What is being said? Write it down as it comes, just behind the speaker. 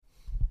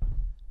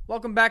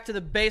Welcome back to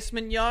the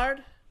basement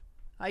yard.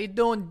 How you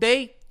doing,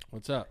 D?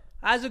 What's up?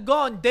 How's it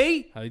going,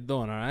 D? How you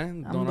doing? All right?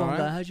 I'm doing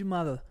good. How's your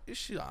mother?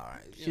 She's all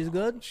right. She's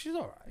good? She's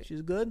all right.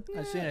 She's good?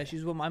 I seen her.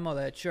 She's with my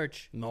mother at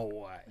church. No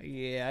way.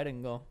 Yeah, I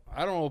didn't go.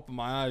 I don't open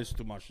my eyes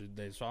too much these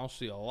days, so I don't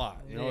see a lot.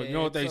 You know, Yeah, you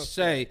know what they it's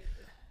say?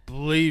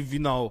 Believe,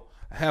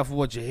 half of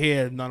what you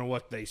hear, none of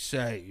what they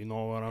say. You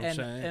know what I'm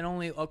saying? And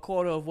only a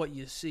quarter of what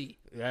you see.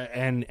 Yeah,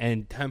 and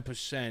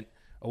 10%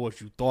 of what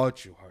you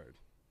thought you heard.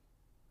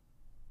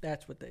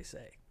 That's what they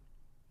say.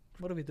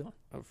 What are we doing?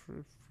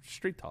 For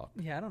street talk.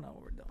 Yeah, I don't know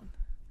what we're doing.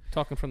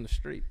 Talking from the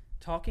street.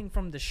 Talking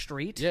from the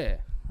street? Yeah.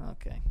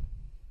 Okay.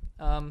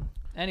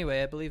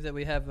 Anyway, I believe that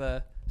we have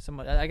I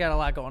got a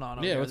lot going on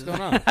over Yeah, here. what's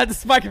going on?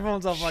 This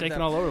microphone's all fucked Shaking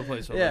up. all over the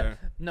place over Yeah.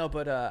 there. No,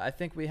 but I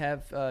think we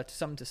have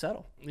something to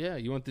settle. Yeah,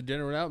 you went to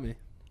dinner without me.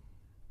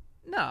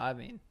 No, I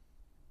mean,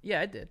 yeah,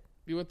 I did.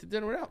 You went to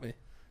dinner without me.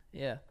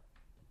 Yeah.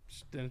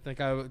 Just don't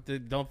think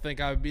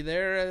I would be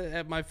there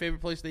at my favorite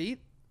place to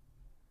eat.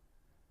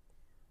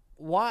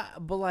 Why?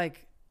 But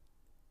like,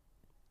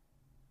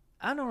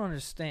 I don't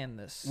understand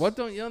this. What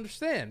don't you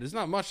understand? There's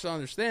not much to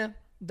understand.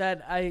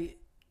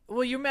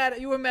 Well, you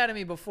were mad at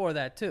me before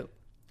that too.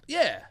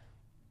 Yeah.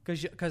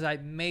 Because I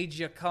made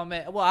you come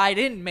in. Well, I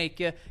didn't make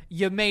you.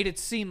 You made it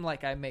seem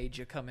like I made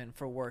you come in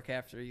for work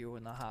after you were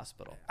in the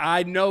hospital.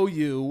 I know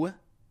you.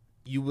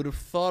 You would have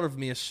thought of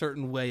me a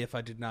certain way if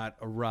I did not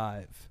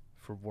arrive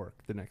for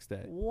work the next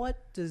day.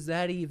 What does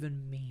that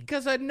even mean?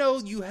 Because I know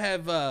you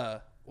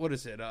have,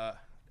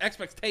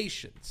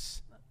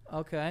 expectations.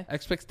 Okay.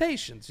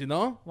 Expectations, you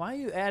know? Why are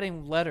you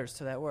adding letters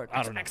to that word?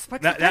 I don't know.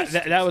 Expectations.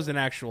 That was an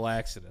actual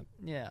accident.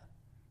 Yeah.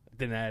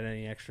 Didn't add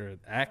any extra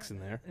acts in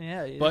there.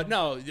 Yeah. But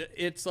no,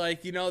 it's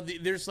like,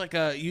 there's like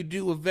you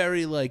do a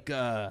very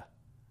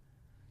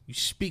you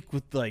speak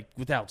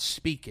without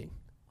speaking.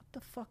 What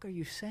the fuck are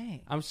you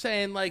saying? I'm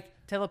saying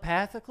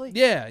Telepathically?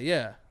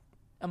 yeah.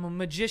 I'm a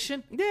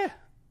magician? Yeah.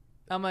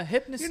 I'm a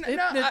hypnotist.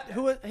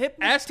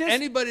 Ask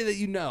anybody that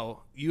you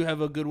know. You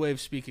have a good way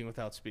of speaking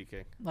without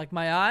speaking. Like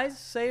my eyes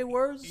say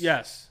words?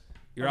 Yes.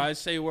 Your eyes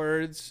say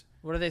words.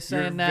 What are they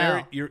saying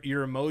now? Your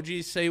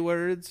emojis say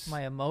words.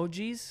 My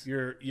emojis?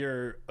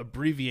 Your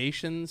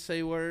abbreviations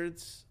say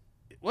words.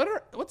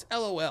 What's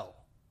LOL?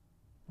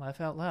 Laugh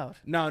out loud.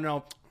 No. I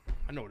know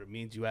what it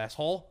means, you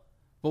asshole.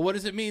 But what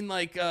does it mean?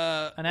 Like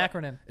an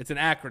acronym. It's an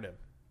acronym.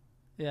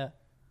 Yeah.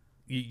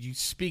 You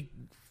speak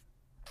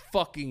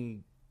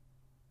fucking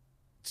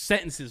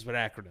sentences with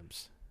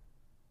acronyms.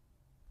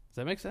 Does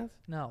that make sense?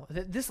 No.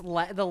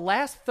 The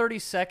last 30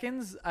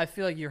 seconds, I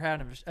feel like you're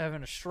having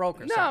a stroke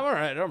or something. No, I'm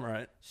all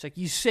right. It's like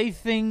you say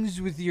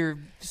things with your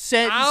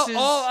sentences.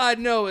 All I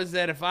know is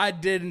that if I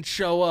didn't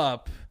show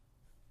up,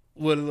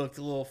 would have looked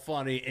a little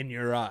funny in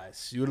your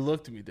eyes. You would have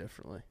looked at me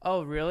differently.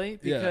 Oh, really?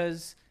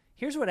 Because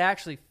here's what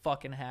actually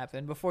fucking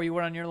happened before you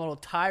went on your little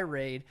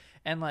tirade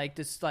and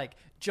this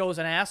Joe's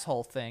an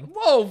asshole thing.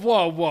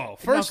 Whoa.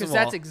 First of all,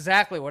 that's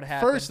exactly what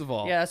happened. First of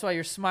all. Yeah, that's why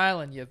you're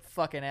smiling, you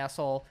fucking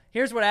asshole.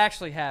 Here's what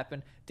actually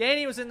happened.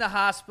 Danny was in the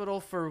hospital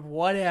for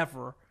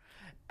whatever.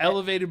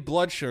 Elevated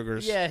blood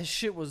sugars. Yeah, his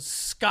shit was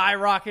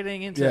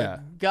skyrocketing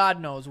into God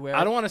knows where.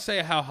 I don't want to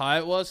say how high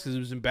it was because it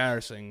was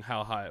embarrassing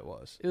how high it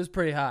was. It was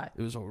pretty high.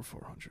 It was over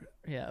 400.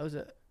 Yeah, it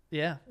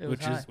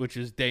was high. Which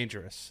is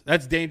dangerous.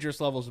 That's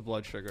dangerous levels of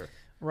blood sugar.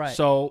 Right.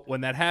 So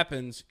when that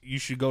happens, you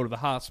should go to the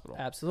hospital.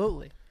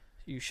 Absolutely.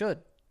 You should.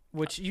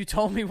 Which you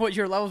told me what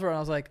your levels were, and I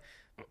was like,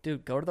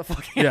 dude, go to the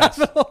fucking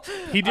hospital.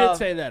 He did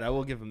say that. I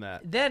will give him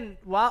that. Then,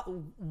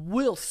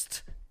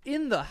 whilst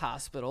in the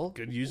hospital.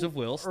 Good use of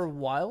whilst. Or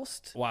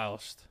whilst.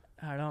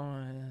 I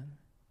don't know.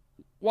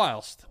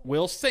 Whilst.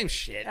 Whilst. Same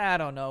shit. I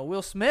don't know.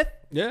 Will Smith?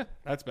 Yeah,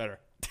 that's better.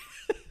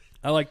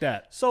 I like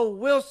that. So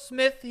Will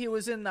Smith, he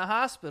was in the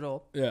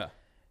hospital. Yeah.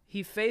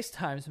 He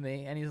FaceTimes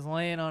me, and he's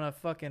laying on a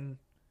fucking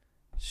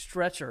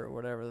stretcher or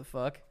whatever the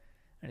fuck.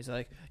 And he's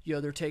like,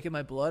 yo, they're taking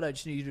my blood. I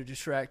just need you to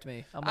distract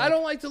me. I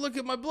don't like to look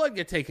at my blood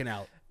get taken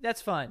out.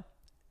 That's fine.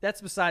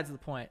 That's besides the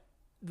point.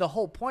 The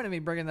whole point of me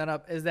bringing that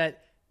up is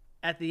that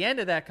at the end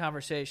of that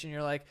conversation,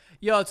 you're like,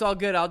 yo, it's all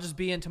good. I'll just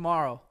be in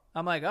tomorrow.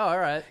 I'm like, oh, all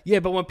right. Yeah,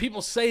 but when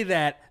people say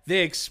that, they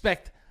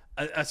expect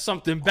a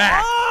something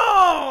back.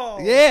 Oh!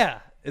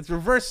 Yeah. It's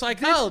reverse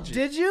psychology.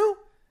 Did you?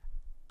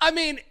 I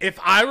mean, if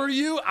I were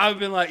you, I would have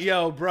been like,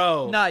 yo,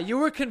 bro. Nah, you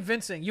were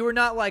convincing. You were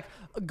not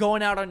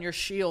going out on your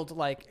shield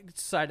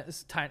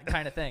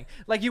kind of thing.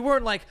 You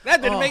weren't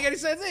that didn't make any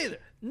sense either.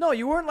 No,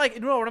 you weren't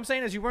no, what I'm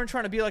saying is you weren't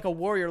trying to be like a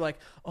warrior,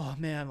 oh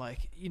man,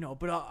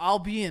 but I'll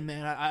be in,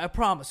 man. I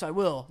promise I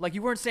will.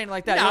 You weren't saying it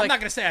like that. No, I'm not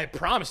going to say I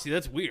promised you.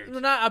 That's weird. No,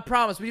 not I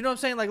promise, but you know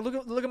what I'm saying?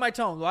 Look at my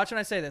tone. Watch when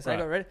I say this. Right.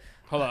 I go, ready?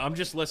 Hold on, I'm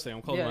just listening.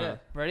 I'm closing my eyes.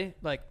 Ready?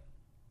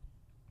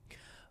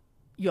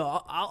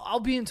 Yo, I'll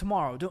be in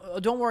tomorrow.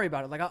 Don't worry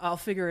about it. I'll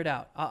figure it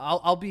out.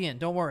 I'll be in.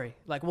 Don't worry.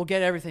 We'll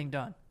get everything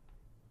done.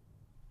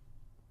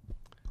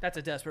 That's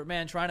a desperate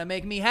man trying to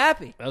make me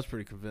happy. That was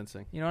pretty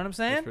convincing. You know what I'm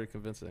saying? That's pretty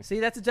convincing.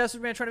 See, that's a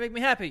desperate man trying to make me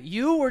happy.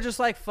 You were just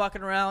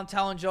fucking around,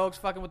 telling jokes,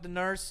 fucking with the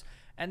nurse,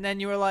 and then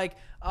you were like,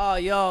 "Oh,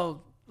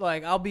 yo,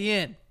 I'll be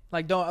in.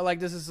 Don't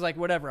this is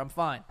whatever. I'm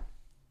fine."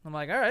 I'm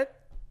like, "All right."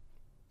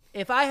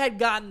 if I had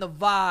gotten the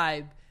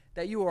vibe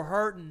that you were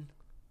hurting,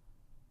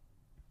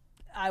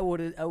 I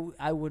wouldn't.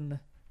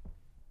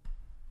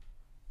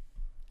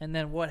 And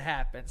then what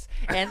happens?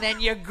 And then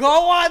you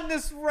go on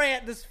this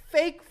rant, this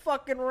fake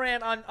fucking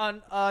rant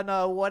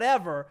on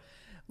whatever.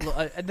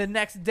 The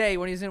next day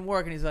when he's in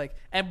work and he's like,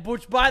 and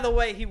which by the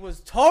way he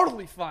was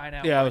totally fine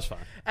at Yeah, I work. was fine.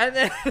 And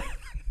then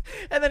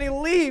and then he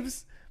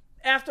leaves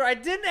after I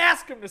didn't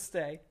ask him to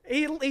stay.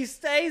 He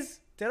stays.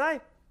 Did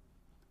I?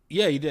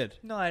 Yeah, you did.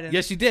 No, I didn't.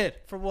 Yes, you did.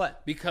 For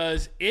what?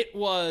 Because it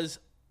was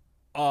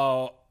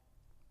a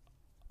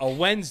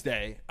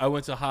Wednesday. I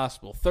went to the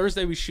hospital.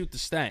 Thursday we shoot the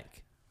stank.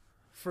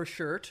 For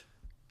shirt.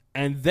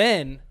 And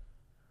then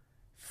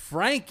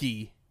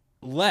Frankie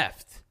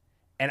left,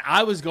 and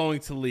I was going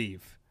to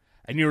leave.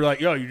 And you were like,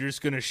 yo, you're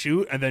just going to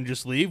shoot and then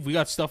just leave? We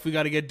got stuff we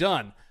got to get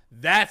done.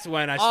 That's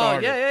when I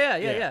started. Oh,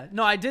 yeah.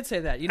 No, I did say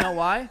that. You know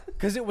why?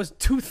 Because it was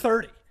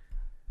 2:30.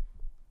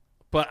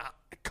 But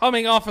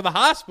coming off of the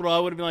hospital, I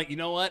would have been like, you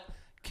know what?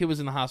 Kid was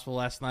in the hospital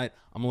last night.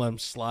 I'm going to let him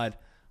slide.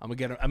 I'm going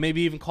to get him. I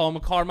maybe even call him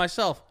a car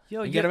myself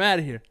and get him out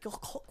of here.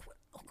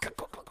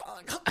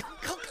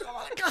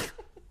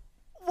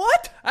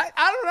 What? I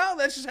don't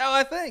know. That's just how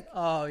I think.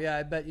 Oh, yeah,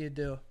 I bet you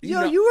do. You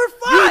Yo, know- you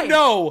were fine. You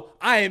know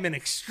I am an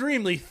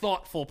extremely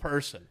thoughtful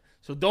person.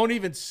 So don't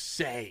even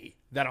say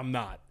that I'm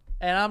not.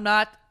 And I'm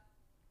not.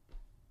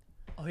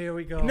 Oh, here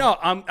we go. No,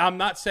 I'm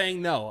not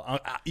saying no.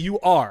 You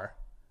are.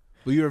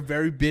 But you're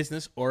very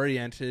business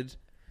oriented.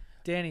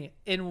 Danny,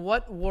 in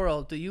what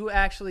world do you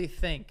actually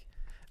think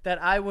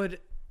that I would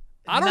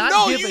I don't not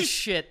know, give you- a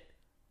shit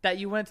that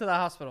you went to the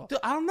hospital? Dude,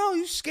 I don't know.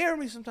 You scare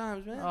me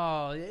sometimes, man.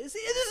 Oh, this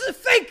is a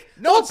fake.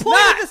 No, The it's point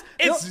of not. this-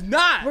 It's No,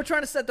 not. We're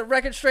trying to set the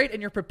record straight,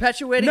 and you're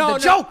perpetuating No, the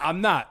joke.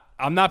 I'm not.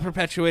 I'm not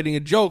perpetuating a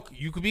joke.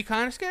 You could be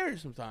kind of scary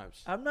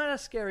sometimes. I'm not a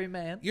scary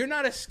man. You're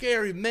not a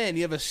scary man.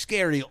 You have a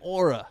scary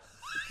aura.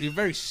 You're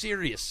very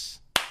serious.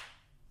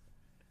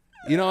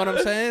 You know what I'm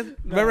saying?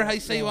 Remember how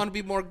you say you want to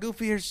be more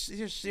goofy? You're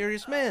a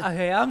serious man.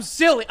 Okay, I'm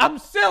silly. I'm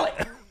silly.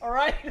 All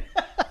right.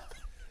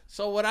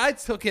 So what I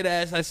took it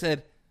as, I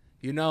said,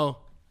 you know,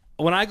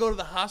 when I go to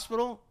the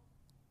hospital,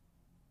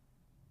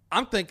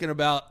 I'm thinking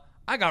about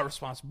I got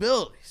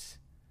responsibilities.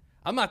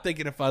 I'm not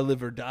thinking if I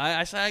live or die.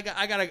 I said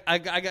I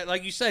got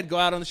like you said, go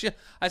out on the ship.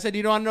 I said,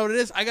 you don't know what it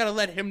is? I got to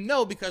let him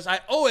know because I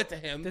owe it to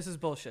him. This is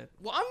bullshit.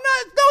 Well, I'm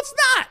not. No, it's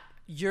not.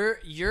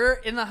 You're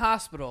in the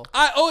hospital,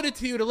 I owed it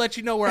to you to let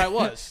you know where I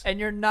was. and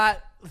you're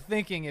not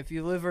thinking if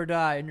you live or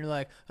die, and you're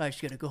like, I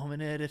just gotta go home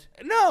and edit.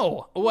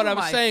 No, what I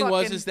was my saying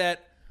was fucking- is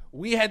that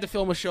we had to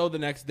film a show the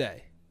next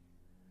day,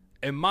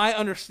 and my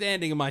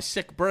understanding of my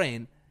sick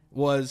brain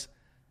was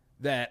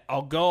that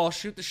I'll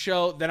shoot the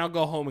show, then I'll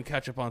go home and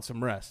catch up on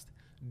some rest.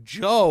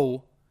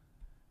 Joe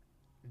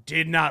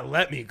did not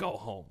let me go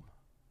home.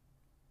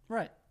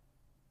 Right.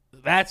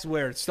 That's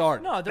where it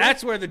started. No, there-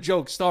 that's where the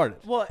joke started.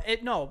 Well,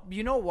 no.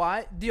 You know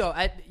why?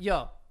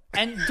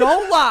 And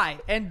don't lie.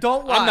 And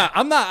don't lie.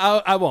 I'm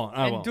not. I won't.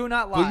 I And won't. do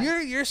not But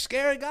lie. you're a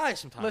scary guy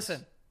sometimes.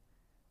 Listen.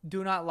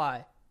 Do not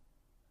lie.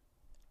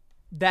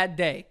 That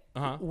day,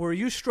 Uh-huh. were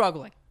you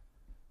struggling?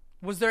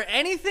 Was there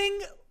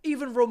anything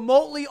even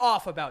remotely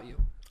off about you?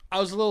 I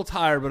was a little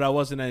tired, but I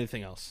wasn't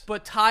anything else.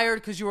 But tired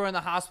because you were in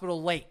the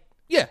hospital late,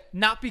 Yeah,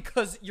 not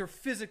because you're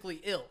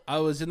physically ill. I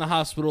was in the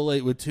hospital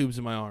late with tubes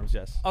in my arms.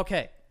 Yes.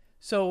 Okay,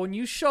 so when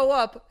you show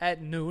up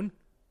at noon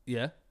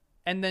Yeah.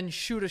 and then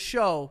shoot a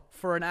show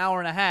for an hour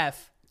and a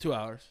half, 2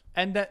 hours.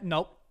 and that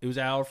nope, It was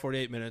an hour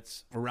 48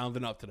 minutes. We're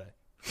rounding up today.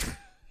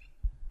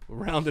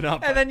 We're rounding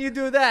up. and then you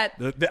do that,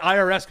 The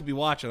IRS could be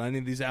watching. I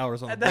need these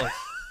hours on the books.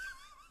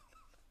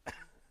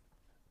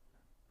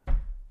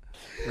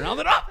 Round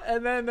it up.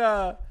 and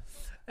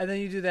then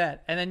you do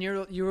that, and then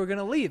you were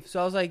gonna leave.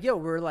 So I was like, yo,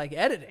 we're like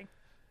editing.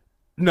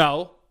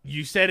 No,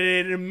 you said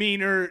it in a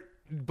meaner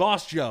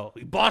Boss Joe.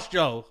 Boss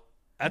Joe.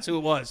 That's who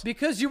it was.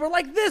 Because you were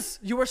like this.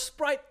 You were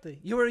sprightly.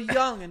 You were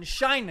young and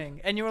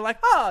shining. And you were like,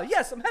 oh,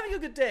 yes, I'm having a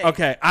good day.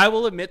 Okay, I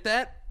will admit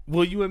that.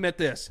 Will you admit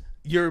this?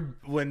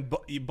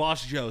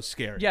 Boss Joe's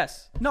scary.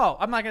 Yes. No,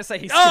 I'm not going to say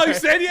he's Oh, scary. you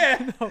said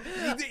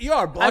yeah. You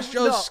are. Boss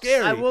Joe's No,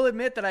 scary. I will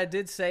admit that I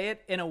did say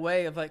it in a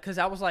way of like, because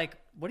I was like,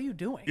 what are you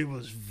doing? It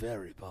was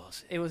very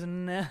bossy. It was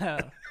no.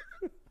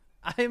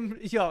 And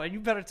you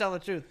better tell the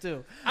truth,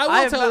 too. I will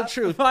am tell the not-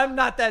 truth. I'm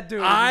not that dude.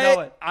 You know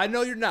it. I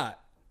know you're not.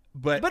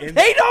 But But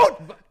they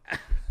don't.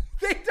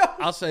 They don't.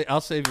 I'll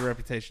save your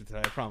reputation today.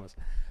 I promise.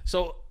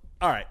 So,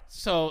 all right.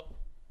 So,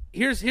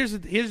 here's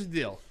the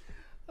deal.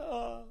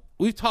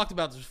 We've talked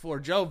about this before.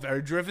 Joe,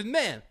 very driven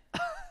man.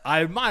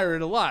 I admire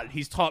it a lot.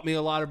 He's taught me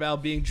a lot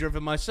about being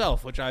driven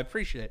myself, which I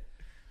appreciate.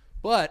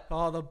 But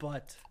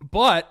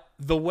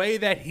the way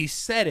that he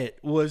said it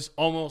was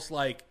almost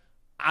like,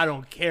 I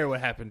don't care what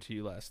happened to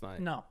you last night.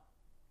 No.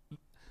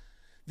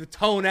 The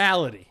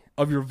tonality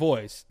of your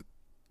voice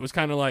was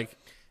kind of like,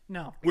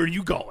 No. where are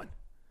you going?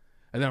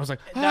 And then I was like,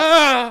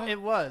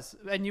 It was.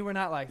 And you were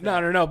not like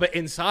that. No. But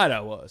inside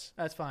I was.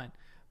 That's fine.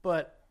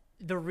 But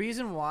the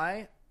reason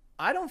why,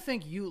 I don't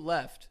think you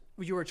left,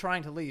 you were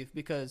trying to leave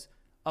because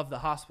of the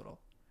hospital.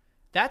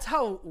 That's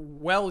how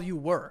well you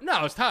were. No,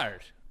 I was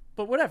tired.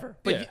 But whatever.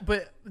 But Yeah.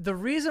 but the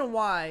reason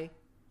why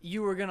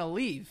you were gonna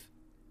leave,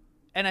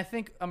 and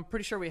I'm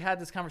pretty sure we had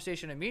this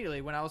conversation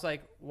immediately when I was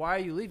like, "Why are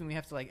you leaving? We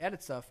have to like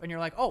edit stuff." And you're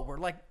like, "Oh, we're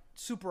like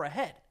super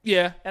ahead."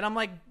 Yeah. And I'm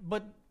like,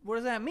 "But what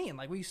does that mean?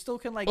 Like, we still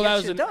can like Well, get that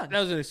was shit done." that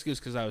was an excuse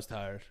because I was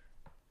tired.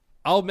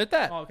 I'll admit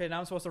that. Oh, okay, now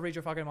I'm supposed to read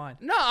your fucking mind.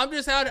 No, I'm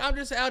just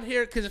out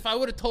here because if I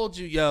would have told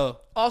you, yo,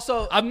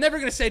 Also, I'm never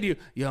gonna say to you,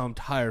 yo, I'm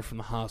tired from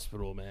the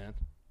hospital, man,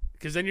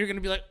 because then you're gonna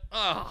be like,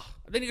 oh,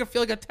 then you're gonna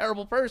feel like a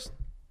terrible person,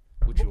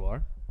 which you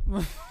are.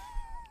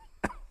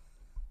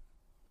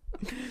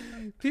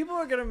 people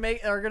are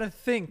gonna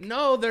think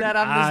No, they're that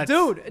not. I'm this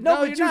dude. No,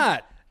 No, but you're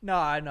not. No,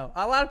 I know.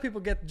 A lot of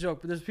people get the joke,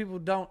 but there's people who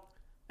don't,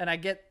 and I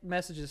get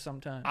messages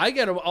sometimes. I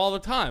get them all the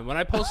time when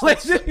I post. Wait,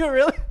 do you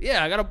really?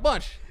 Yeah, I got a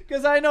bunch.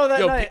 Because I know that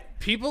Yo, night.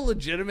 people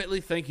legitimately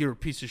think you're a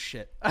piece of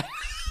shit.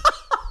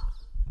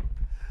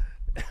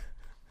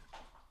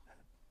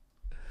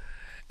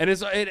 And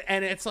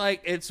it's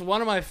like it's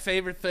one of my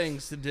favorite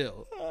things to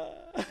do.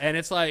 And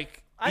it's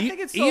like I think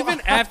it's so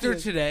even after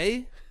obvious.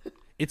 today,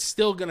 it's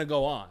still gonna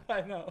go on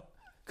I know.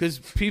 because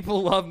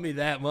people love me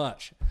that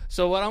much.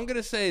 So what I'm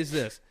gonna say is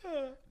this: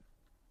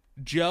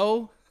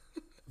 Joe,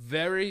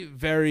 very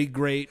very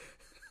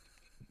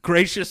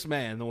gracious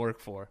man to work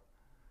for,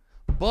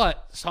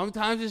 but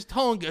sometimes his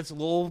tone gets a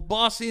little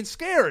bossy and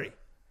scary.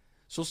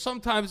 So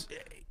sometimes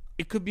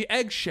it could be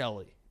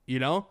eggshelly. You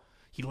know,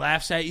 he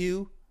laughs at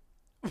you.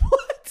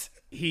 What?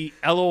 He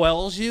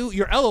LOLs you.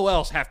 Your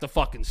LOLs have to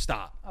fucking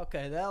stop.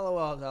 Okay, the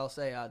LOLs I'll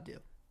say I do.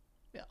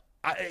 Yeah.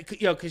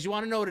 Because you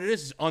want to know what it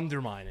is? It's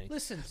undermining.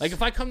 Listen. Like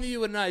if I come to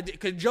you and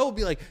because Joe would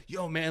be like,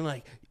 "Yo, man,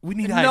 like we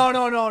need." No.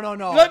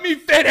 Let me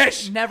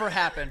finish. Never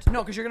happened.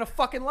 No, because you're gonna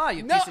fucking lie,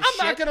 you No, piece of I'm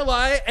shit. not gonna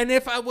lie. And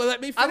if I will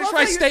let me finish love my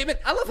how you- statement,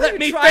 I love how let you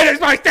me try-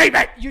 finish my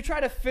statement. You try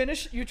to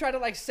finish. You try to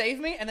like save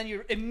me, and then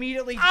you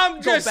immediately. I'm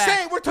go just back.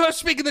 saying, we're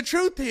speaking the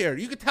truth here.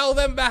 You can tell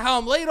them about how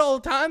I'm late all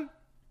the time.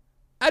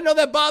 I know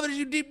that bothers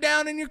you deep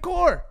down in your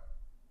core.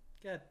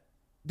 Good.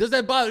 Does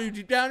that bother you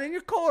deep down in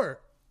your core?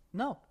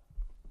 No.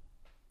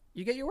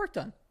 You get your work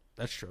done.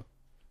 That's true.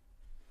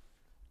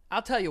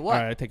 I'll tell you what.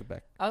 All right, I take it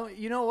back.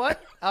 You know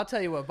what? I'll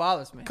tell you what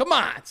bothers me. Come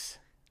on.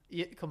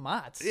 Come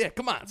on. Yeah,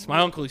 come on. My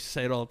uncle used to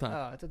say it all the time.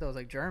 Oh, I thought that was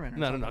like German. Or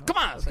No. something. Come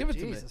on, I was give it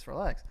to me. Jesus,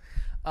 relax.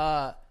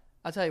 I'll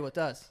tell you what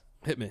does.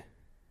 Hit me.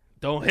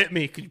 Don't hit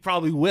me, because you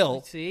probably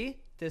will. See,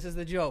 this is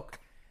the joke.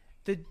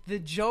 The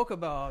joke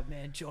about, oh,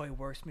 man, Joey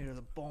works me to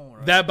the bone.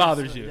 Right? That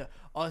bothers you.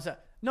 Oh,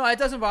 no, it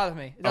doesn't bother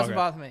me. It doesn't Okay.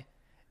 bother me.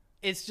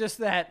 It's just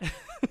that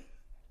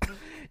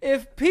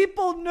if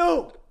people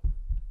knew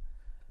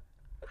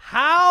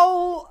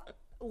how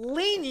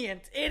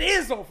lenient it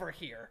is over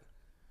here,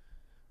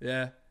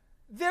 Yeah.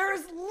 there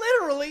is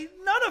literally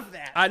none of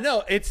that. I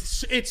know.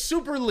 It's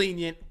super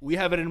lenient. We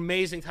have an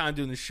amazing time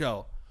doing the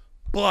show.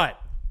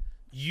 But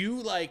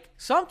you, like...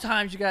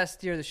 Sometimes you gotta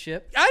steer the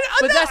ship.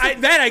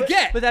 I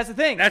get. But that's the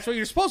thing. That's what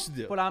you're supposed to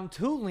do. But I'm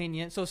too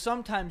lenient, so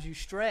sometimes you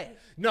stray.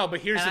 No,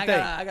 but here's And the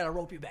thing. I gotta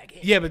rope you back in.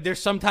 Yeah, but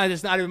there's sometimes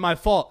it's not even my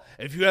fault.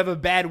 If you have a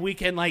bad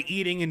weekend, like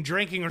eating and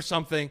drinking or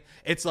something,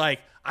 it's like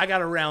I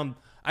gotta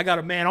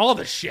man all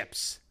the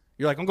ships.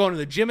 You're like, I'm going to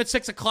the gym at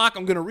 6 o'clock.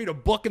 I'm gonna read a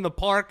book in the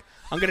park.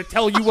 I'm gonna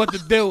tell you what to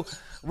do.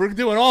 We're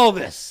doing all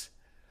this.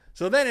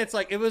 So then it's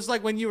like it was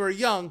like when you were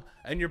young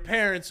and your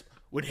parents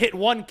would hit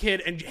one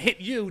kid and hit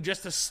you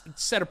just to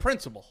set a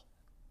principle.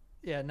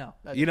 Yeah, no.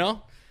 You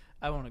know?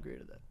 I won't agree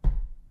to that.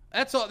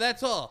 That's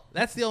all.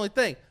 That's the only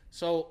thing.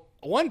 So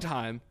one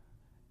time,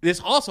 this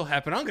also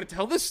happened. I'm going to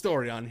tell this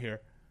story on here.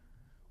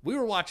 We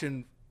were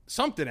watching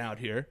something out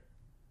here,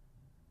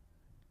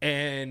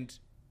 and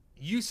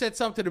you said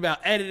something about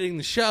editing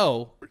the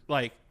show,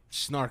 like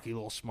snarky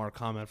little smart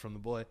comment from the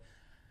boy.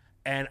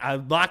 And I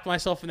locked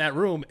myself in that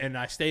room, and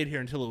I stayed here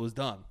until it was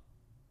done.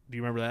 Do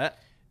you remember that?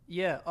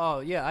 Yeah.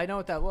 Oh, yeah. I know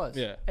what that was.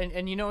 Yeah.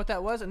 And you know what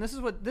that was? And this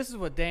is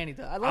what Danny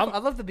does. I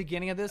love the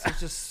beginning of this. It's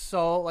just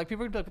so like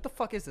people would be like, "What the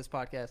fuck is this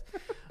podcast?"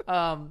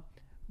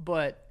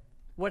 But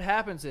what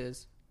happens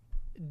is,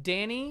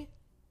 Danny,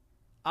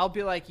 I'll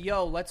be like,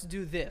 "Yo, let's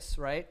do this,"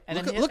 right?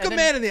 And Look a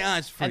man in the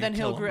eyes before and then you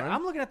he'll kill him, agree. right?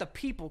 I'm looking at the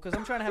people because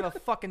I'm trying to have a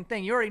fucking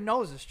thing. You already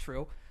know this is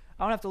true.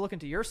 I don't have to look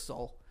into your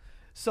soul.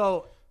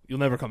 So You'll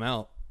never come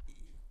out.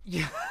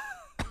 yeah.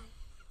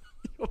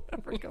 You'll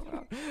never come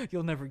out.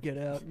 You'll never get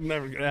out.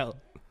 Never get out.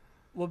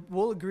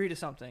 We'll agree to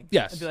something.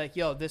 Yes. And be like,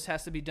 yo, this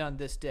has to be done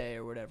this day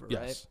or whatever,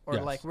 Yes. right? Or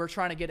Yes. like we're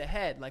trying to get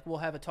ahead. Like we'll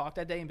have a talk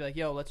that day and be like,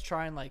 yo, let's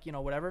try and like, you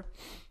know, whatever.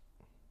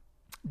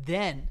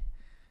 Then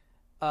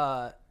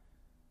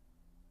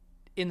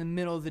in the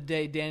middle of the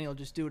day, Danny will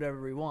just do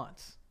whatever he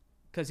wants.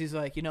 Because he's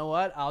like, you know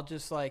what? I'll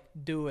just like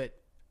do it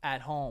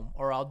at home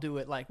or I'll do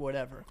it like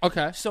whatever.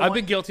 Okay. So I've when-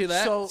 been guilty of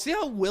that. so- See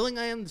how willing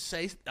I am to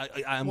say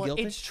I'm Well,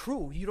 guilty? it's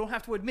true. You don't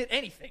have to admit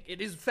anything.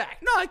 It is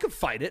fact. No, I could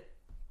fight it.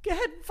 Go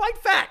ahead, fight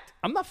fact.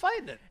 I'm not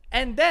fighting it.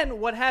 And then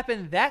what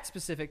happened that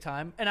specific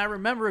time, and I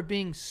remember it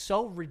being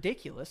so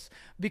ridiculous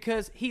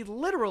because he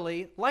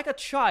literally, like a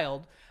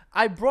child,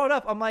 I brought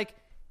up, I'm like,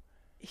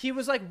 he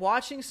was like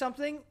watching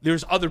something.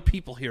 There's other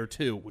people here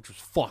too, which was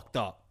fucked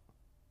up.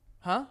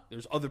 Huh?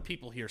 There's other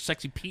people here.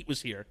 Sexy Pete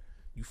was here.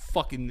 You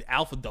fucking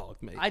alpha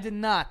dog me. I did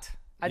not.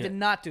 I did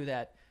not do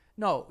that.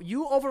 No,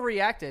 you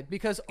overreacted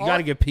because You got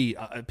to get Pete.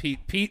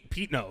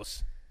 Pete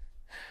knows.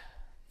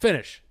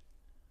 Finish.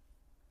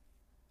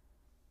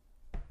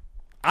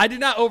 I did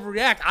not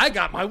overreact. I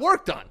got my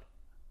work done.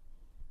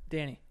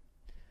 Danny,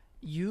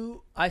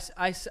 I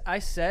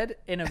said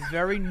in a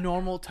very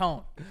normal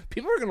tone.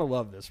 People are going to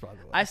love this, by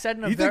the way. I said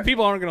in a You think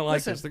people aren't going to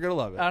like this? They're going to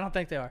love it. I don't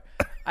think they are.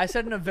 I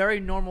said in a very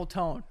normal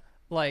tone,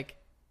 like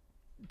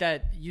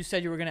that you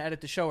said you were going to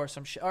edit the show or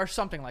or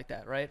something like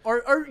that, right?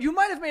 Or you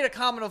might have made a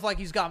comment of like,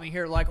 he's got me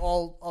here like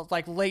all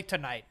like late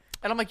tonight.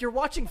 And I'm like, you're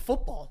watching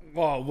football.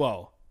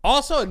 Whoa.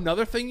 Also,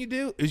 another thing you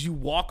do is you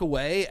walk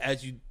away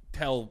as you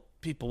tell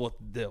people what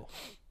to do.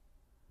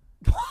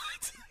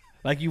 What?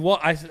 Like you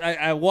walk,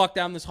 I walked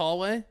down this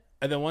hallway,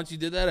 and then once you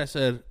did that, I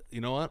said,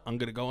 you know what? I'm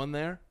going to go in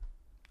there.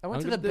 I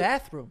went to the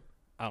bathroom.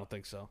 I don't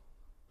think so.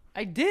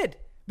 I did.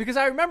 Because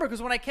I remember,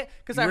 because when I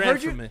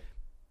heard you. From me.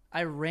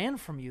 I ran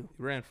from you.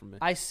 You ran from me.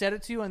 I said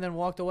it to you and then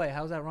walked away.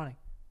 How's that running?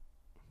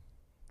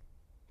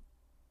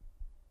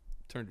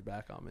 Turned your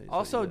back on me.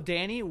 Also,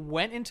 Danny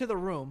went into the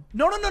room.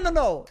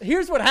 No.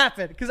 Here's what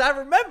happened, because I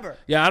remember.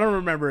 Yeah, I don't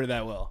remember it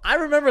that well. I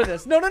remember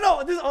this. No.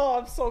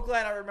 I'm so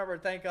glad I remember.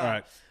 Thank God. All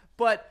right.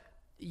 But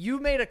you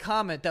made a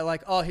comment that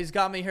like, oh, he's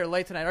got me here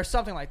late tonight or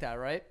something like that,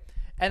 right?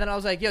 And then I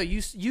was like, yo,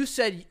 you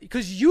said,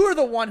 because you were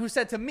the one who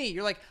said to me,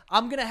 you're like,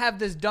 I'm going to have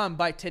this done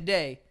by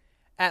today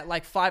at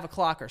like 5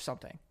 o'clock or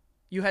something.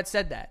 You had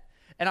said that.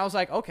 And I was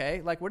like,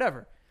 okay, like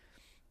whatever.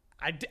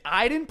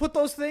 I didn't put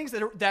those things.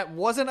 That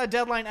wasn't a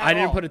deadline at all. I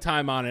didn't put a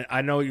time on it.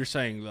 I know what you're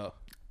saying, though.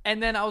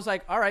 And then I was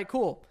like, all right,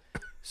 cool.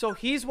 So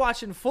he's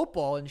watching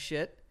football and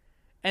shit.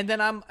 And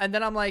then I'm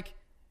like,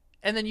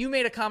 and then you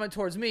made a comment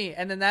towards me.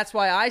 And then that's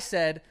why I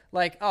said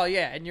like, oh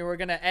yeah. And you were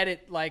going to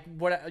edit you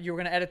were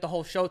going to edit the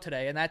whole show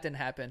today. And that didn't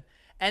happen.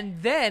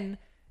 And then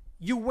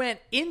you went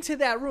into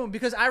that room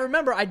because I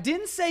remember I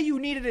didn't say you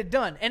needed it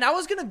done. And I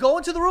was going to go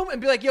into the room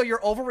and be like, yo, you're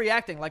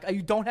overreacting. Like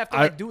you don't have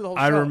to do the whole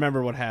show. I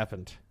remember what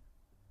happened.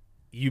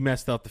 You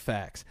messed up the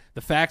facts.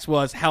 The facts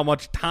was how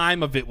much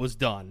time of it was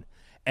done.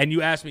 And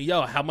you asked me,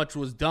 yo, how much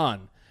was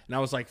done? And I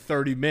was like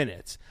 30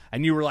 minutes.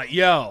 And you were like,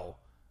 yo,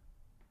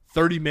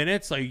 30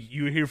 minutes? Like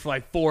you were here for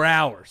like 4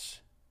 hours.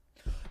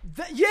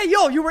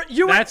 You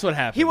were. That's what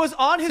happened. He was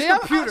on his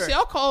computer.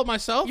 I'll call it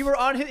myself. He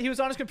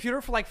was on his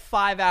computer for like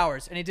 5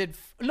 hours, and he did.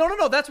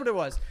 No. That's what it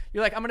was.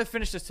 You're like, I'm gonna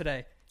finish this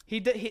today. He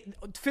did.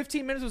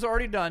 15 minutes was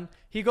already done.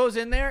 He goes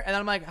in there, and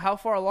I'm like, how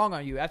far along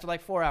are you? After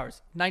like 4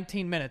 hours,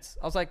 19 minutes.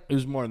 I was like, it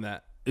was more than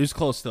that. It was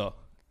close though.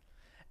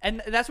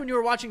 And that's when you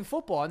were watching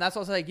football, and that's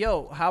what I was like,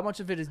 yo, how much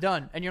of it is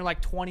done? And you're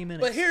like 20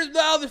 minutes. But here's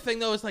the other thing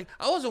though. It's like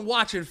I wasn't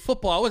watching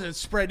football. I wasn't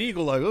spread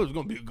eagle like, oh, it's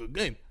gonna be a good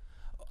game.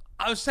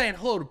 I was saying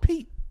hello to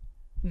Pete.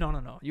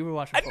 No. You were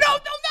watching football.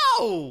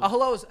 No.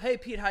 Hello is, hey,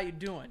 Pete, how you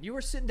doing? You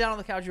were sitting down on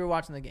the couch. You were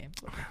watching the game.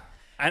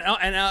 And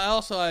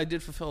I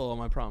did fulfill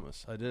my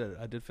promise. I did it.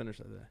 I did finish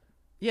that day.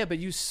 Yeah, but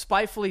you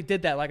spitefully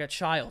did that like a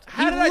child.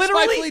 How did I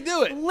spitefully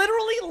do it?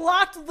 Literally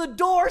locked the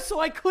door so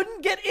I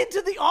couldn't get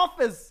into the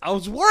office. I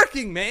was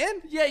working,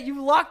 man. Yeah,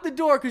 you locked the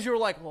door because you were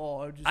like,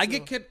 oh. I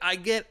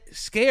get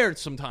scared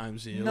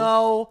sometimes. You know?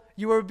 No,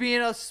 you were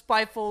being a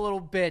spiteful little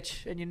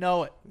bitch, and you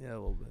know it. Yeah, a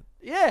little bit.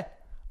 Yeah.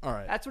 All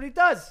right. That's what he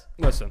does.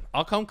 Listen,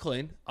 I'll come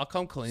clean.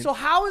 So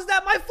how is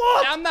that my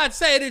fault? I'm not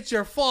saying it's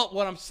your fault.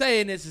 What I'm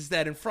saying is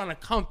that in front of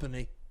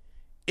company,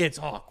 it's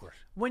awkward.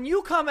 When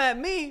you come at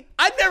me,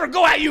 I'd never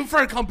go at you in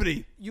front of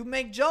company. You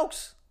make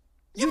jokes.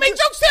 You make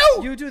jokes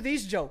too. You do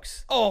these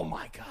jokes. Oh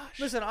my gosh.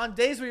 Listen, on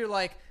days where you're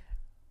like,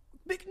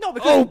 no.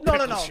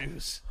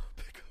 Shoes.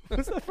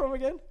 What's that from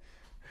again?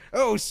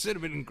 Oh,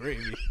 cinnamon and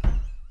gravy.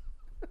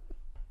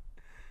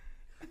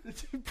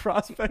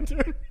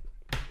 Prospector.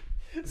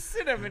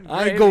 Cinnamon gravy.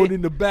 I ain't going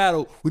into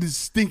battle with this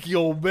stinky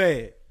old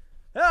man.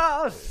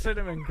 Oh,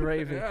 cinnamon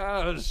gravy.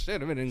 Oh,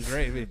 cinnamon and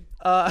gravy.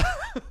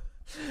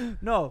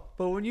 No,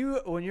 but when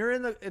you're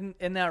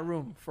in that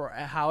room for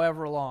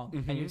however long,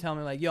 mm-hmm. and you tell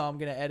me like, yo, I'm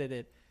gonna edit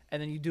it,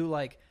 and then you do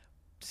like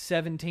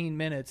 17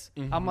 minutes,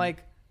 mm-hmm. I'm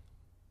like,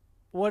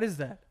 what is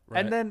that?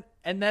 Right.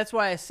 And that's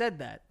why I said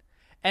that.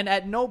 And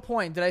at no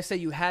point did I say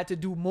you had to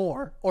do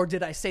more, or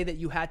did I say that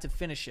you had to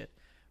finish it.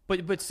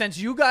 But since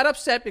you got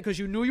upset because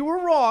you knew you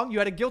were wrong, you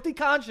had a guilty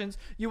conscience,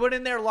 you went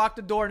in there, locked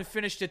the door, and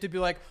finished it to be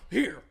like,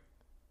 here.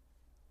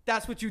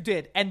 That's what you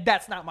did, and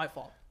that's not my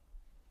fault.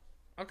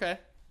 Okay.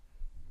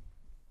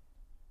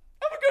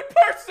 I'm a good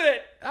person.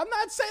 I'm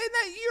not saying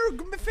that.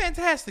 You're a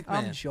fantastic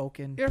man. I'm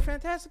joking. You're a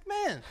fantastic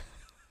man.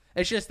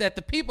 It's just that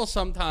the people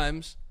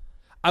sometimes,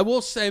 I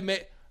will say,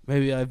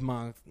 maybe I've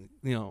marked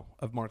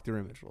their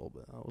image a little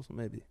bit.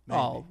 Maybe.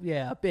 Oh,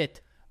 yeah, a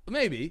bit.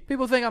 Maybe.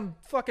 People think I'm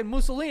fucking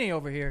Mussolini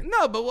over here.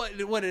 No, but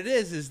what it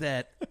is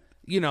that,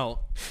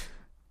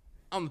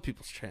 I'm the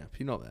people's champ.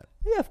 You know that.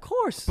 Yeah, of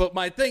course. But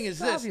my thing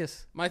is it's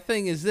obvious. My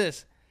thing is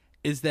this,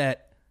 is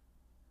that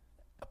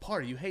a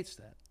part of you hates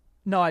that.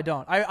 No, I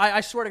don't.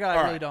 I swear to God,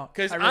 I really don't.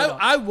 Because really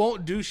don't. I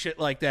won't do shit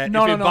like that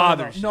No, if no, it no,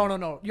 bothers you.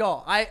 no.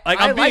 Yo, I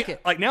I'm like being,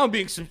 it. Like now I'm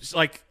being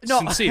No,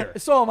 sincere.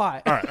 so am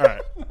I. All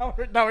right.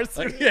 Now we're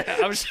serious.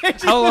 Yeah.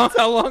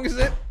 How long is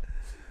it?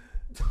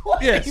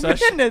 20 Yeah, so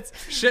minutes.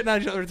 Shitting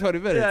on each other for 20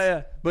 minutes.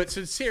 Yeah. But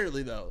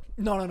sincerely though,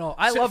 No.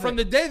 I love from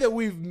it. the day that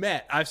we've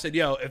met, I've said,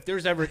 yo, if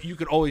there's ever, you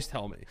could always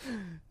tell me.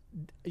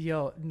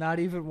 Yo, not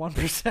even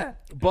 1%.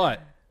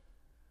 But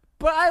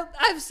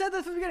I've said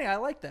that from the beginning. I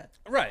like that.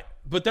 right.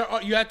 But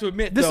you have to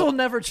admit This though, will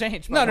never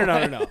change. No.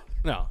 by the way.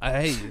 No,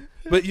 I hate you.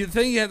 But the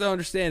thing you have to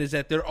understand is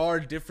that there are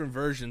different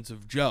versions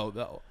of Joe,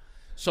 though.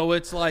 So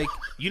it's like,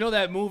 you know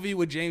that movie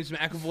with James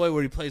McAvoy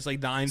where he plays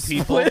like 9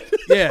 people? Split?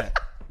 Yeah.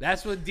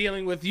 That's what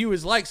dealing with you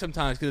is like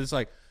sometimes, because it's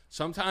like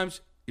sometimes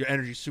your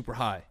energy's super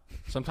high.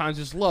 Sometimes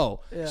it's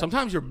low. Yeah.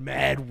 Sometimes you're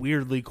mad,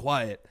 weirdly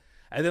quiet.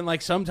 And then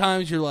like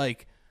sometimes you're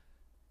like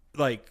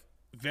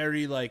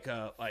very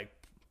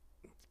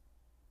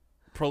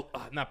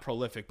not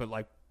prolific, but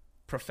like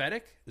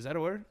prophetic. Is that a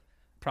word?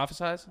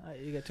 Prophesize?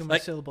 You got too many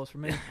Like- syllables for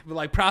me. But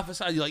like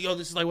prophesy, you're like, yo,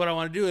 this is like what I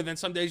want to do. And then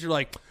some days you're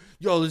like,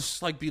 yo, this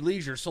is like be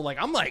leisure. So like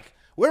I'm like,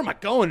 where am I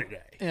going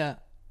today? Yeah.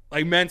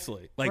 Like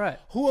mentally. Like Right.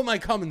 who am I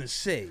coming to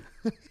see?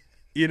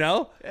 You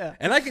know? Yeah.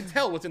 And I can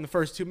tell within the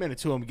first 2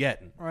 minutes who I'm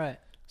getting. Right.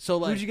 So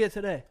like Who'd you get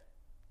today?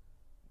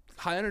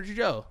 High Energy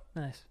Joe.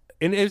 Nice.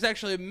 And it was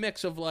actually a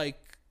mix of like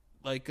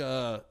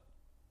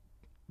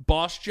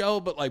Boss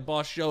Joe, but like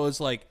Boss Joe is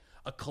like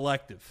a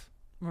collective.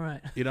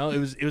 Right. You know, it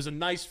was a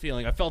nice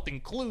feeling. I felt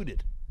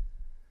included.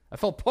 I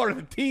felt part of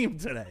the team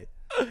today.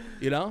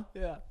 You know?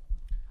 Yeah.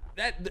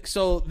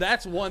 So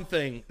that's one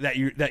thing that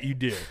you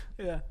do.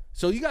 Yeah.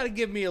 So you got to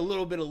give me a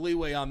little bit of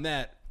leeway on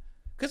that,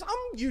 because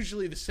I'm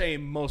usually the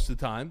same most of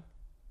the time.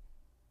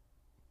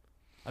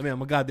 I mean,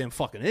 I'm a goddamn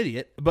fucking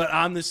idiot, but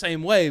I'm the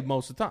same way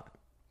most of the time.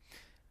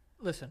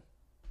 Listen,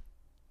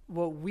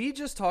 what we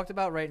just talked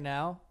about right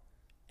now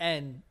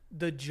and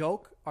the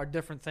joke are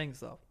different things,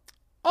 though.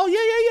 Oh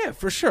yeah,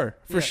 for sure,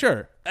 Yeah.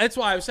 sure. That's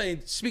why I was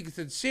saying, speaking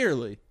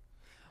sincerely.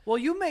 Well,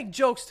 you make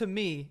jokes to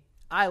me,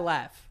 I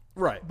laugh.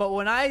 Right. But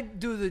when I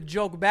do the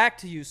joke back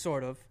to you,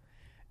 sort of,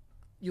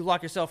 you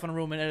lock yourself in a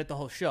room and edit the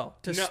whole show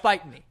to No,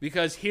 spite me.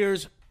 Because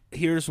here's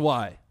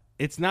why.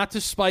 It's not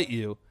to spite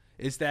you.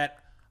 It's that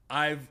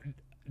I've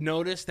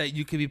noticed that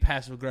you can be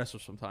passive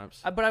aggressive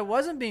sometimes. But I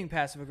wasn't being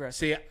passive aggressive.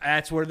 See,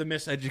 that's where the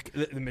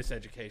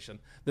miseducation,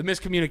 the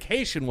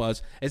miscommunication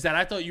was, is that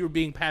I thought you were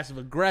being passive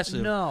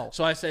aggressive. No.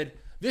 So I said,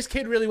 this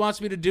kid really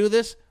wants me to do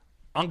this.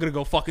 I'm going to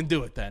go fucking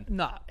do it then.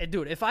 Nah,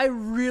 dude, if I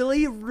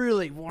really,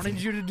 really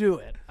wanted you to do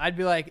it, I'd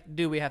be like,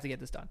 dude, we have to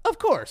get this done. Of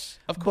course.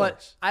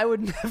 But I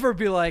would never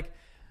be like,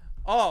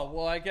 oh,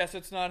 well, I guess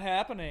it's not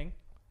happening.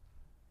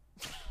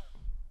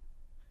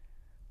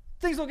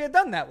 Things don't get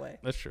done that way.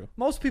 That's true.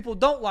 Most people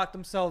don't lock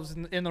themselves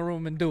in the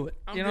room and do it.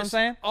 You know what I'm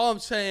saying? All I'm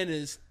saying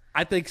is,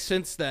 I think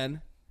since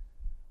then,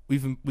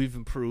 we've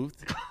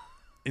improved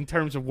in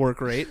terms of work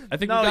rate.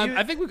 I've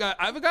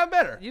gotten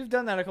better. You've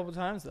done that a couple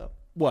times, though.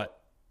 What?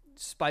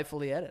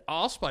 Spitefully edit.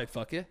 I'll spite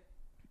fuck you.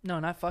 No,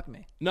 not fuck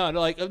me. No,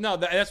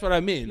 that's what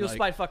I mean. You'll like,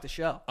 spite fuck the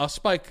show. I'll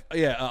spike.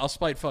 Yeah, I'll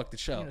spite fuck the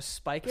show. You gonna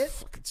spike it?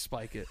 Fucking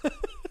spike it.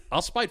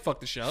 I'll spite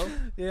fuck the show.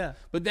 Yeah.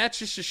 But that's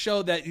just to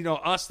show that,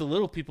 us, the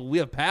little people, we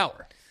have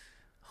power.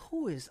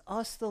 Who is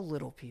us, the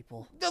little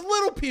people? The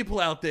little people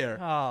out there.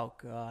 Oh,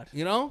 God.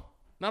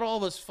 Not all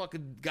of us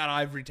fucking got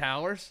ivory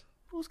towers.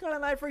 Who's got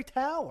an ivory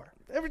tower?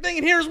 Everything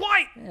in here is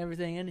white,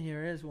 Everything in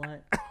here is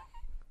white.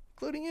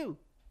 including you.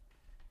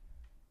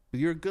 But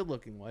you're a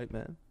good-looking white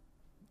man,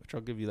 which I'll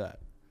give you that.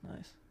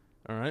 Nice.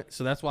 All right?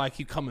 So that's why I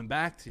keep coming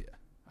back to you.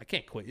 I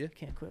can't quit you.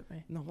 Can't quit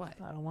me. No way.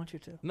 I don't want you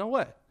to. No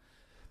way.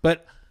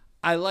 But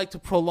I like to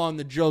prolong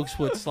the jokes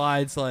with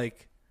slides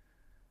like...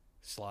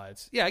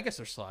 Slides. Yeah, I guess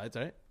they're slides,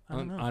 right? I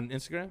don't know. On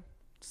Instagram?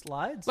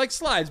 Slides? Like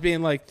slides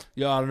being like,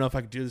 yo, I don't know if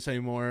I can do this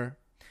anymore.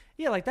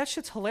 Yeah, like that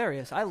shit's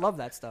hilarious. I love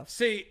that stuff.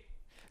 See...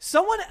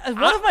 One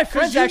of my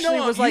friends actually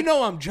was like,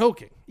 I'm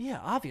joking. yeah,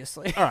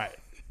 obviously. All right.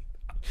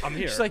 I'm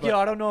here. She's like, yo,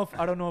 I don't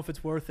know if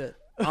it's worth it.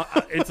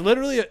 It's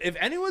literally, if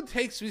anyone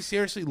takes me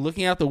seriously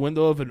looking out the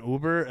window of an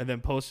Uber and then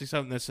posting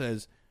something that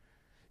says,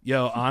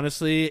 yo,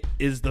 honestly,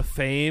 is the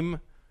fame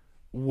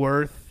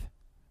worth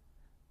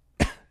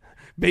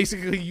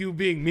basically you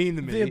being mean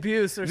to me? The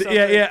abuse or something.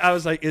 Yeah. I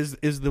was like, is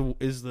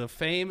the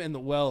fame and the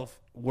wealth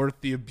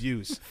worth the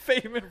abuse?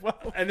 Fame and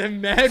wealth. And then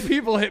mad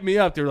people hit me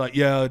up. They're like,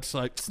 yo, it's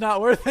like, It's not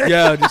worth it.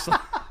 yeah, just like.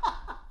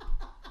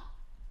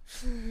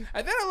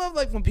 And then I love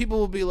like when people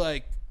will be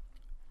like,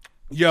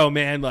 yo,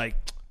 man, like,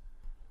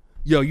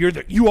 yo,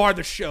 you are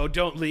the show,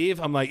 don't leave.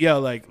 I'm like, yo,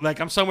 like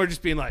I'm somewhere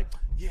just being like,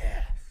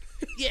 yeah,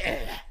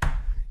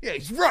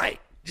 he's right.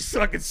 Just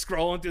fucking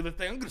scrolling through the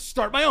thing. I'm gonna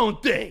start my own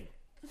thing.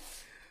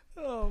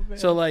 Oh man.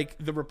 So like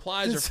the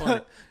replies are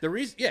funny. The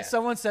reason, yeah,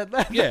 Someone said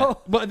that. yeah.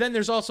 though. But then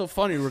there's also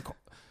funny.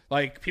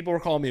 Like people were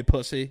calling me a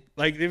pussy.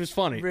 Like it was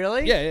funny.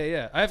 Really?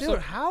 Yeah. I have Dude, some.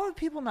 how would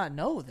people not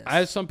know this? I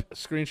have some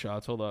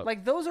screenshots. Hold up.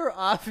 Like those are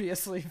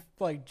obviously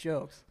like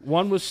jokes.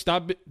 One was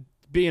stop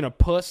being a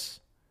puss.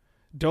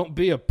 Don't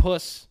be a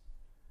puss.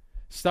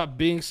 Stop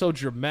being so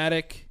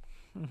dramatic.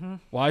 Mm-hmm.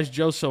 Why is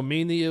Joe so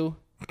mean to you?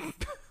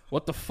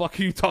 What the fuck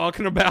are you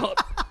talking about?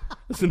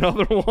 That's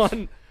another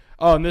one.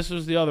 Oh, and this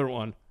was the other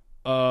one.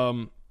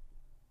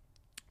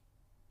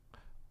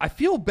 I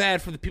feel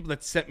bad for the people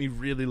that sent me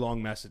really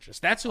long messages.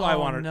 That's who I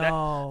want to.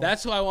 No.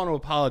 That's who I want to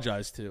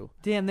apologize to.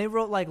 Damn, they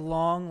wrote like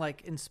long,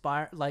 like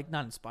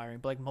not inspiring,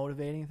 but like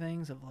motivating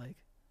things of like.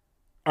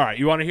 All right,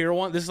 you want to hear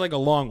one? This is like a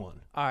long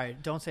one. All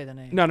right, don't say the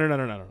name.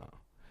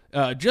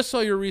 No. Just saw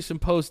your recent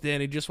post,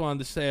 Danny. Just wanted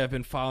to say I've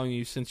been following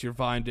you since your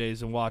Vine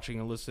days and watching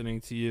and listening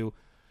to you.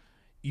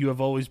 You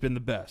have always been the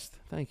best.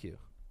 Thank you.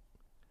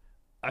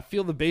 I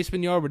feel the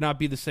basement yard would not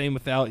be the same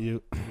without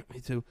you. Me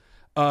too.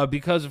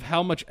 Because of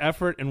how much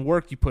effort and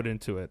work you put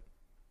into it.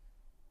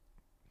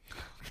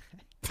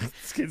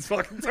 This kid's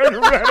fucking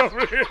turning red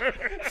over here.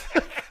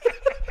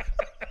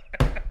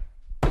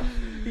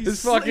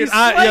 His fucking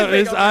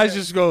his eyes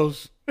just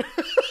goes.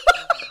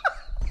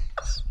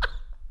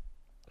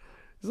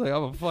 He's like,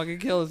 I'm gonna fucking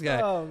kill this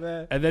guy. Oh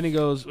man. And then he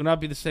goes, "Would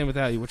not be the same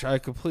without you," which I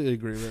completely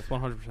agree with,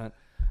 100%.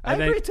 I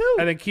agree too.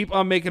 And then keep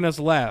on making us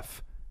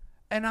laugh.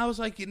 And I was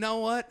like, you know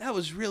what? That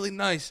was really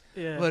nice.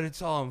 Yeah. But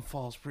it's all in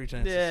false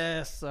pretenses.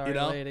 Yeah, sorry, You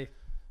know? lady.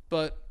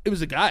 But it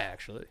was a guy,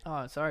 actually.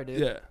 Oh, sorry,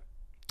 dude. Yeah.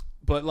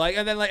 But like,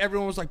 and then like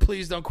everyone was like,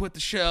 please don't quit the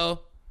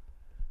show.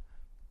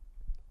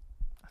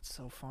 That's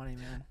so funny,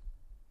 man.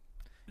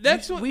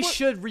 That's we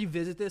should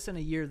revisit this in a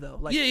year though.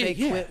 Like fake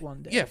quit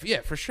one day.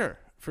 Yeah, for sure.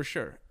 For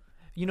sure.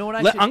 You know what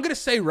I should... I'm going to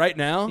say right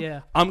now,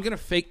 Yeah. I'm going to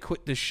fake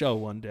quit this show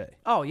one day.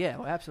 Oh, yeah,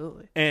 well,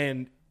 absolutely.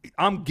 And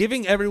I'm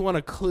giving everyone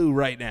a clue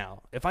right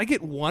now. If I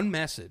get one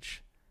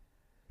message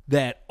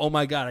that, oh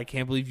my God, I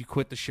can't believe you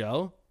quit the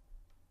show.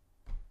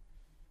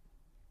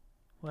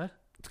 What?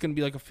 It's going to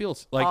be like a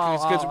field. Like,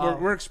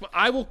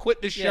 I will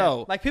quit the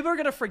show. Like, people are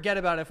going to forget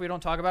about it if we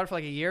don't talk about it for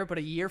like a year, but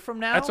a year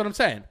from now. That's what I'm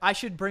saying. I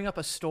should bring up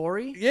a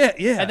story. Yeah.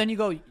 And then you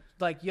go,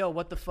 like, yo,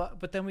 what the fuck?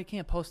 But then we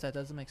can't post that.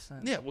 Doesn't make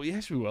sense. Yeah, well,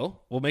 yes, we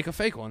will. We'll make a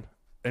fake one.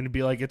 And it'd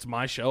be like, it's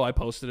my show. I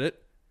posted it.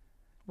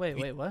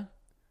 Wait, what?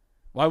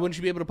 Why wouldn't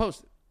you be able to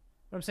post it?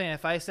 What I'm saying,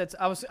 if I said,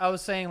 I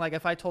was saying, like,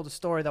 if I told a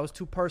story that was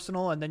too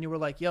personal, and then you were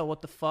like, "Yo,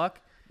 what the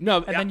fuck?" No,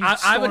 and then you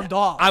stormed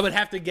off. I would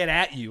have to get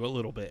at you a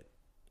little bit.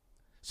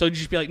 So you'd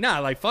just be like, "Nah,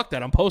 like fuck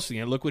that. I'm posting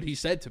it. Look what he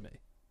said to me."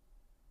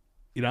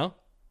 You know?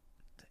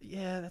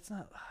 Yeah, that's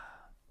not.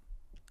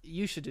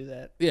 You should do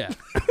that. Yeah.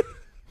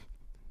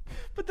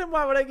 But then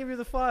why would I give you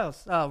the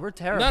files? Oh, we're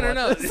terrible.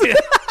 No.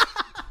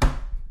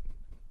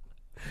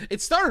 It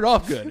started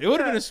off good. It would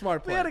have been a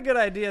smart play. We had a good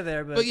idea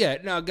there, but yeah,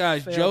 no,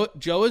 guys, failed.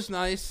 Joe is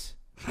nice.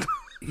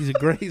 He's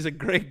a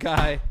great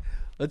guy.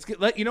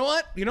 You know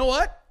what?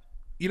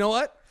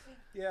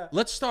 Yeah.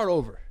 Let's start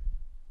over.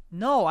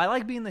 No, I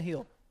like being the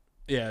heel.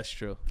 Yeah, that's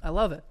true. I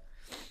love it.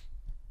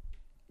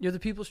 You're the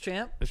people's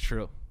champ, That's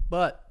true.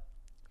 but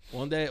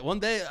One day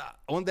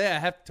I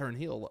have to turn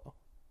heel though.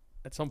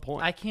 At some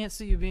point. I can't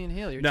see you being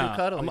heel. You're too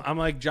cuddly. I'm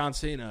like John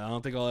Cena. I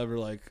don't think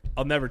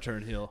I'll never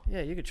turn heel.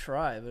 Yeah, you could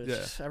try, but it's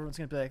just, everyone's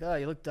gonna be like, "Oh,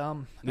 you look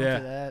dumb. Don't Yeah.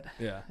 do that."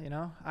 Yeah. You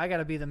know, I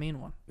gotta be the mean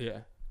one,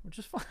 Yeah. which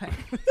is fine.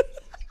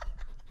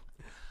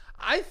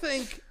 I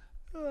think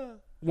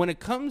when it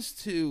comes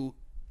to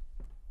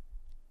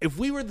if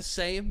we were the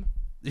same,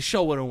 the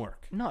show wouldn't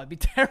work. No, it'd be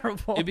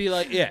terrible. It'd be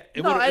like, it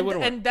wouldn't work.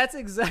 And that's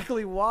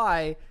exactly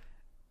why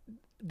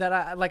that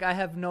I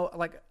have no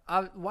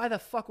why the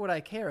fuck would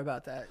I care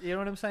about that? You know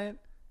what I'm saying?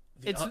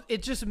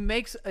 It just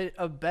makes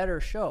a better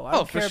show. I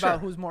don't care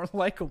about who's more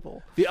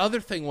likable. The other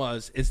thing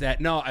is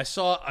that I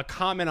saw a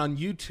comment on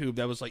YouTube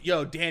that was like,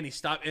 "Yo, Danny,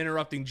 stop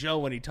interrupting Joe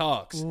when he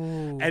talks."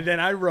 Ooh. And then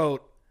I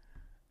wrote,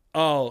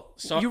 "Oh,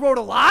 so you wrote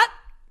a lot."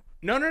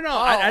 No.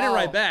 I didn't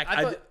write back.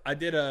 I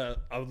did a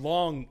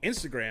long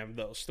Instagram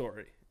though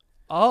story.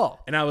 Oh.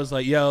 And I was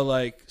like, "Yo,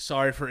 like,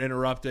 sorry for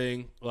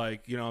interrupting.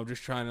 Like, you know, I'm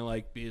just trying to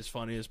like be as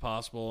funny as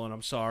possible, and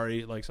I'm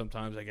sorry. Like,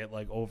 sometimes I get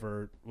like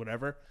over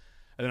whatever."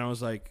 And then I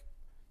was like,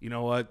 "You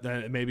know what?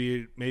 Then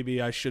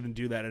maybe I shouldn't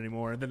do that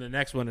anymore." And then the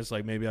next one is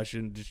like, maybe I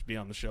shouldn't just be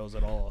on the shows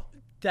at all.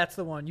 That's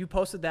the one. You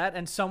posted that,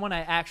 and someone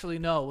I actually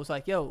know was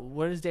like, "Yo,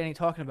 what is Danny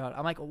talking about?"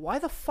 I'm like, "Why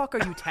the fuck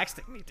are you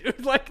texting me,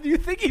 dude? Like, do you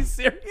think he's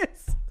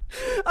serious?"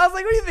 I was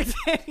like, "What do you think,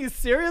 Danny's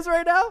serious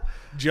right now?"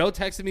 Joe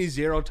texted me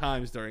 0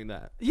 times during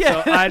that.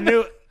 Yeah. So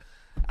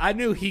I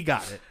knew he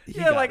got it.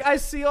 I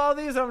see all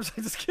these. I'm just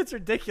like, this kid's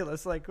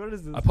ridiculous. Like, what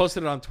is this? I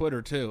posted it on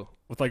Twitter too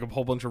with like a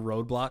whole bunch of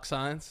roadblock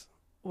signs.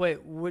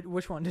 Wait,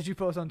 which one did you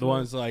post on The Twitter?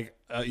 ones like,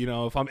 you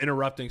know, if I'm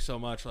interrupting so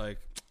much, like,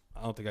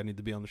 I don't think I need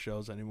to be on the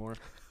shows anymore.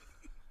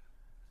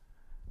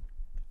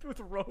 With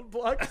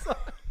roadblock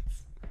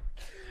signs.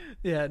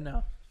 Yeah,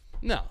 no.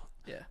 No.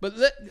 Yeah. But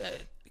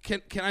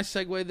can I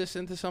segue this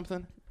into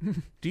something?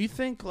 Do you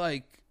think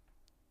like,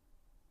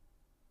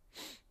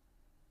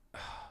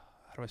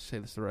 how do I say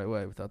this the right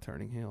way without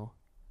turning heel?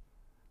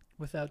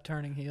 Without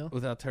turning heel?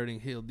 Without turning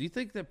heel. Do you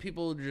think that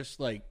people are just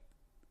like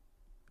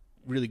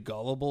really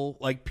gullible?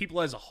 Like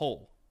people as a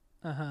whole.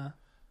 Uh-huh.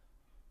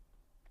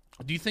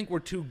 Do you think we're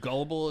too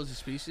gullible as a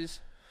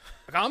species?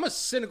 Like I'm a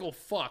cynical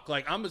fuck.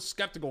 Like I'm a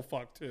skeptical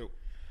fuck too.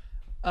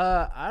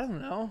 I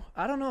don't know.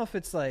 I don't know if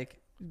it's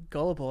like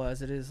gullible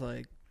as it is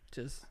like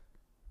just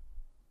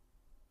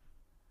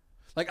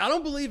Like, I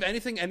don't believe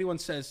anything anyone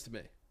says to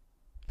me.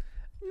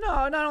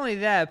 No, not only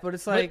that, but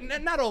it's like,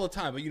 Not all the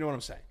time, but you know what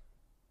I'm saying.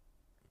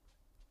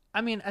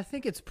 I mean, I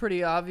think it's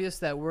pretty obvious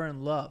that we're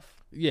in love,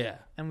 Yeah.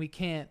 and we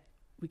can't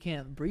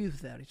breathe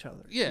without each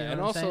other. Yeah, You know and what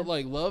I'm also, saying?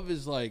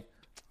 like,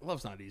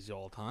 love's not easy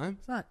all the time.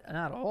 It's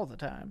not all the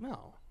time,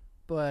 No.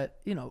 but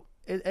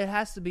it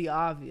has to be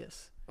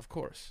obvious. Of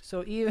course.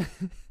 So even,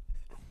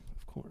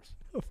 Of course.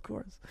 of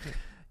course,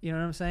 you know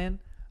what I'm saying?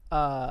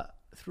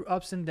 Through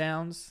ups and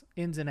downs,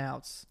 ins and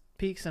outs,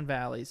 peaks and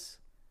valleys.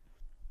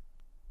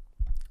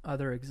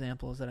 Other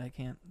examples that I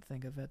can't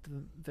think of at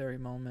the very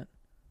moment.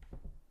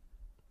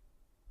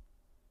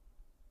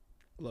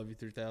 Love you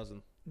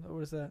 3000. What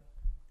is that?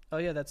 Oh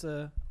yeah, that's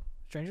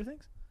Stranger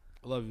Things.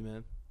 I love you,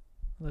 man.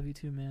 Love you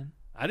too, man.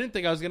 I didn't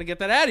think I was going to get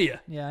that out of you.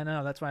 Yeah, I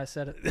know. That's why I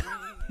said it.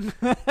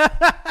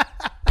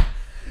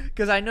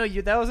 Because I know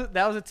you. That was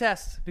a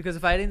test. Because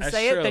if I didn't That's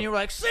say true. it, then you were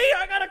like, "See,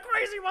 I got a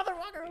crazy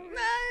motherfucker."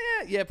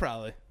 Yeah,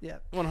 probably. Yeah.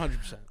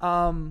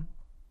 100%.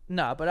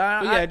 No,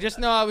 but just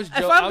know I was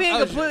joking. if I'm being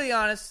completely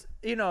honest,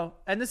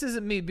 and this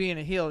isn't me being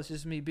a heel, it's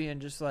just me being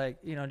just like,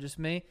 just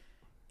me.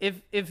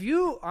 If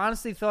you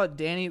honestly thought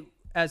Danny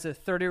as a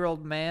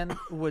 30-year-old man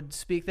would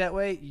speak that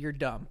way, you're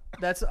dumb.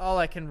 That's all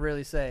I can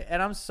really say.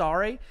 And I'm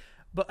sorry,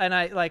 but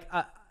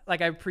I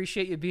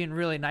appreciate you being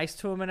really nice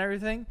to him and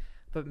everything.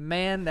 But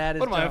man, that is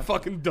What am I, dumb. a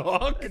fucking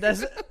dog?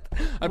 That's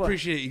I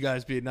appreciate you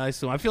guys being nice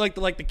to him. I feel like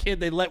the kid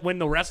they let win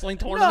the wrestling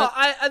tournament.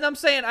 No, I'm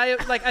saying I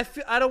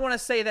don't want to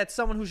say that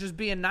someone who's just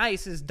being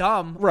nice is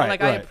dumb. Right,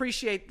 Like right. I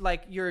appreciate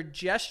like your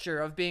gesture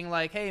of being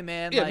like, hey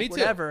man, Yeah, like me too.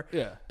 whatever.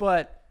 Yeah.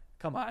 But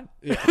come on.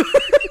 Yeah.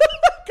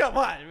 Come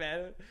on,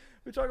 man.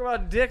 We talk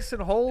about dicks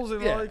and holes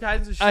and Yeah. all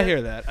kinds of shit. I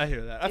hear that. I You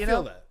feel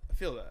know? that. I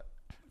feel that.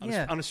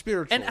 Yeah. On a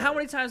spiritual And how level.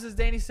 many times has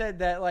Danny said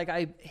that like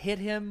I hit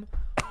him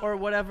or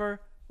whatever?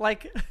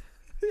 Like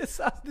this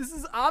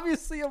is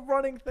obviously a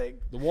running thing.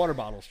 The water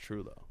bottle's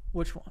true though.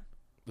 Which one?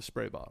 The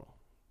spray bottle.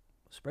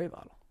 Spray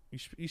bottle.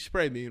 You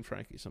spray me and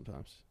Frankie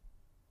sometimes.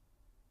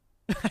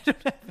 I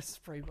don't have a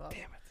spray bottle. Damn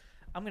it.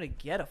 I'm gonna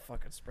get a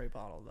fucking spray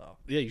bottle though.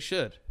 Yeah, you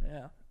should.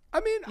 Yeah. I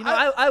mean,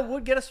 I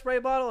would get a spray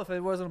bottle if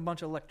there wasn't a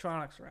bunch of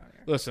electronics around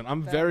here. listen,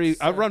 That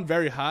I run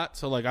very hot,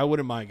 so like I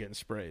wouldn't mind getting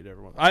sprayed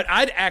every once.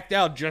 I'd act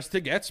out just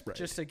to get sprayed.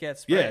 Just to get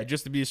sprayed. yeah,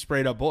 just to be a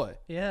sprayed up boy.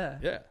 Yeah.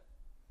 Yeah.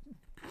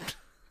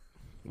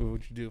 What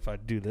would you do if I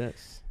do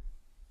this?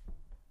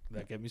 Would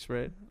that get me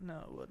sprayed? No,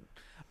 it wouldn't.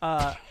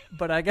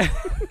 But I got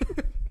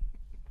Where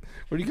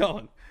are you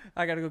going?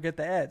 I got to go get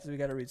the ads. We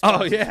got to read.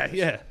 Oh sponsors. yeah,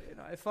 yeah.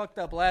 I fucked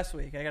up last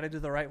week. I got to do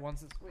the right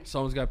ones this week.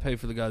 Someone's got to pay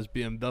for the guy's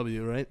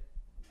BMW, right?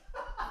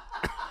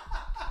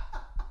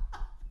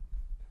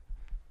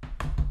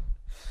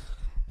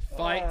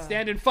 Fight,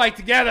 stand and fight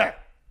together.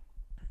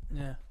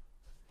 Yeah.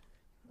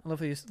 I love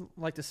how you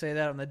like to say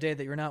that on the day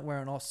that you're not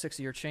wearing all 6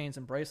 of your chains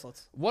and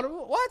bracelets. What?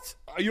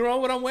 Are you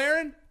on what I'm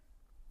wearing?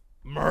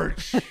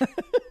 Merch.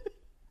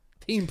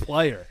 Team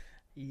player.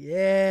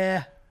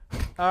 Yeah.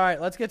 All right,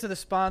 let's get to the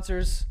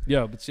sponsors.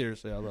 Yo, but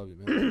seriously, I love you,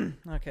 man.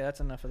 Okay, that's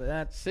enough of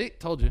that. See,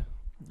 told you.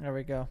 There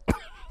we go.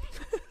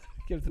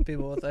 Give the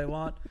people what they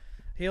want.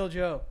 Heel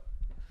Joe.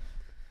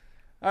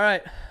 All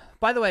right.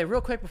 By the way,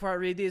 real quick before I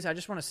read these, I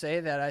just want to say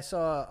that I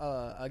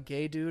saw a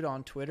gay dude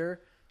on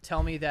Twitter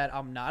tell me that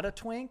I'm not a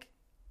twink.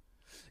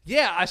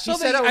 Yeah, I saw He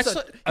said that.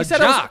 I was A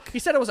jock. He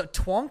said it was a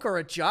twunk or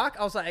a jock.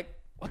 I was like,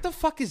 What the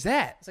fuck is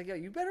that? yo,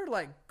 you better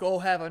like go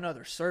have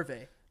another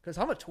survey because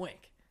I'm a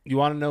twink. You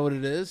want to know what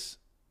it is?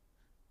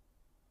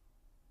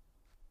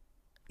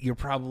 You're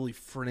probably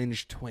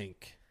fringe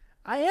twink.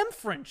 I am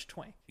French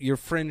twink. You're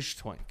fringe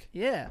twink.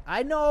 Yeah,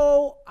 I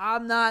know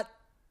I'm not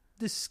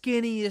the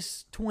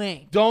skinniest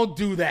twink. Don't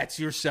do that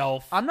to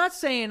yourself. I'm not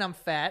saying I'm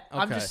fat.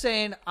 I'm Okay. just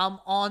saying I'm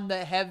on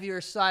the heavier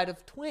side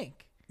of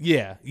twink.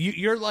 Yeah,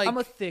 you're like I'm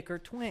a thicker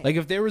twink. like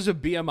if there was a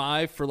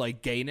BMI for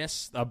like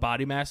gayness, a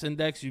body mass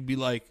index, you'd be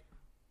like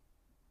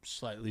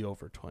slightly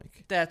over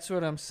twink. That's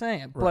what I'm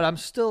saying. But Right. I'm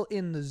still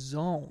in the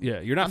zone. Yeah,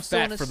 you're not I'm still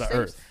fat in a for the safe-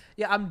 earth.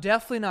 Yeah, I'm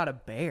definitely not a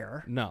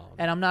bear. No,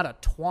 And I'm not a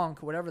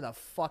twunk, whatever the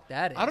fuck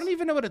that is. I don't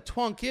even know what a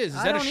twunk is. Is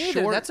I that don't a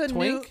either. short That's a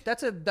twink?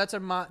 that's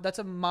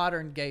a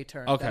modern gay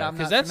term. Okay, that I'm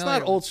because not that's familiar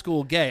not with. old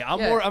school gay. I'm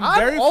Yeah, I'm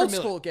very old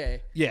familiar. school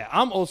gay. Yeah,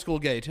 I'm old school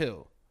gay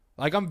too.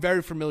 Like I'm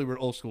very familiar with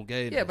old school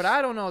gay. Yeah, but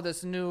I don't know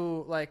this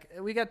new like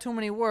we got too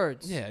many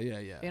words. Yeah. You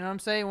know what I'm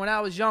saying? When I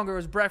was younger, it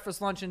was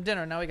breakfast, lunch, and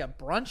dinner. Now we got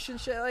brunch and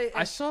shit. Like,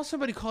 I saw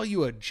somebody call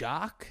you a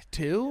jock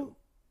too.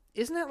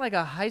 isn't that like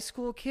a high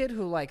school kid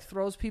who like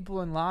throws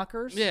people in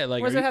lockers? Yeah,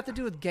 like, what does are that you- have to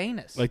do with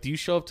gayness? Like, do you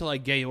show up to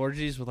like gay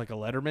orgies with like a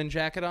Letterman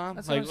jacket on?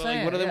 That's what like, I'm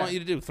saying, what do they yeah. want you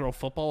to do? Throw a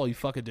football while you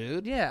fuck a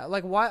dude? yeah,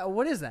 like why?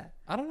 What is that?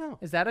 I don't know.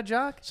 Is that a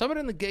jock?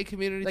 Somebody in the gay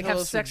community Like tell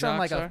have us sex what on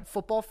like jocks a are.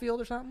 football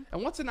field or something?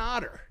 And what's an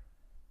otter?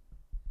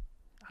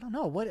 I don't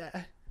know. What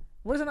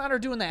does an otter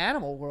do in the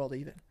animal world?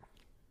 Even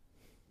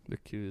They're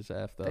cute as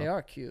F though. they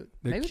are cute.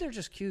 They're Maybe cu- they're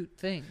just cute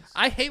things.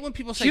 I hate when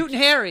people say Cute and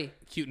hairy,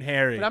 cute and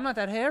hairy. but I'm not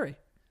that hairy.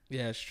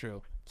 Yeah, it's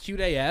true. Cute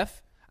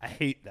AF. I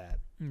hate that.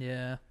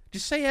 Yeah.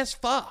 Just say as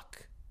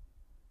fuck.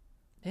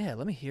 Yeah.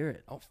 Let me hear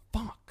it. Oh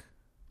fuck.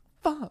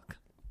 Fuck.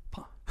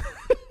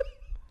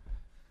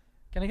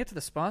 Can I get to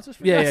the sponsors?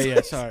 For Yeah, God's yeah,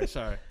 yeah. sakes?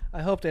 Sorry.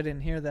 I hope they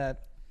didn't hear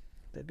that.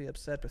 They'd be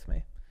upset with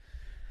me.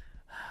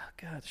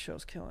 God, the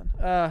show's killing.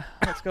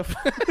 Let's go.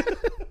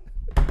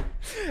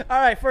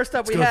 All right, first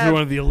up Let's we go have. through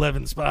one of the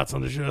 11 spots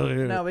on the show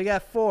here. No, we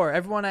got 4.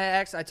 Everyone I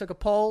asked, I took a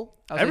poll.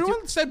 I was like,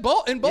 Everyone said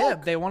bulk in bulk.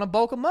 yeah, they want to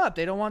bulk them up.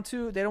 They don't want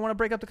to. They don't want to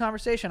break up the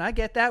conversation. I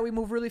get that. We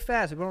move really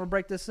fast. We don't want to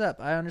break this up.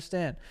 I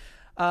understand.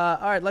 All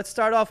right, let's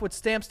start off with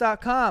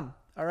Stamps.com.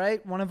 All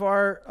right, one of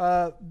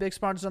our big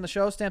sponsors on the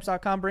show.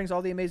 Stamps.com brings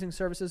all the amazing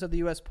services of the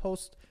U.S.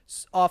 Post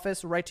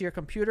Office right to your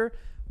computer.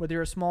 Whether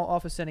you're a small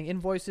office sending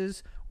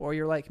invoices or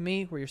you're like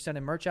me, where you're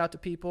sending merch out to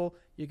people,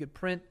 you could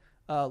print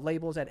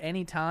labels at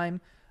any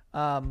time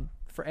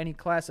for any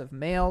class of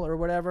mail or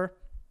whatever.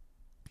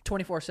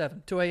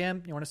 24/7, 2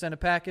 a.m. You want to send a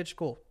package?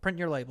 Cool. Print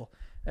your label.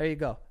 There you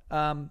go.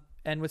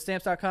 And with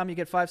Stamps.com, you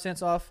get 5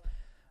 cents off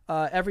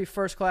every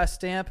first-class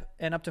stamp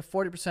and up to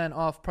 40%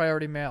 off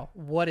priority mail.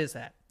 What is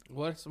that?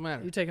 What's the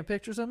matter? You taking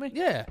pictures of me?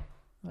 Yeah.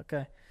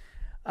 Okay.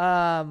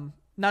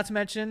 Not to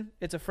mention,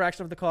 it's a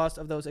fraction of the cost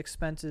of those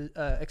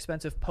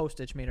expensive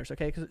postage meters,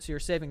 okay? So you're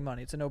saving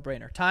money. It's a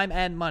no-brainer. Time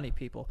and money,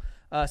 people.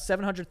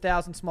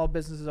 700,000 small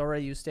businesses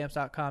already use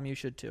Stamps.com. You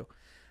should, too.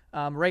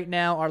 Right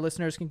now, our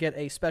listeners can get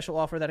a special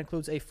offer that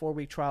includes a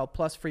 4-week trial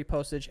plus free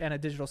postage and a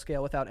digital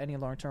scale without any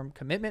long-term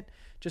commitment.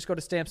 Just go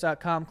to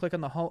Stamps.com, click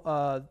on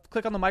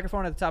the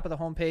microphone at the top of the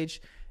homepage,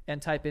 and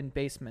type in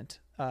basement.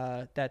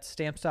 That's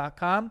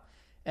Stamps.com,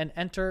 and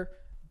enter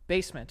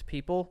basement,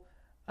 people.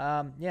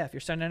 If you're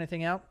sending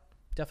anything out,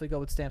 definitely go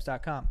with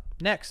Stamps.com.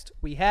 Next,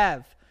 we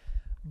have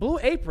Blue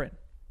Apron.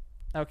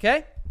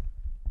 Okay?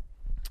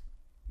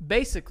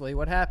 Basically,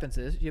 what happens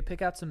is you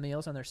pick out some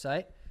meals on their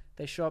site.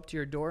 They show up to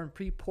your door in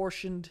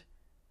pre-portioned,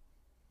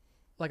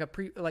 like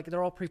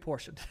they're all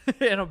pre-portioned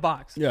in a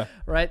box. Yeah.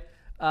 Right?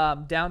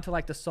 Down to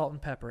like the salt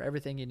and pepper,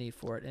 everything you need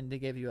for it. And they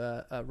give you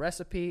a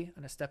recipe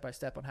and a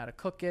step-by-step on how to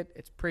cook it.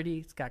 It's pretty.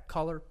 It's got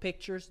color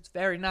pictures. It's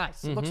very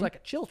nice. It looks like a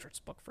children's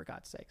book, for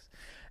God's sakes.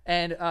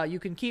 And you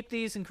can keep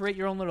these and create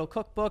your own little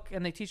cookbook,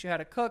 and they teach you how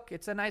to cook.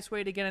 It's a nice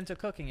way to get into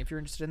cooking if you're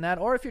interested in that,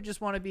 or if you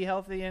just want to be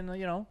healthy and,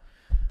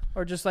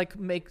 or just like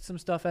make some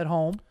stuff at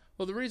home.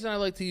 Well, the reason I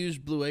like to use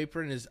Blue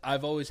Apron is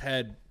I've always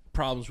had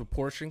problems with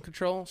portion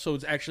control, so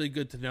it's actually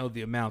good to know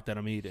the amount that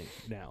I'm eating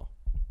now.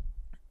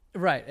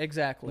 Right,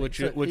 exactly. Which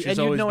and has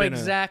you always know been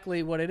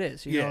exactly what it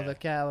is. You know Yeah. the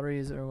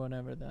calories or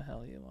whatever the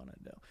hell you want to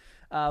do.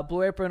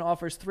 Blue Apron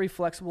offers 3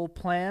 flexible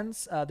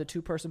plans: the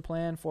 2-person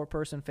plan,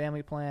 4-person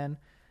family plan,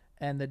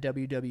 and the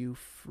WW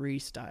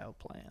Freestyle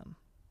plan,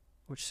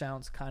 which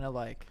sounds kind of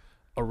like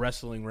a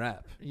wrestling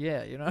rap.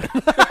 Yeah,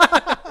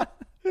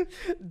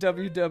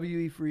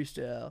 WWE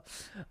Freestyle.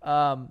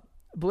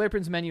 Blue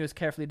Apron's menu is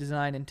carefully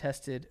designed and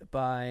tested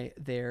by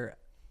their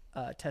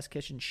test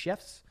kitchen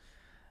chefs.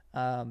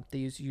 They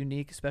use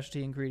unique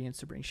specialty ingredients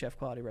to bring chef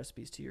quality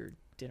recipes to your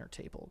dinner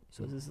table.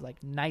 So this is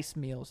like nice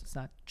meals. It's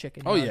not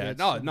chicken. Oh yeah,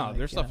 nuggets no, and,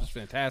 their stuff is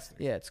fantastic.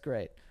 Yeah, it's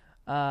great.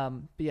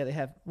 But yeah, they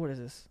have, what is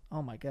this?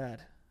 Oh my God,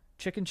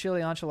 chicken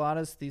chili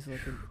enchiladas. These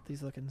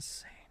look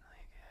insanely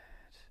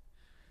good.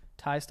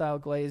 Thai style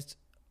glazed.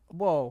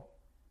 Whoa.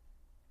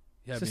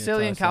 Yeah,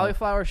 Sicilian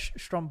cauliflower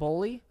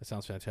stromboli. That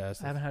sounds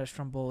fantastic. I haven't had a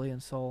stromboli in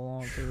so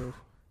long, too.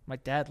 My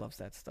dad loves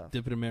that stuff.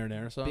 Dip it in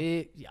marinara sauce.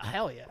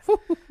 Hell yeah.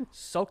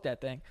 Soak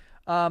that thing.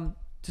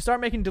 To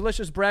start making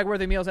delicious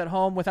brag-worthy meals at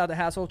home without the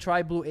hassle,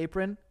 try Blue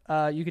Apron.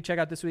 You can check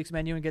out this week's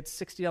menu and get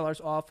 $60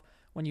 off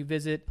when you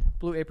visit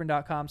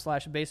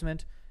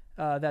blueapron.com/basement.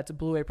 That's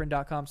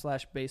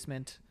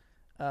blueapron.com/basement.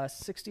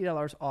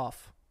 $60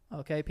 off.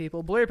 Okay,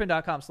 people?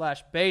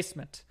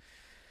 blueapron.com/basement.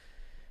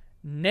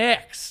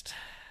 Next,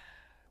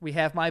 we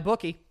have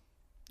MyBookie.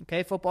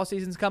 Okay, football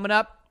season's coming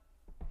up.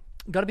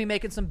 Going to be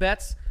making some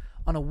bets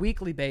on a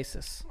weekly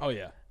basis. Oh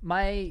yeah.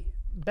 My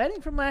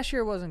betting from last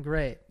year wasn't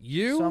great.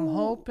 So I'm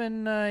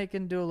hoping I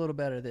can do a little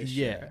better this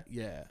year.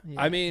 Yeah.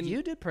 I mean,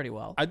 you did pretty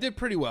well. I did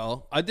pretty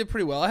well.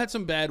 I had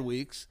some bad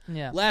weeks.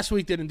 Yeah. Last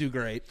week didn't do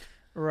great.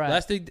 Right.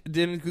 Last week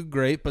didn't do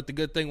great, but the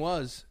good thing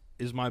is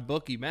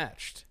MyBookie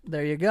matched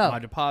There you go. my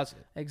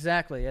deposit.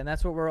 Exactly, and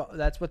that's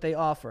what they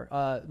offer.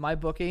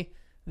 MyBookie,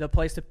 the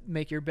place to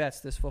make your bets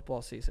this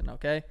football season.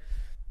 Okay,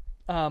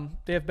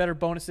 they have better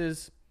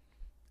bonuses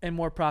and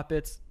more prop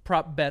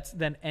bets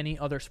than any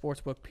other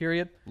sportsbook.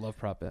 Period. Love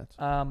prop bets.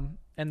 And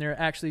they're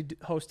actually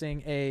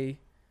hosting a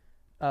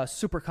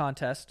super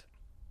contest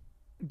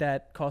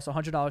that costs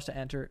 $100 to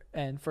enter,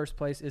 and first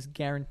place is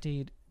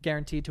guaranteed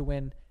to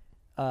win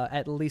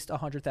at least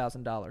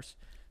 $100,000.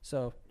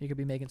 So you could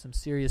be making some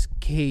serious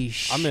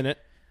cash. I'm in it.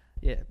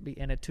 Yeah, be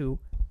in it to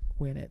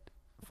win it,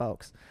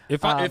 folks.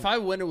 If I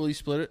win it, will you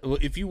split it?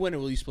 If you win it,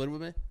 will you split it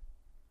with me?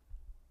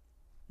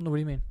 What do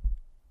you mean?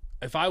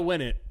 If I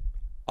win it,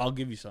 I'll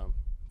give you some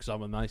because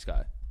I'm a nice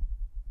guy.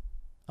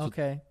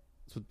 Okay.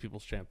 That's what the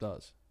People's Champ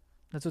does.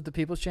 That's what the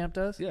People's Champ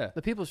does? Yeah.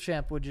 The People's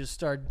Champ would just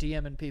start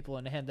DMing people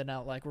and handing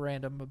out like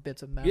random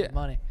bits of Yeah.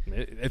 money.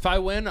 If I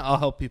win, I'll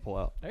help people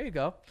out. There you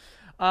go.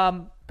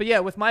 But yeah,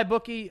 with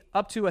MyBookie,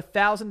 up to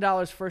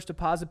 $1,000 first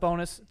deposit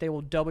bonus, they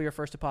will double your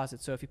first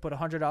deposit. So if you put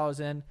 $100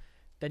 in,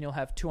 then you'll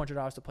have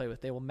 $200 to play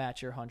with. They will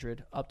match your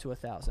 100 up to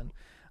 1,000.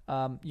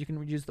 You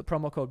can use the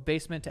promo code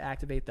BASEMENT to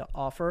activate the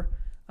offer.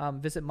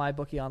 Visit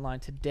MyBookie online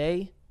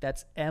today.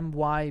 That's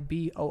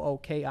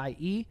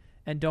MYBOOKIE.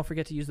 And don't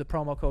forget to use the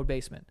promo code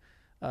BASEMENT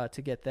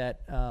to get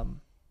that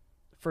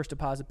first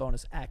deposit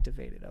bonus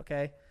activated,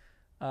 okay?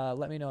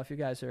 Let me know if you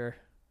guys are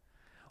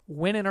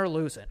winning or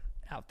losing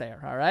out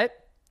there, all right?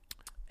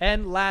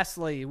 And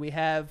lastly, we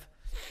have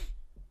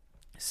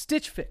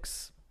Stitch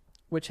Fix,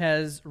 which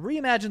has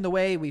reimagined the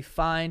way we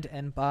find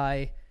and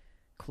buy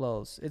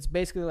clothes. It's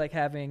basically like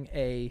having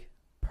a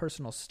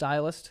personal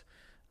stylist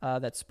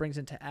that springs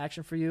into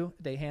action for you.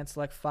 They hand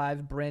select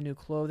 5 brand new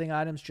clothing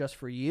items just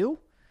for you.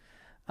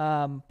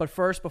 But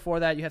first, before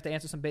that, you have to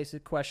answer some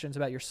basic questions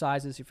about your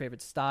sizes, your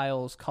favorite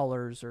styles,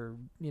 colors, or,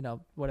 you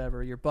know,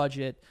 whatever, your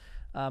budget.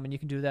 And you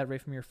can do that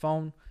right from your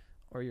phone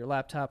or your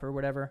laptop or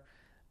whatever.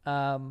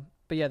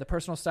 But yeah, the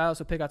personal stylist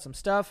will pick out some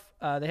stuff.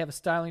 They have a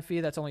styling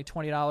fee that's only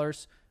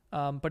 $20,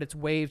 but it's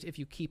waived if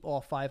you keep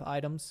all 5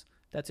 items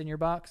that's in your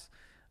box.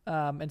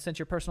 And since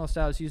your personal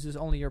stylist uses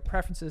only your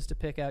preferences to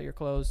pick out your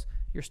clothes,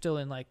 you're still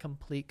in like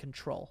complete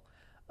control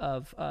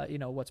of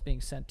what's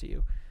being sent to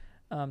you.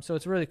 So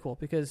it's really cool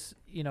because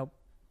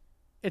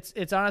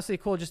it's honestly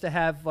cool just to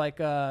have like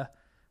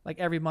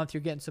every month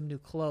you're getting some new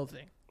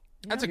clothing.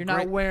 You're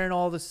not wearing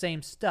all the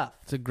same stuff.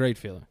 It's a great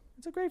feeling.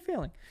 It's a great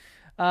feeling.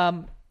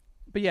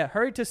 But yeah,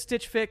 hurry to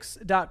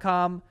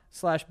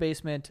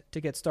stitchfix.com/basement to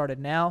get started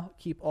now.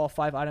 Keep all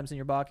 5 items in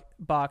your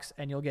box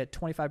and you'll get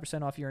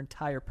 25% off your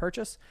entire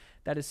purchase.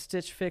 That is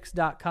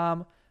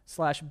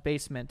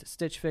stitchfix.com/basement.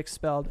 Stitch Fix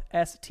spelled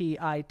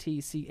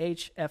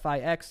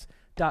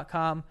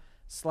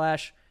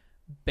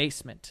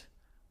STITCHFIX.com/basement.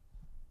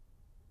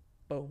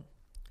 Boom.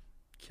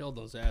 Killed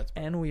those ads,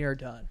 bro. And we are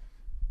done.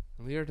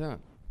 We are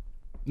done.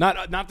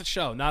 Not the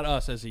show, not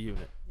us as a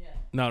unit. Yeah.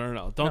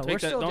 No. Don't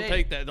take that. Don't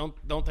take that.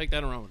 Don't take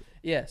that around with it.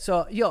 Yeah.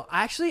 So,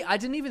 actually, I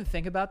didn't even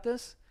think about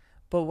this,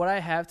 but what I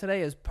have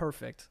today is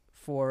perfect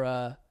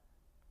for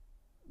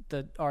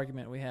the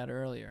argument we had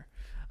earlier.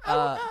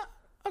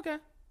 Okay.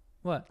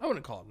 What? I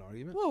wouldn't call it an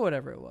argument. Well,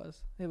 whatever it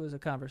was a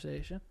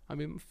conversation. I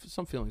mean,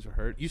 some feelings were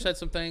hurt. You said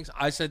some things.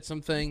 I said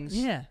some things.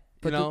 Yeah.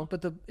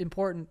 But the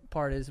important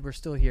part is we're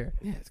still here.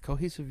 Yeah, it's a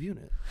cohesive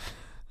unit.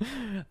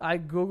 I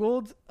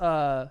Googled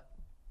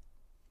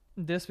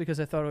this because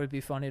I thought it would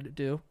be funny to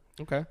do.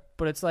 Okay.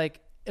 But it's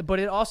like, but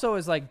it also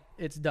is like,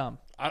 it's dumb.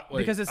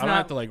 Because it's I don't not,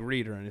 have to like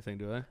read or anything,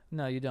 do I?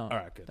 No, you don't. All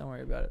right, good. Don't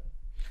worry about it.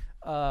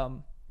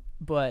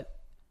 But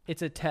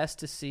it's a test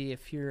to see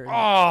if you're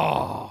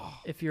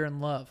in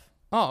love.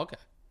 Oh, okay.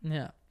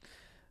 Yeah.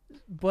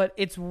 But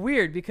it's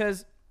weird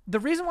because the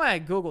reason why I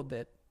Googled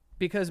it,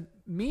 because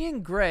me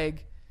and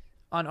Greg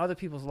on Other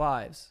People's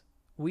Lives,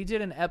 we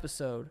did an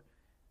episode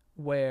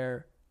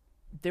where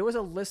there was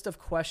a list of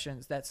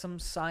questions that some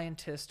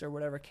scientist or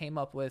whatever came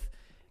up with,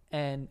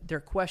 and they're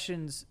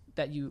questions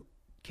that you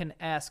can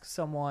ask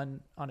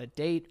someone on a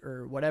date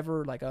or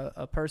whatever, like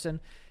a person,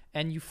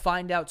 and you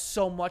find out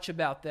so much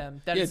about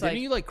them that it's like...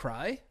 Didn't you like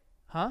cry?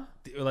 Huh?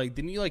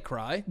 Didn't you like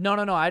cry? No,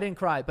 I didn't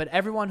cry, but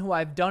everyone who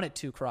I've done it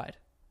to cried.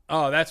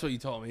 Oh, that's what you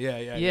told me.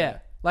 Yeah.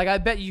 Like, I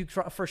bet you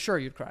for sure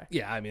you'd cry.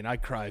 Yeah, I mean,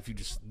 I'd cry if you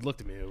just looked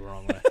at me the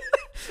wrong way.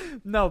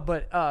 No,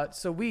 but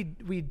so we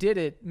did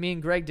it. Me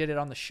and Greg did it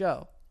on the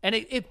show, and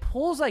it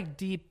pulls like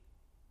deep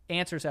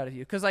answers out of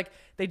you because like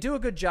they do a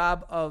good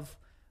job of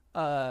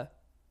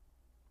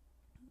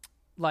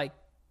like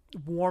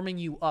warming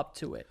you up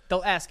to it.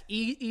 They'll ask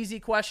easy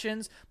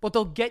questions, but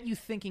they'll get you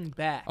thinking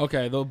back.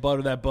 Okay, they'll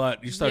butter that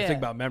butt. You start thinking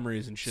about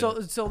memories and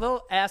shit. So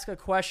they'll ask a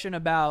question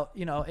about,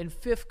 in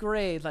 5th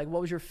grade, like,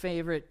 what was your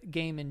favorite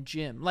game in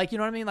gym? Like, you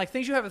know what I mean? Like,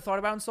 things you haven't thought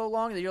about in so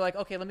long that you're like,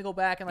 okay, let me go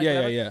back and like,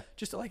 whatever,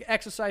 just to like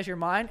exercise your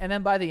mind. And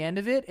then by the end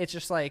of it, it's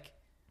just like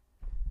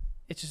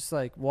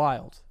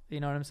wild. You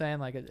know what I'm saying?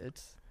 Like,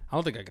 it's. I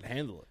don't think I could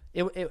handle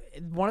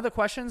it. One of the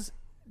questions,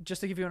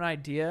 just to give you an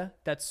idea,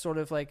 that's sort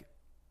of like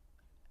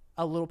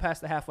a little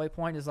past the halfway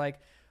point, is like,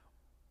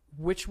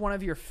 which one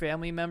of your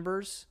family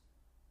members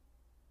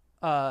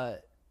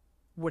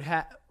would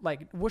have,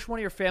 like, which one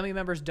of your family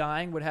members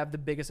dying would have the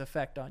biggest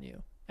effect on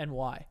you and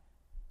why?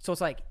 So it's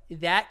like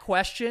that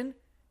question,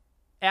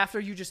 after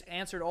you just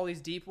answered all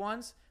these deep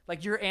ones,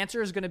 like your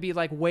answer is going to be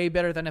like way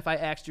better than if I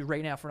asked you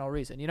right now for no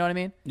reason. You know what I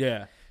mean?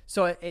 Yeah.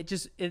 So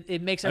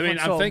it makes everyone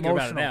so emotional. I'm thinking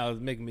about it now. It's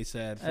making me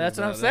sad. That's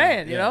what I'm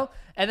saying, you know?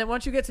 And then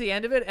once you get to the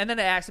end of it, and then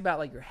it asks about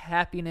like your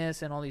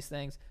happiness and all these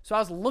things. So I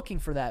was looking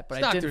for that,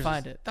 but I didn't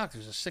find it.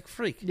 Doctor's a sick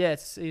freak. Yeah,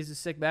 he's a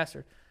sick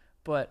bastard.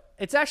 But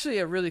it's actually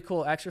a really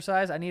cool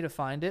exercise. I need to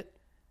find it.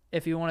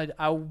 If you want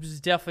to, I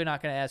was definitely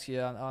not going to ask you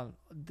on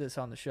this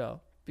on the show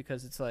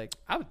because it's like.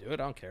 I would do it. I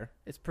don't care.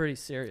 It's pretty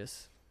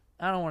serious.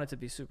 I don't want it to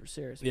be super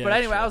serious. Yeah, but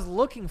anyway, sure. I was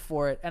looking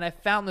for it, and I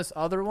found this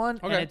other one,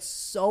 and it's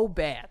so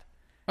bad.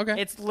 Okay.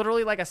 It's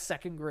literally like a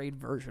 2nd grade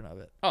version of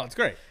it. Oh, it's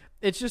great.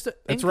 It's just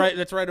that's right.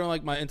 That's right on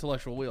like my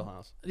intellectual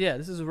wheelhouse. Yeah,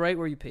 this is right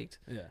where you peaked.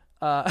 Yeah.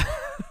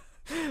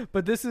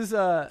 But this is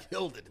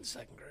killed it in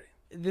 2nd grade.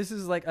 This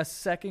is like a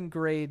 2nd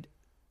grade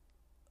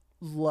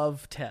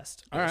love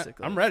test.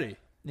 Basically. All right, I'm ready.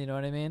 You know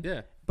what I mean?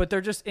 Yeah. But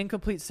they're just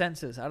incomplete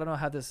sentences. I don't know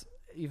how this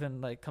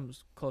even like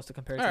comes close to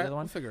compared to the other one.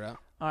 We'll figure it out.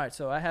 All right,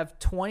 so I have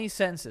 20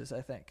 sentences,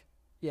 I think.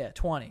 Yeah,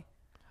 20.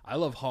 I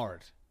love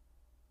hard.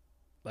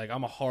 Like,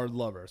 I'm a hard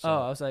lover. So.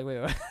 Oh, I was like, wait.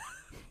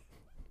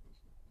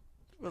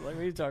 What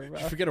are you talking Did you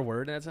about? forget a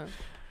word that time?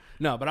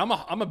 No, but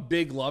I'm a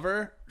big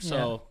lover,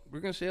 so we're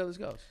gonna see how this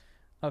goes.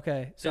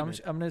 Okay, so Hit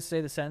me. I'm going to say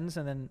the sentence,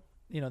 and then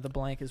the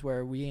blank is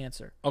where we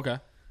answer. Okay.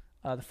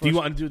 The first, Do you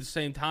want to do it at the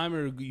same time,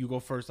 or you go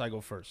first? I go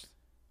first.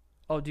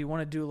 Oh, do you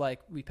want to do like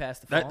we pass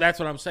the phone? That's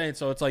what I'm saying.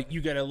 So it's like you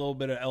get a little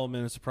bit of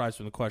element of surprise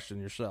from the question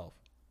yourself.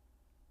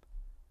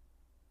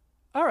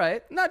 All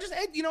right. No, just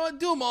you know what?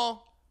 Do them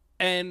all,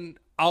 and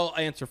I'll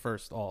answer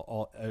first.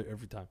 All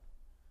every time.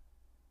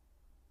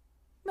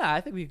 Nah, I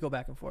think we could go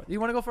back and forth.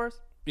 You want to go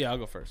first? Yeah, I'll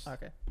go first.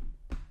 Okay.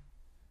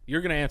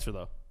 You're gonna answer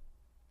though.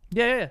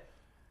 Yeah.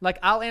 Like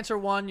I'll answer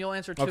one, you'll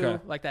answer two, Okay.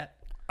 like that.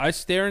 I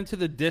stare into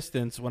the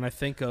distance when I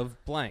think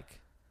of blank.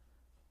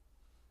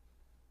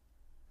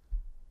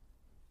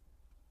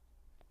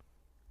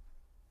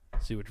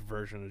 See which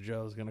version of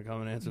Joe is gonna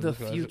come and answer The this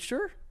question.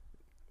 future?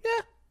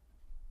 Yeah.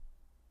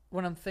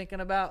 When I'm thinking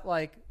about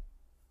like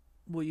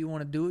what you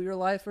want to do with your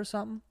life or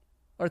something,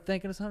 or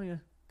thinking of something, you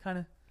kind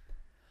of.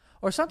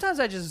 Or sometimes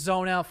I just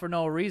zone out for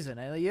no reason.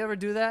 You ever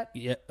do that?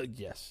 Yeah.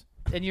 Yes.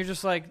 And you're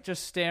just like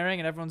just staring,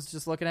 and everyone's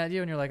just looking at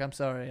you, and you're like, "I'm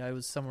sorry, I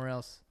was somewhere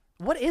else."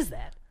 What is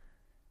that?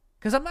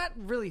 Because I'm not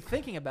really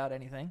thinking about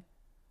anything.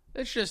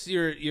 It's just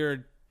your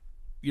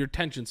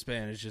attention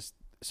span is just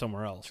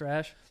somewhere else.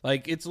 Trash.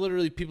 Like it's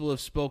literally people have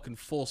spoken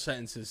full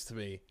sentences to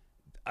me.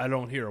 I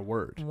don't hear a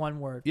word.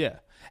 One word. Yeah.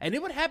 And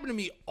it would happen to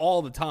me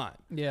all the time.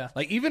 Yeah.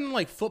 Like even in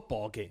like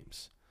football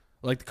games.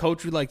 Like the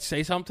coach would like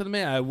say something to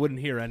me, I wouldn't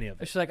hear any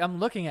of it. She's like, "I'm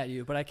looking at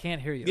you, but I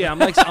can't hear you." Yeah, I'm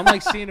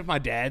like seeing if my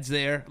dad's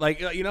there. Like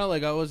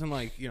like I wasn't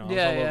like, I was all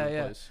over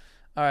the place.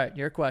 All right,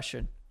 your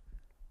question.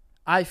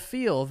 I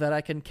feel that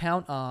I can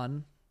count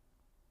on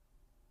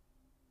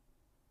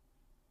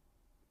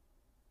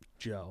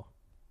Joe.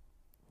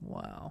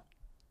 Wow.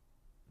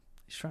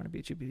 He's trying to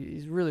beat you.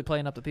 He's really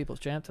playing up the people's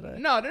champ today.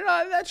 No,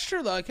 that's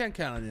true though. I can't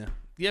count on you.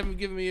 You haven't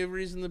given me a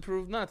reason to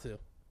prove not to.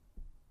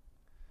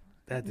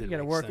 That You didn't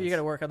gotta make work. sense. You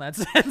gotta work on that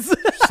sense.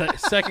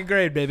 Second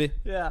grade, baby.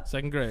 Yeah.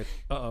 Second grade.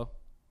 Uh-oh.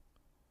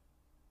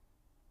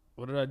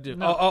 What did I do?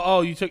 No.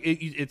 Oh, you took it.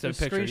 It's a There's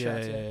picture.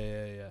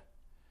 screenshots,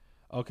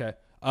 Yeah. Okay.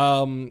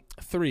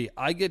 3.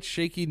 I get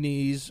shaky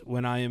knees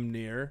when I am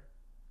near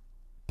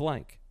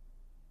blank.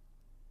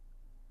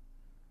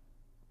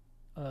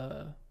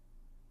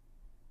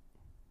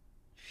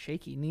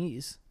 Shaky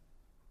knees.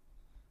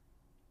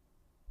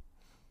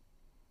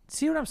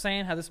 See what I'm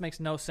saying? How this makes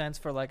no sense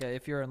for like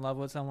if you're in love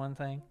with someone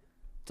thing.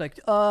 It's like,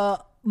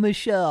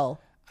 Michelle.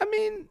 I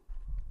mean,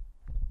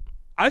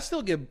 I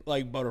still get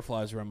like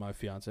butterflies around my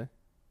fiance,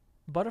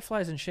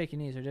 Butterflies and shaky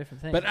knees are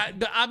different things. but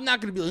I'm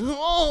not gonna be like,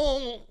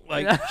 oh,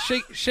 like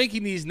shaky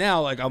knees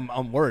now. Like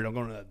I'm worried. I'm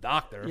going to the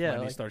doctor if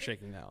my knees start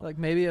shaking now. Like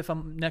maybe if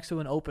I'm next to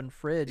an open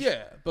fridge.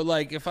 Yeah, but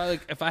like if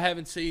I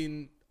haven't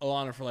seen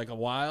Alana for like a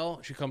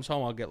while, she comes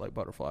home, I'll get like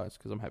butterflies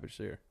because I'm happy to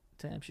see her.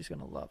 Damn, she's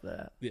gonna love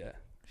that. Yeah.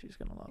 She's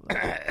gonna love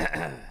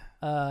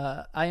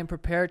that. I am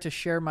prepared to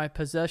share my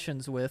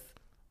possessions with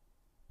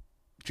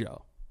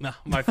Joe. No,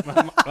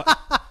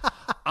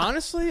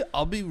 honestly,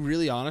 I'll be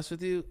really honest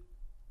with you.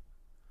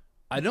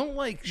 I don't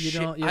like You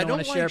don't I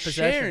don't wanna like share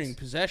sharing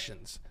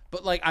possessions,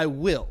 but like I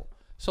will.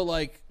 So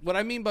like what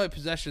I mean by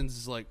possessions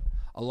is like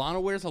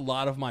Alana wears a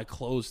lot of my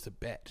clothes to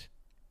bed.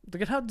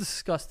 Look at how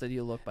disgusted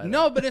you look by that.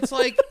 No, but it's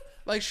like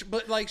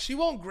she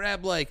won't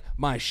grab like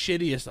my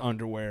shittiest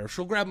underwear.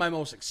 She'll grab my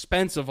most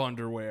expensive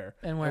underwear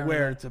And wear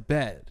wear it to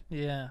bed.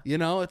 Yeah.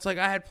 It's like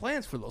I had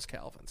plans for those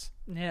Calvins.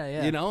 Yeah.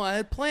 I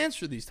had plans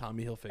for these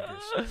Tommy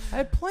Hilfigers. I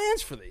had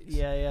plans for these.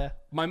 Yeah.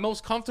 My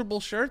most comfortable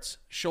shirts,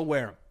 she'll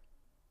wear them.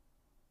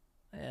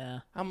 Yeah.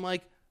 I'm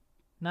like,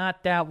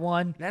 Not that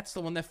one. that's the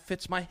one that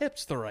fits my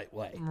hips the right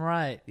way.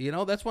 Right.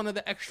 That's one of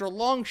the extra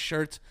long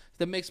shirts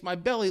that makes my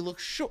belly look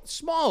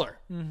smaller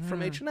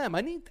from H&M.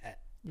 I need that.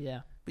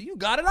 Yeah. But you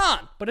got it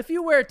on. But if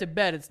you wear it to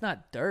bed, it's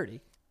not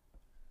dirty.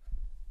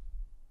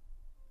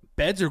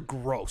 Beds are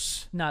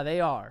gross. No,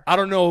 they are. I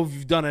don't know if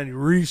you've done any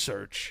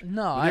research.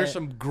 No, but there's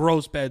some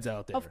gross beds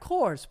out there. Of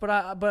course, but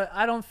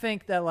I don't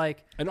think that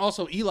like. And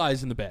also,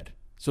 Eli's in the bed,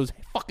 so his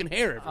fucking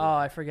hair everywhere. Oh,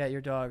 I forget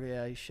your dog.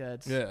 Yeah, he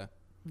sheds. Yeah.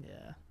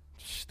 Yeah.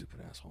 Stupid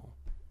asshole.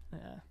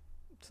 Yeah.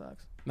 It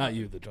sucks. Not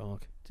you, the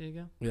dog. There you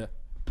go. Yeah.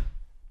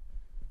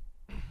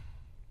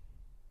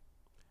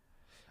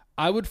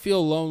 I would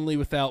feel lonely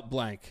without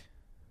blank.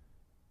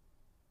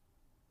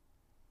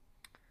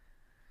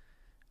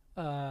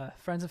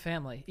 Friends and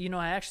family.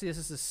 This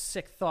is a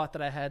sick thought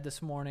that I had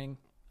this morning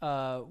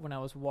when I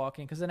was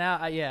walking. Because now,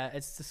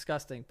 it's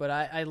disgusting. But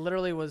I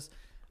literally was,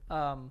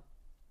 I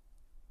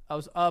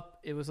was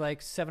up. It was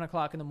like 7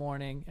 o'clock in the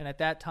morning, and at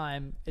that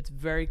time, it's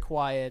very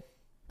quiet.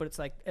 But it's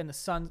like, and the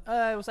sun.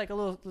 It was like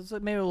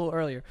maybe a little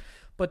earlier,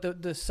 but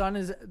the sun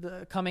is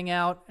coming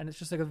out, and it's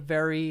just like a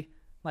very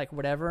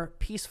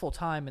peaceful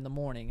time in the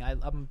morning.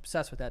 I'm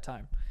obsessed with that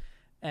time,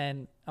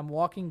 and I'm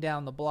walking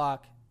down the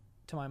block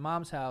to my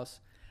mom's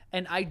house.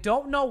 And I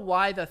don't know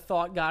why the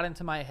thought got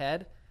into my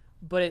head,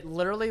 but it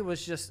literally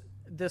was just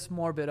this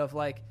morbid of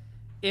like,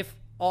 if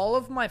all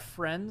of my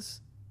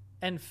friends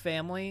and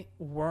family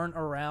weren't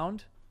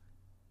around,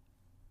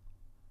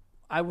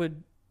 I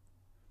wouldn't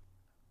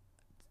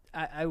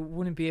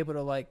be able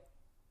to like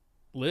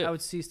Live. I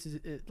would cease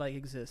to like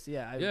exist.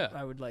 Yeah,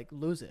 I would like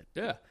lose it.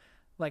 Yeah.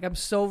 Like I'm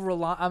so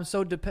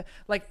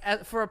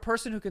for a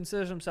person who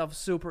considers himself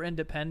super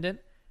independent,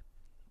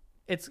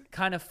 it's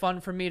kind of fun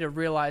for me to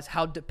realize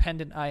how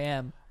dependent I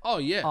am. Oh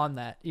yeah. On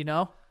that, you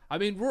know? I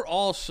mean, we're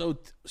all so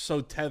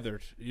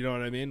tethered, you know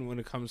what I mean, when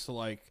it comes to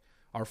like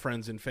our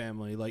friends and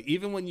family. Like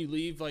even when you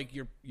leave like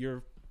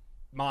your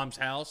mom's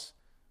house,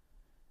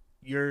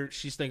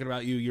 she's thinking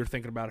about you, you're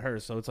thinking about her.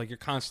 So it's like you're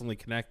constantly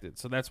connected.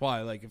 So that's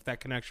why like if that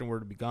connection were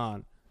to be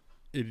gone,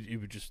 it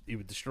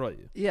would destroy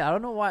you. Yeah, I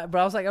don't know why, but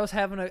I was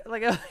having a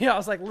I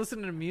was like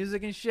listening to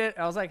music and shit.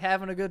 I was like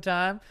having a good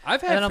time.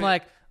 I'm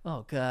like,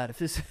 oh god, if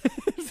this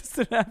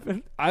did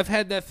happen. I've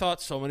had that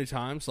thought so many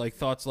times, like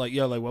thoughts like,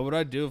 yo, like what would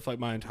I do if like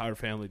my entire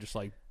family just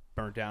like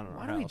burnt down in our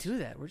house? Why do we do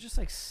that? We're just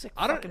like sick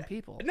fucking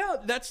people. No,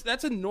 that's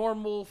a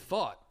normal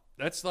thought.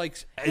 That's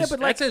like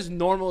that's as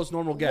normal as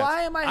normal gets.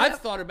 Why am I? I've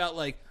thought about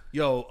like,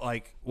 yo,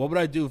 like what would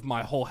I do if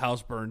my whole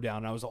house burned down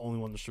and I was the only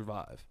one to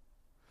survive?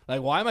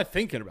 Like, why am I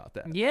thinking about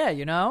that? Yeah,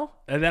 you know.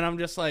 And then I'm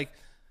just like,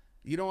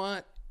 you know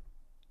what?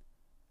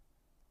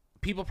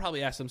 People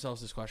probably ask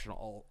themselves this question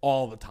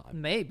all the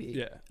time. Maybe.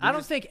 Yeah. I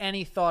don't think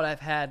any thought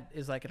I've had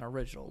is like an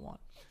original one.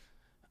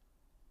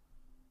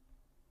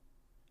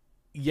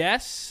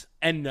 Yes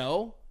and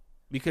no,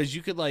 because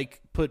you could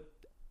like put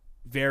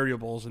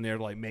variables in there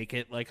to like make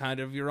it like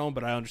kind of your own,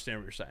 but I understand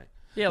what you're saying.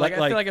 Yeah, like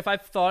I feel like if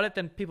I've thought it,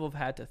 then people have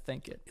had to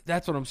think it.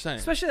 That's what I'm saying.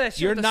 Especially that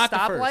shit with the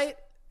stoplight.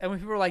 And when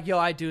people are like, yo,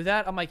 I do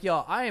that, I'm like,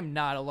 yo, I am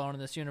not alone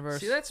in this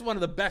universe. See, that's one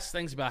of the best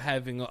things about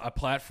having a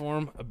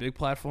platform, a big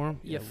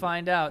platform. You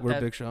find out we're a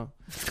big show.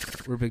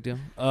 We're a big deal.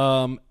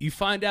 You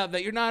find out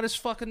that you're not as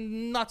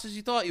fucking nuts as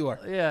you thought you were.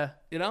 Yeah.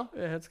 You know?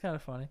 Yeah, it's kind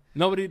of funny.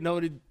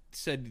 Nobody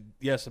said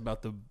yes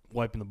about the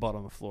wiping the butt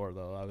on the floor,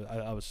 though.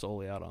 I was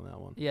solely out on that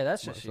one. Yeah,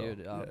 that's just myself.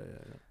 you.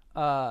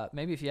 Yeah.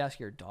 Maybe if you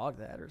ask your dog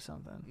that or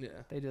something.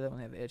 Yeah. They do that when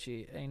they have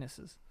itchy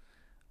anuses.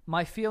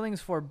 My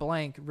feelings for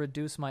blank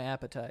reduce my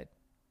appetite.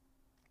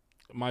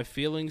 My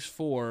feelings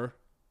for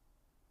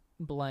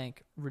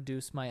blank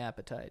reduce my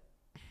appetite.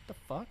 The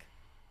fuck?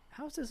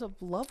 How is this a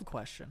love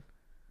question?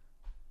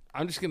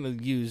 I'm just gonna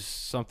use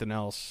something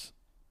else.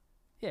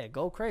 Yeah,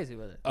 go crazy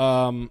with it.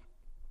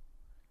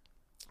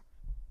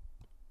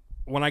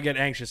 When I get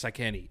anxious, I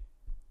can't eat.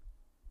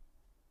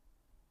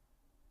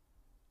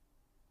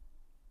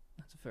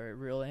 That's a very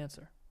real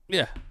answer.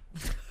 Yeah.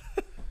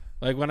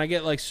 Like when I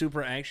get like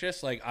super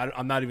anxious, like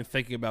I'm not even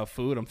thinking about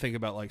food. I'm thinking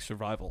about like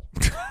survival.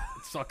 It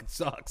fucking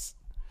sucks.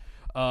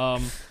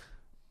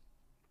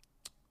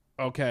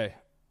 Okay.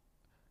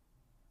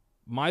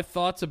 My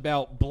thoughts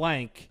about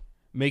blank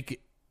make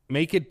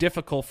it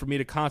difficult for me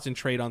to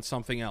concentrate on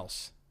something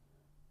else.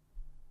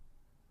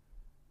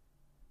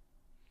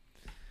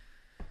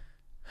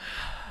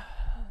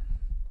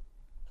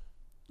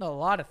 A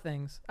lot of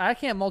things. I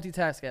can't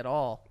multitask at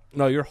all.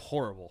 No, you're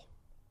horrible.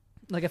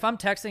 Like if I'm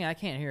texting, I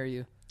can't hear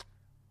you.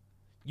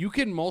 You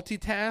can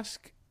multitask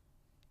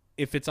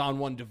if it's on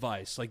one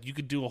device. Like you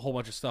could do a whole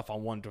bunch of stuff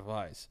on one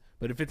device.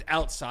 But if it's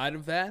outside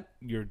of that,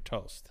 you're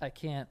toast. I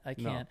can't.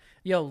 No.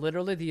 Yo,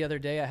 literally the other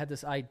day I had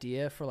this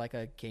idea for like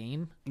a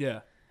game.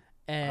 Yeah.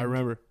 And I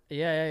remember.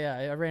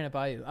 Yeah. I ran it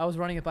by you. I was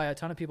running it by a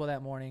ton of people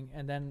that morning,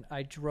 and then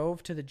I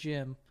drove to the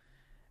gym,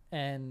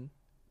 and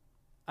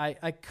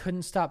I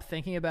couldn't stop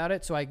thinking about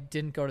it, so I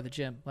didn't go to the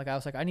gym. Like I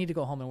was like, I need to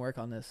go home and work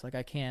on this. Like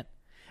I can't.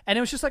 And it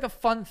was just like a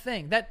fun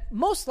thing that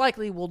most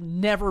likely will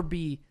never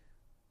be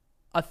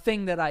a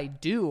thing that I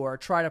do or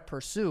try to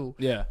pursue.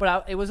 Yeah.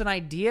 But it was an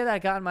idea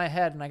that got in my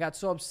head, and I got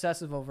so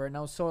obsessive over it, and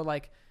I was so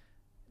like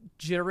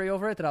jittery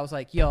over it that I was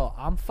like, yo,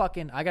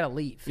 I gotta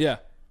leave. Yeah.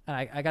 And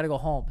I gotta go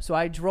home. So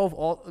I drove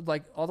all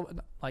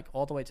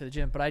the way to the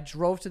gym. But I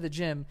drove to the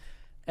gym,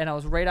 and I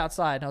was right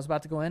outside, and I was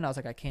about to go in. And I was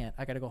like, I can't.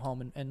 I gotta go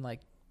home and like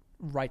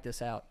write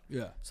this out.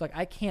 Yeah. So like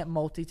I can't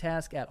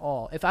multitask at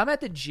all. If I'm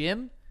at the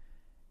gym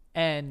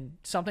and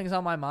something's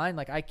on my mind,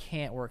 like I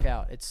can't work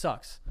out. It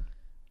sucks.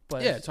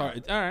 But yeah, it's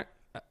hard. All right.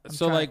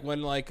 So trying. like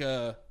when like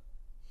what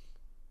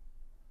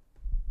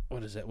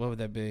is it? What would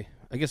that be?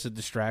 I guess a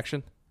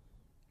distraction.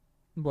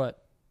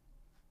 What?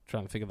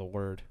 Trying to think of the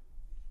word.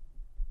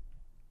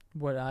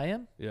 What I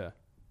am? Yeah.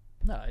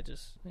 No, I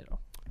just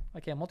I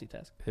can't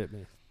multitask. Hit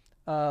me.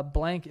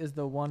 Blank is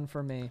the one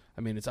for me.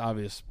 I mean, it's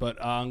obvious,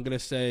 but I'm gonna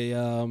say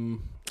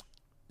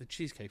the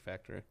Cheesecake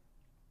Factory.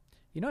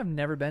 You know, I've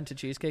never been to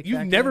Cheesecake You've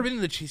Factory. never been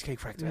to the Cheesecake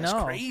Factory? That's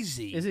No.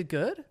 crazy. Is it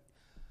good?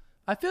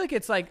 I feel like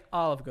it's like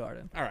Olive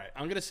Garden. All right,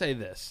 I'm gonna say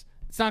this.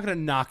 It's not gonna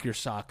knock your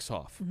socks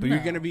off, but No.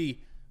 you're gonna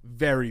be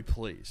very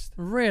pleased.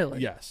 Really?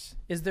 Yes.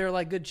 Is there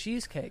like good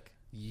cheesecake?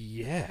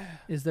 Yeah.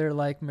 Is there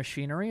like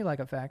machinery, like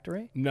a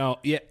factory? No.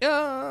 Yeah.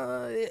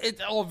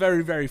 It's all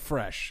very, very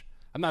fresh.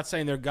 I'm not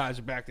saying their guys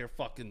are back there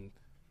fucking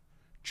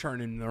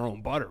churning their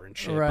own butter and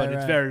shit, Right, but it's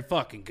right. very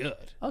fucking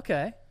good.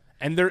 Okay.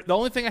 And the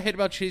only thing I hate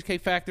about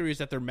Cheesecake Factory is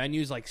that their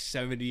menu is like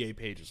 78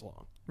 pages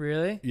long.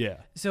 Really? Yeah.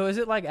 So is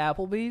it like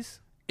Applebee's?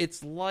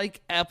 It's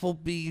like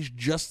Applebee's,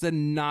 just a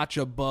notch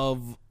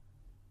above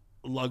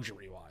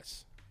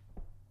luxury-wise.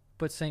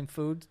 But same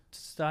food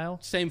style?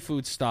 Same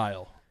food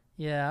style.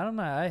 Yeah, I don't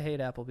know. I hate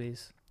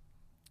Applebee's.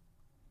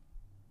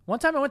 One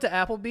time I went to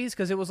Applebee's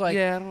because it was like...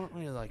 Yeah, I don't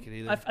really like it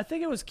either. I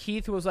think it was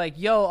Keith who was like,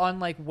 yo, on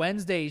like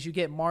Wednesdays you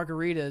get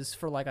margaritas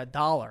for like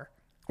 $1.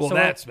 Well, so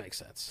that makes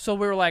sense. So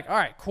we were like, all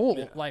right, cool.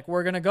 Yeah. Like,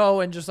 we're going to go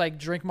and just like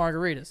drink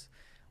margaritas.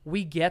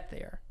 We get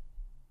there.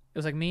 It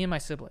was like me and my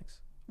siblings.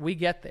 We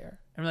get there.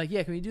 And we're like,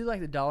 yeah, can we do like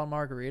the $1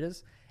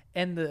 margaritas?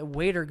 And the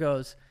waiter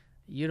goes,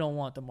 you don't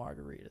want the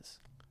margaritas.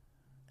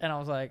 And I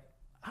was like,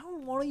 I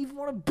don't even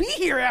want to be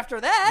here after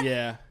that.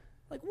 Yeah.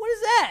 Like, what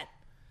is that?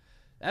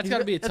 That's got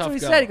to be a tough That's what he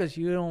go. said. He goes,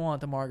 you don't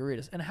want the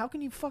margaritas. And how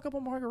can you fuck up a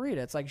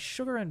margarita? It's like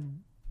sugar and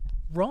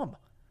rum.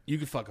 You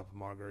could fuck up a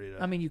margarita.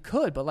 I mean, you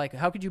could, but like,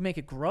 how could you make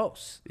it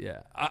gross?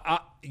 Yeah.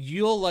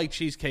 You'll like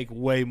cheesecake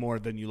way more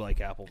than you like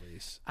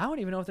Applebee's. I don't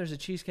even know if there's a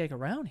cheesecake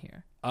around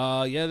here.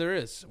 Yeah, there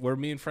is. Where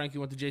me and Frankie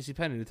went to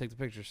JCPenney to take the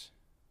pictures.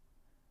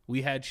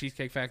 We had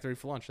Cheesecake Factory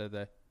for lunch that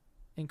day.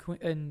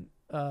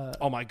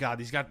 Oh my God,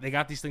 they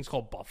got these things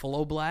called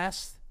Buffalo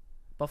Blast.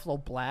 Buffalo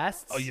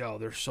Blasts? Oh, yo,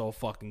 they're so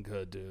fucking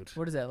good, dude.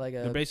 What is that? Like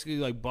They're basically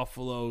like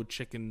buffalo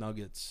chicken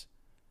nuggets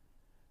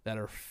that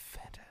are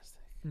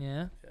fantastic.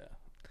 Yeah.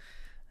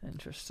 Yeah.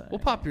 Interesting. We'll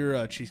pop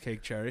your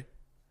cheesecake cherry.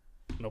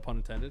 No pun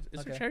intended. Is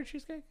Okay. there cherry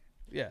cheesecake?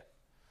 Yeah.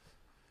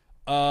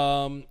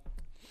 I'm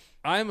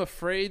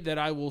afraid that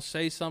I will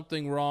say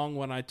something wrong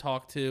when I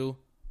talk to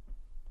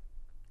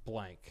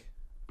blank.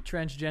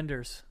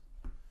 Transgenders.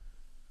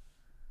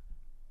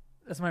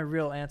 That's my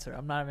real answer.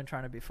 I'm not even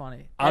trying to be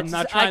funny. I'm It's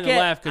not just- trying to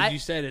laugh because you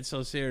said it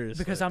so serious.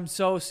 Because I'm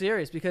so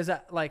serious. Because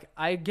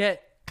I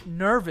get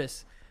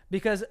nervous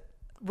because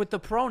with the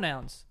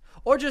pronouns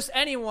or just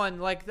anyone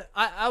like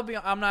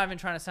I'm not even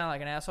trying to sound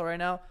like an asshole right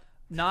now.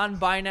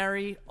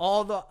 Non-binary,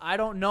 I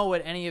don't know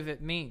what any of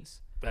it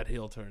means. that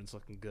heel turn's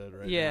looking good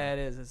right now. Yeah, it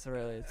is. It's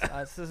really.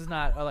 This is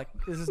not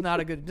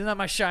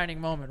my shining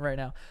moment right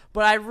now.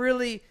 But I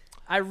really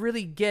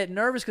get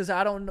nervous because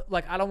I don't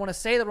want to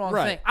say the wrong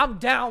Right. thing. I'm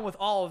down with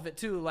all of it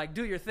too. Like,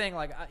 do your thing.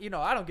 Like,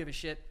 I don't give a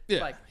shit.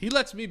 Yeah, Like, he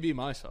lets me be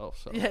myself.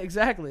 So. yeah,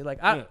 exactly. Like,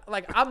 Yeah.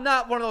 I'm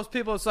not one of those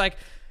people. It's like,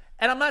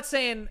 and I'm not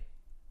saying,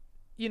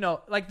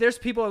 like there's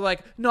people who are like,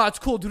 no, it's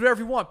cool, do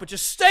whatever you want, but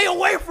just stay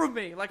away from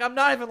me. Like, I'm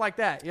not even like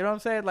that. You know what I'm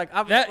saying? Like,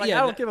 I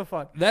don't give a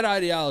fuck. That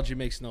ideology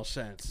makes no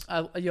sense. I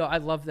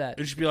love that.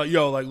 It should be like,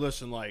 yo, like,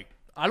 listen, like,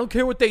 I don't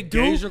care what they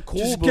do. gays are cool,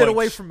 Just but get like,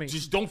 away from me.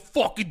 Just don't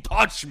fucking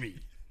touch me.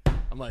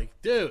 I'm like,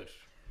 dude.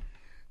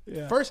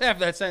 Yeah. First half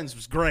of that sentence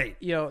was great.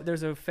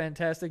 There's a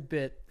fantastic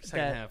bit.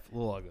 Second half, a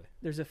little ugly.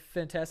 There's a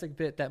fantastic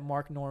bit that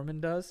Mark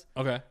Norman does.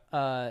 Okay.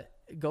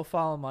 Go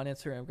follow him on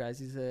Instagram, guys.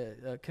 He's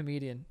a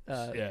comedian.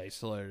 Yeah, he's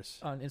hilarious.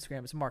 On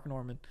Instagram, it's Mark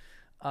Norman.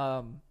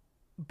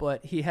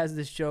 But he has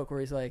this joke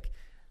where he's like,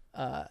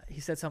 he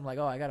said something like,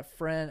 "Oh, I got a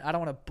friend." I don't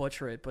want to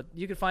butcher it, but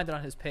you can find it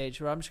on his page.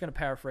 But I'm just going to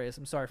paraphrase.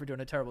 I'm sorry for doing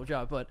a terrible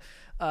job, but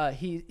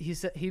he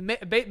said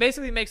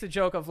basically makes a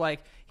joke of like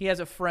he has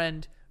a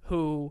friend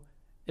who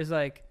is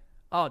like,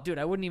 "Oh, dude,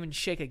 I wouldn't even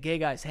shake a gay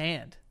guy's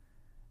hand."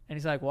 And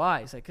he's like, "Why?"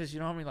 He's like, "Because you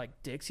know how many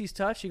like dicks he's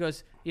touched." He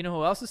goes, "You know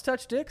who else has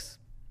touched dicks?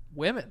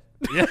 Women."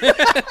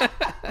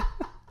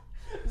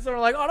 So they're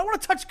like, "Oh, I don't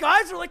want to touch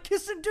guys. They're like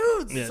kissing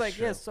dudes." Yeah, It's like,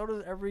 sure. yeah, so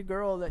does every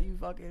girl that you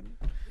fucking.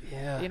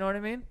 Yeah. You know what I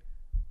mean?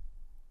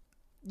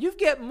 You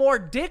get more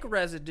dick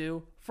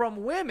residue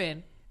from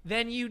women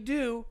than you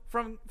do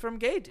from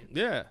gay dudes.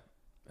 Yeah.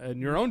 And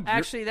your own.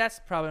 Actually, that's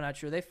probably not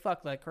true. They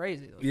fuck like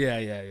crazy. Though.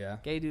 Yeah.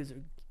 Gay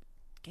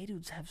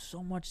dudes have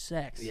so much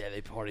sex. Yeah,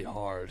 they party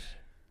hard.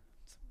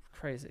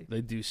 Crazy.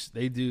 They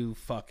do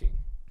fucking.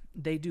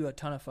 They do a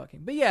ton of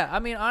fucking. But yeah, I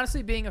mean,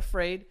 honestly, being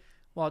afraid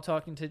while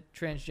talking to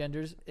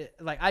transgenders,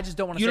 I just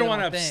don't want to. You say don't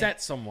want to upset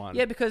someone.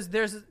 Yeah, because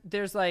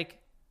there's like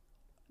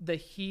the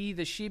he,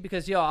 the she.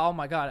 Because oh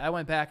my god, I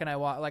went back and I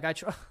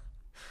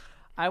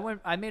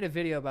made a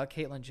video about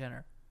Caitlyn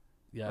Jenner,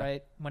 Yeah.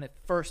 right when it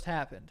first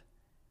happened,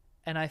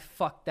 and I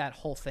fucked that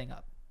whole thing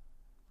up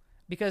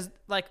because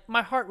like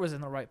my heart was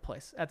in the right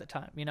place at the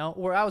time,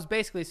 where I was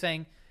basically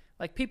saying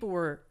like people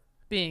were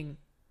being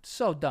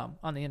so dumb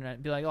on the internet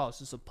and be like, oh, it's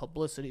just a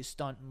publicity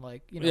stunt and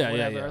like whatever.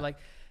 Yeah. Or like,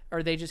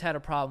 or they just had a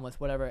problem with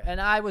whatever. And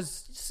I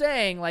was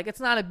saying like it's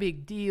not a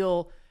big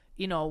deal,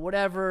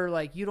 whatever,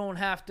 like you don't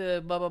have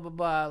to blah blah blah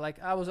blah. Like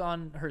I was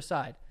on her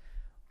side.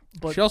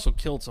 But She also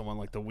killed someone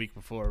like the week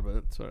before, but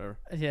it's whatever.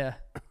 yeah.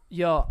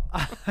 Yo,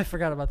 I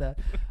forgot about that.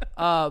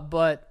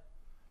 But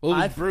Well, it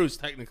was Bruce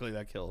technically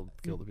that killed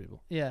the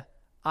people. yeah,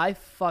 I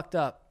fucked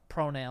up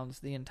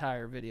pronouns the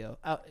entire video.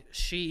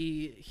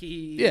 She,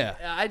 he.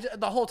 Yeah.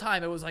 The whole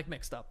time it was like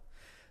mixed up.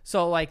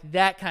 So like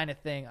that kind of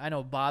thing I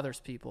know bothers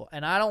people,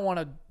 and I don't want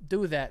to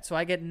do that. So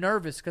I get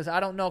nervous because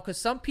I don't know, because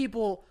some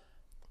people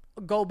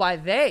go by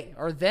they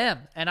or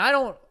them, and I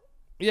don't.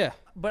 Yeah.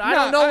 But I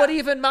don't know what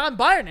even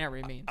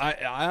non-binary means.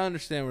 I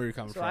understand where you're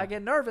coming So from. I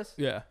get nervous.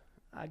 Yeah.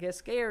 I get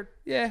scared.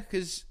 Yeah,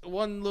 because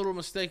one little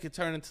mistake could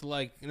turn into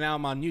like, now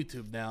I'm on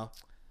YouTube now.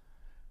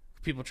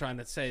 People trying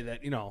to say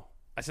that,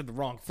 I said the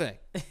wrong thing.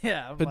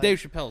 Yeah. I'm But like, Dave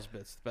Chappelle's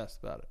bit's the best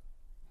about it.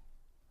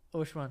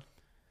 which one?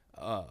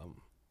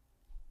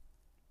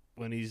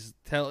 When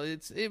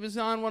it was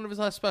on one of his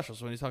last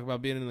specials when he's talking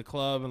about being in the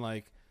club and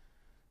like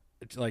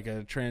it's like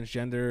a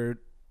transgender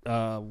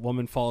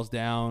woman falls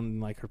down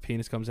and like her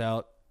penis comes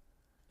out.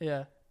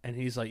 Yeah. And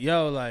he's like,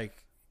 "Yo, like,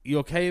 you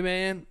okay,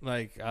 man?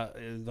 Like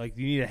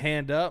you need a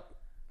hand up?"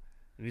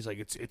 And he's like,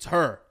 "It's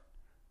her."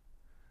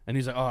 And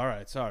he's like, "Oh, all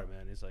right, sorry,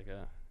 man." He's like,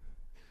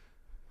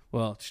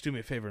 "Well, just do me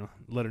a favor and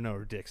let her know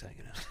her dick's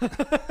hanging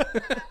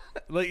out."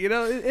 Like,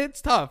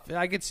 it's tough.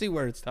 I can see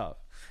where it's tough.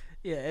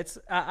 Yeah, it's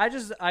I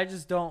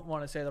just don't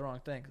want to say the wrong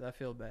thing because I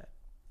feel bad,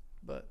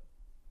 but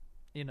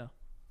I'm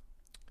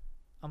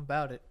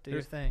about it. Do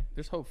your thing.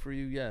 There's hope for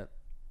you yet.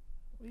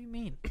 What do you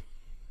mean?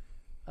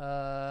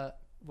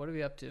 What are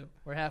we up to?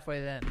 We're halfway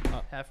then.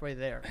 Halfway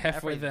there.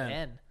 Halfway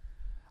then.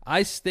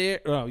 I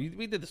stare. Oh,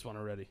 we did this one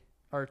already.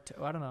 Or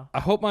I don't know. I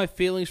hope my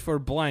feelings for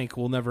blank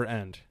will never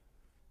end.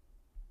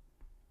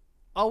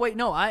 Oh wait,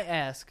 no. I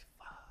ask.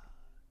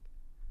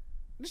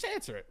 Just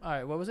answer it. All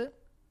right. What was it?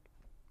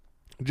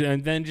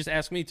 And then just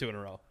ask me two in a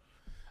row.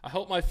 I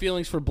hope my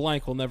feelings for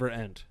blank will never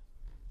end.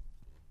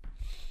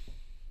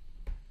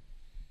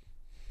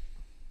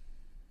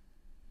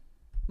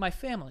 My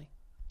family.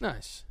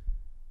 Nice.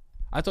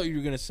 I thought you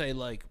were going to say,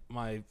 like,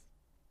 my,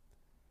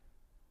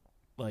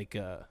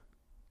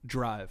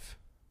 drive.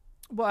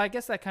 Well, I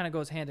guess that kind of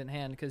goes hand in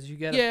hand because you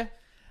get. Yeah.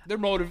 They're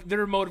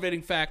a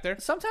motivating factor.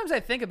 Sometimes I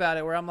think about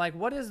it where I'm like,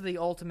 what is the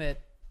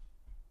ultimate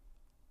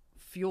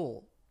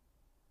fuel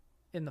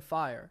in the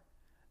fire?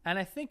 And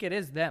I think it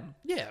is them.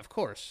 Yeah, of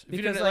course. If Because,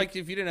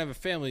 you didn't have a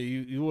family,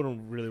 you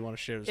wouldn't really want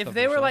to share this stuff. If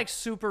they were yourself. like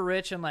super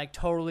rich and like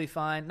totally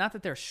fine, not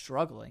that they're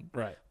struggling,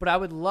 Right. but I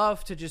would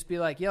love to just be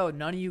like, yo,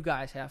 none of you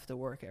guys have to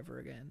work ever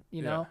again,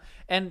 know?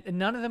 And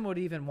none of them would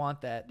even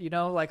want that,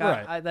 like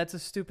Right. I that's a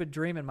stupid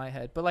dream in my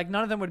head. But like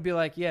none of them would be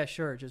like, yeah,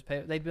 sure, just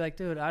pay. They'd be like,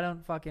 dude, I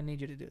don't fucking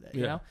need you to do that,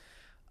 you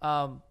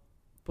know?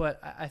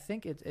 But I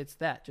think it's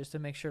that just to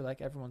make sure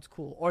like everyone's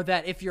cool, or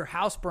that if your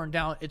house burned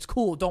down, it's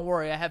cool. Don't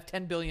worry, I have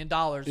 $10 billion.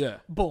 Yeah.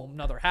 Boom,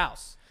 another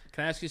house.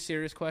 Can I ask you a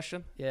serious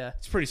question? Yeah.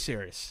 It's pretty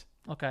serious.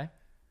 Okay.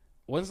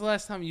 When's the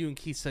last time you and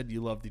Keith said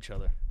you loved each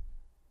other?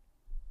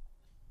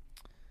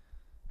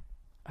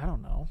 I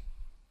don't know.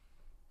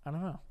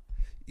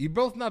 You're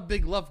both not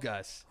big love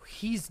guys.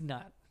 He's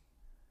not.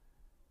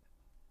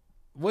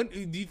 When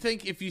do you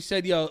think if you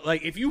said, yo,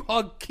 like if you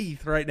hug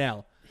Keith right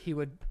now, He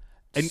would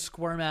And-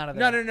 squirm out of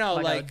there. No,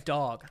 like a like-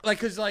 dog. like,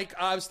 cause like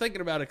I was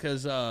thinking about it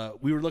because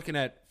we were looking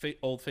at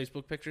old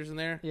Facebook pictures in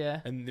there.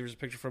 Yeah. And there was a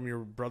picture from your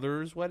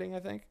brother's wedding, I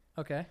think.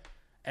 Okay.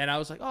 And I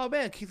was like, oh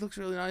man, Keith looks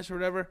really nice or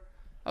whatever.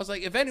 I was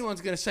like, if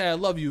anyone's gonna say I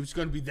love you, it's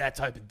gonna be that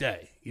type of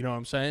day. You know what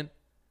I'm saying?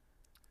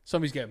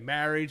 Somebody's getting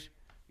married,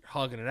 you're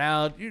hugging it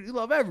out, you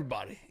love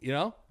everybody. You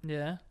know?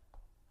 Yeah.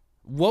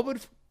 What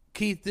would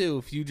Keith do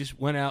if you just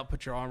went out,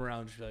 put your arm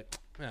around, and just be like,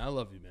 man, I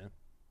love you, man?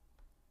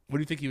 What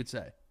do you think he would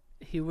say?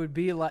 He would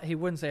be like, he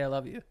wouldn't say I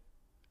love you.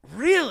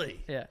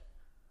 Really? Yeah.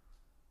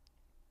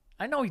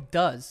 I know he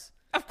does,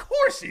 Of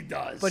course he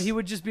does. but he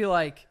would just be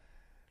like,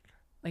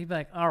 he'd be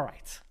like, all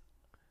right.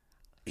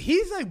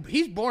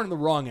 he's born in the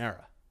wrong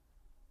era.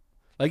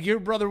 Like your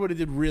brother would have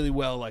did really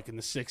well, like in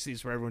the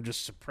 '60s, where everyone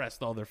just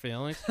suppressed all their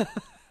feelings,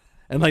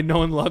 and like no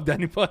one loved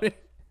anybody.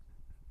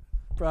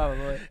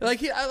 Probably. Like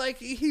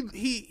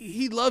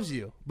he loves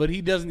you, but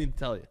he doesn't need to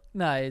tell you.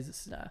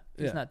 He's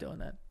Yeah. not doing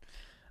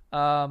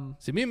that.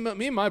 See, me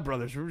and my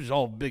brothers were just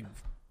all big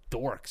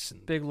dorks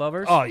and Big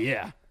lovers. oh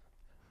yeah,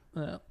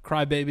 Yeah.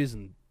 crybabies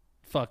and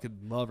fucking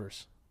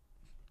lovers.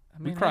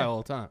 I We cry yeah.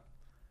 all the time.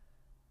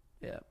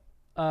 Yeah.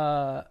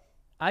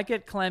 I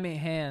get clammy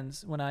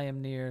hands when I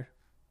am near.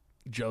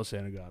 Joe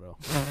Santagato.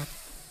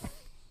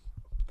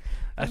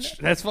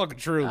 That's fucking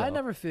true. Though. I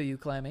never feel you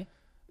clammy.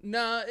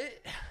 Nah,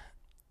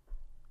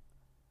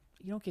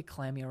 You don't get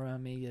clammy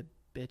around me, you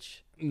bitch.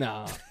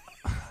 nah.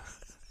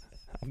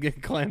 I'm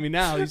getting clammy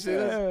now. You see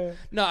this?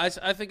 No,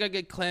 I think I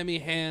get clammy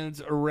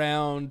hands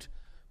around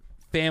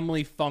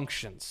family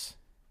functions.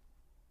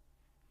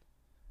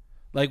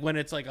 Like when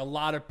it's like a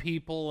lot of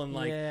people and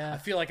like Yeah. I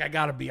feel like I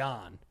gotta be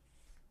on.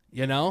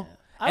 You know?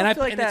 I And,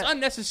 feel like it's that-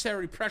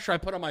 unnecessary pressure I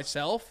put on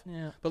myself.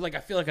 Yeah. But like I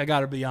feel like I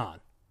gotta be on.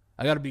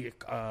 I gotta be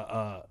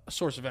a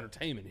source of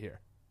entertainment here.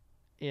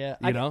 Yeah.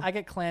 You know? I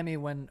get clammy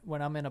when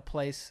I'm in a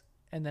place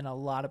and then a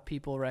lot of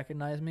people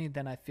recognize me,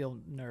 then I feel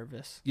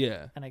nervous.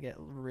 Yeah. And I get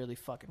really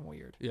fucking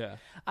weird. Yeah.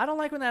 I don't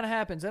like when that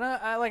happens. And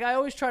I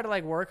always try to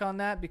like work on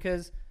that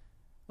because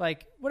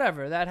like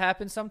whatever, that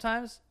happens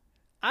sometimes.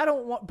 I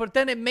don't want, but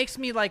then it makes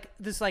me like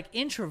this like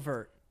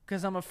introvert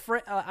because I'm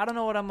afraid. I don't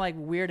know what I'm like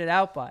weirded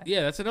out by.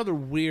 Yeah, that's another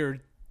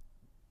weird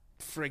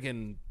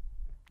friggin'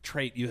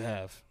 trait you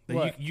have. That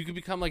What? you can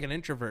become like an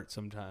introvert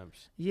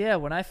sometimes. Yeah,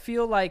 when I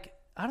feel like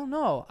I don't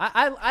know.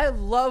 I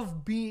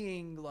love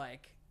being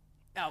like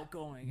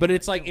outgoing. But and,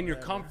 it's like doing in your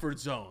whatever. comfort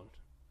zone.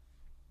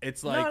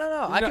 It's like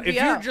No. I could if be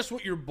you're out. just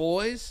with your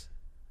boys,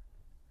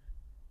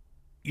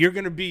 you're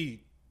gonna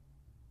be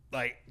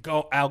like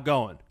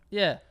outgoing.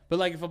 Yeah. But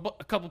like if a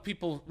couple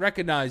people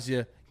recognize you,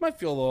 you might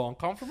feel a little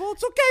uncomfortable.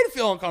 It's okay to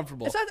feel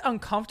uncomfortable. It's not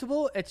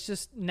uncomfortable. It's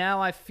just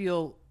now I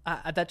feel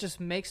that just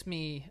makes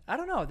me, I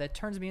don't know, that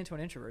turns me into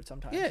an introvert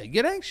sometimes. Yeah, you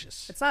get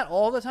anxious. It's not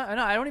all the time.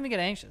 No, I don't even get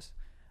anxious.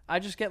 I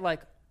just get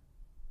like,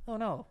 oh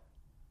no.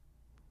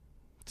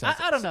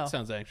 I don't know.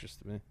 Sounds anxious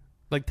to me.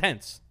 Like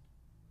tense.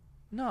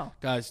 No.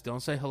 Guys, don't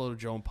say hello to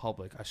Joe in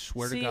public. I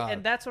swear to God.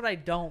 And that's what I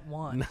don't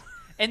want.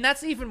 And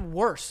that's even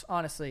worse,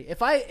 honestly.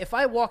 If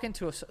I walk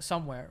into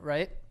somewhere,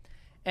 right?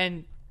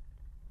 And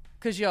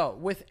because,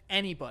 with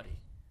anybody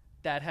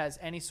that has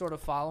any sort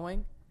of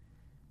following,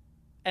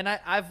 and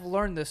I've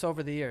learned this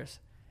over the years,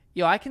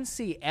 I can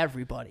see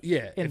everybody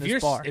in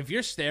this bar. If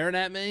you're staring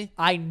at me,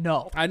 I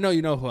know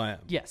you know who I am.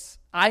 Yes.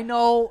 I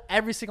know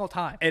every single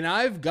time. And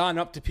I've gone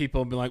up to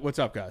people and been like, what's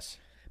up, guys?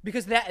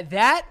 Because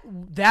that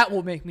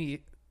will make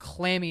me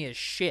clammy as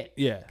shit.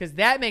 Yeah. Because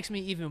that makes me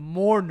even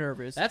more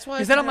nervous. That's why.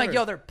 Because then I'm like,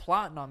 they're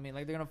plotting on me.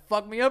 Like, they're going to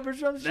fuck me up or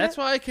some shit. That's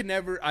why I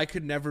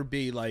could never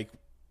be like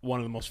one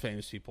of the most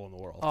famous people in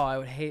the world. Oh, I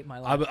would hate my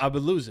life. I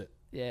would lose it.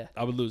 Yeah.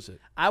 I would lose it.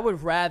 I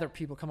would rather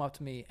people come up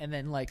to me and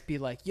then like be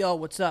like, yo,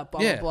 what's up?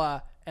 Blah, blah,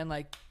 blah. And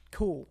like,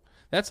 cool.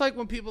 That's like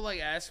when people like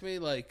ask me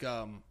like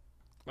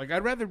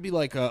I'd rather be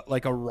like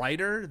a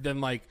writer than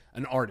like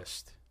an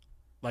artist.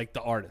 Like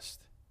the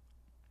artist.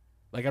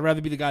 Like I'd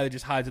rather be the guy that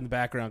just hides in the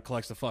background,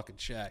 collects the fucking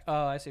check.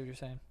 Oh, I see what you're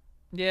saying.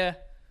 Yeah.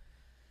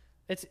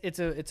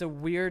 It's a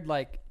weird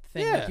like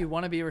thing. Yeah. Like you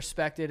want to be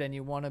respected and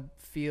you want to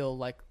feel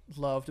like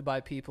loved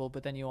by people,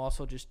 but then you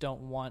also just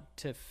don't want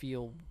to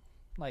feel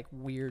like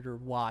weird or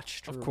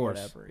watched or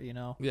whatever,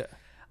 Yeah.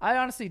 I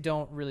honestly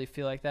don't really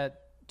feel like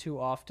that too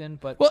often,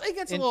 but well, it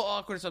gets a little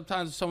awkward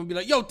sometimes if someone be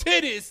like, yo,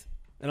 titties,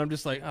 and I'm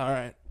just like, all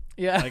right.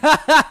 Yeah. Like,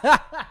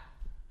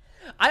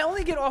 I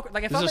only get awkward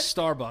like if this is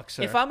a Starbucks,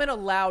 sir. If I'm in a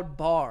loud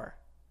bar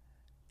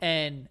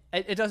and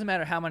it doesn't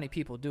matter how many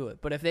people do it,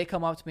 but if they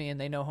come up to me and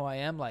they know who I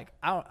am, like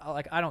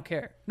I don't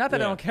care. Not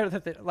that I don't care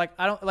that they, like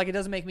I don't like it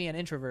doesn't make me an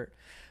introvert.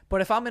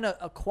 But if I'm in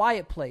a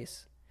quiet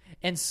place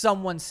and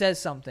someone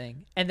says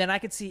something and then I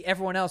could see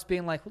everyone else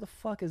being like, "What the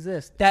fuck is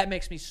this?" That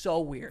makes me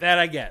so weird. That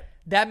I get.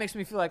 That makes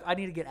me feel like I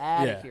need to get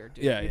out of here,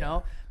 dude. You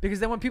know?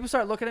 Because then when people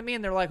start looking at me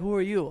and they're like, "Who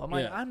are you?" I'm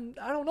like, I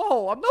don't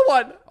know. I'm no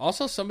one.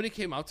 Also, somebody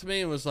came up to me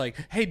and was like,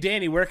 "Hey,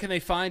 Danny, where can they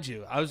find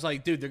you?" I was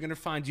like, "Dude, they're gonna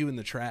find you in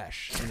the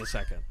trash in a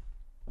second."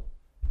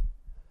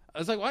 I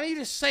was like, "Why don't you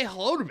just say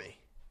hello to me?"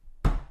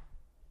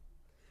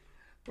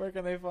 Where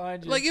can they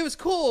find you? Like, it was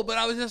cool, but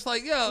I was just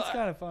like, "Yo." It's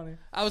kind of funny.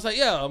 I was like,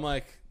 "Yo," I'm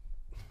like,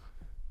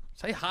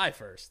 say hi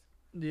first.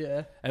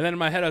 Yeah. And then in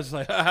my head, I was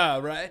like, haha,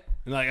 right?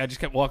 And like, I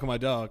just kept walking my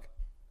dog.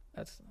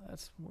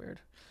 That's weird.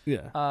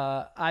 Yeah.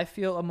 I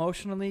feel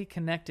emotionally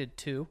connected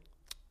to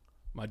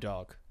my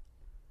dog.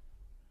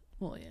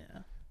 Well,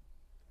 yeah.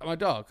 My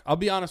dog. I'll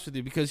be honest with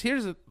you, because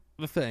here's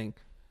the thing.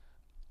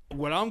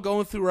 What I'm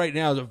going through right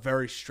now is a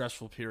very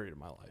stressful period of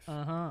my life.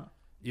 Uh-huh.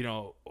 You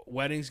know,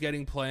 weddings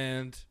getting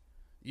planned,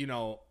 you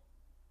know,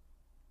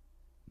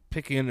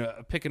 picking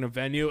a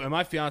venue, and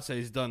my fiance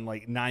has done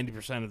like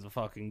 90% of the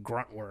fucking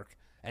grunt work,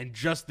 and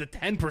just the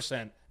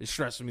 10% is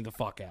stressing me the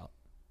fuck out.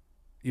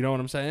 You know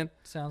what I'm saying?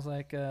 Sounds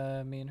like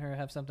me and her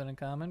have something in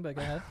common, but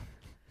go ahead.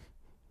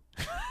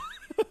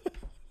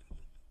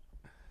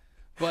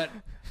 But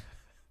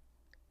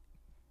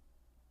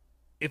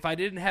if I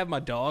didn't have my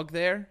dog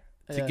there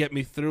to get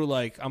me through,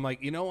 like, I'm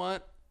like, you know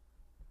what?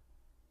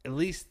 At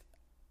least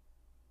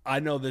I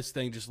know this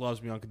thing just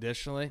loves me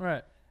unconditionally.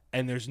 Right.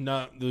 And there's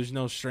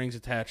no strings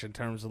attached in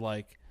terms of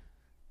like,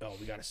 oh,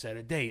 we got to set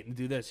a date and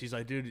do this. He's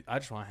like, dude, I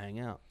just want to hang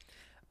out.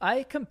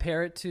 I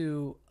compare it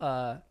to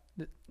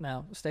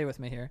now stay with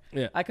me here.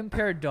 Yeah. I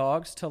compare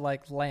dogs to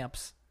like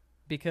lamps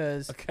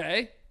because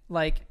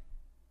like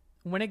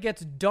when it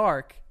gets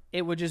dark,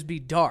 it would just be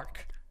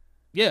dark.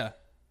 Yeah.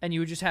 And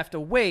you would just have to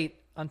wait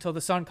until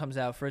the sun comes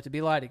out for it to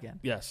be light again.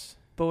 Yes.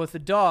 But with the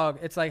dog,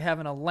 it's like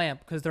having a lamp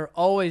because they're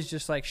always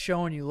just like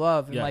showing you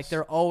love and like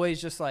they're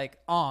always just like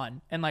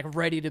on and like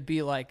ready to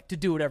be like to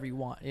do whatever you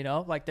want, you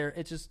know? Like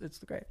it's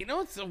great. You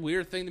know, it's a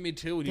weird thing to me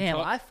too when Damn,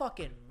 I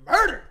fucking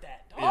murdered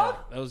that dog.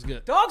 Yeah, that was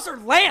good. Dogs are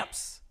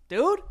lamps,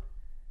 dude.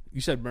 You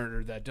said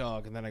murdered that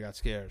dog, and then I got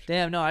scared.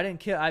 Damn, no, I didn't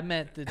kill. I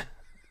meant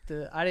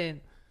I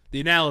didn't.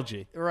 The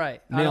analogy.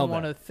 Right. I don't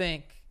want to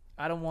think.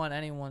 I don't want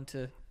anyone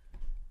to.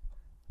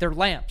 They're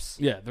lamps.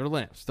 Yeah, they're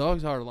lamps.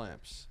 Dogs are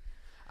lamps.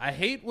 I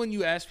hate when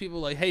you ask people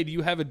like, "Hey, do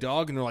you have a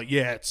dog?" and they're like,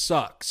 "Yeah, it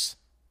sucks."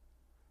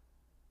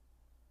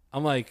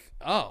 I'm like,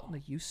 "Oh."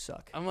 Like, you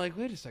suck. I'm like,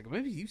 "Wait a second.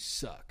 Maybe you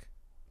suck."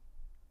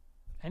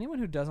 Anyone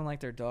who doesn't like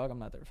their dog, I'm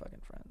not their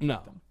fucking friend.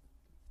 No.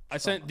 I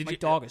sent. Did my you?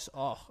 Dog is.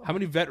 How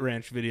many Vet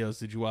Ranch videos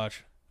did you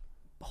watch?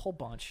 A whole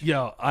bunch.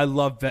 Yo, I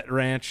love Vet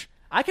Ranch.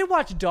 I could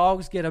watch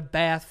dogs get a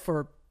bath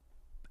for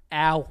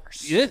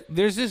hours. Yeah,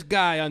 there's this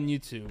guy on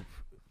YouTube.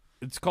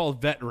 It's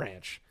called Vet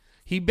Ranch.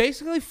 He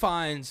basically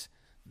finds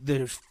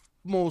the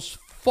most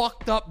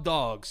fucked up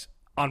dogs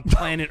on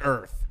planet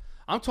Earth.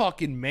 I'm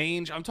talking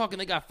mange. I'm talking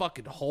they got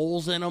fucking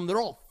holes in them. They're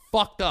all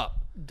fucked up.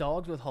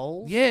 Dogs with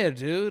holes? Yeah,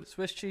 dude.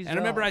 Swiss cheese And I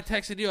remember I dogs.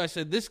 texted you. I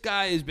said, this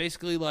guy is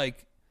basically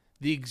like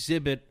the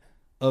exhibit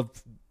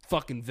of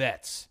fucking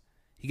vets.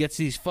 He gets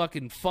these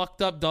fucking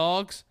fucked up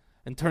dogs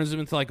and turns them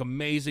into like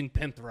amazing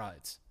pimp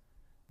rides.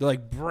 They're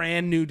like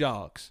brand new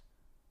dogs.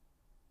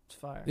 It's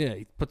fire. Yeah,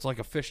 he puts like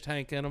a fish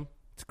tank in them.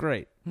 It's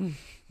great.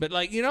 But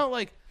like, you know,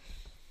 like,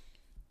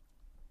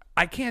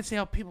 I can't see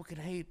how people can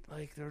hate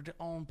like their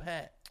own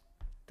pet.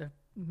 They're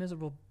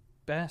miserable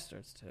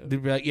bastards, too.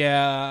 They'd be like,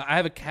 yeah, I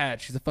have a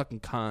cat. She's a fucking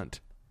cunt.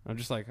 I'm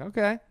just like,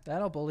 okay.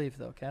 That I'll believe,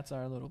 though. Cats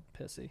are a little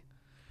pissy.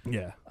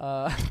 Yeah.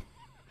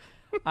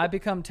 I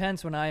become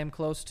tense when I am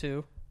close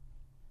to...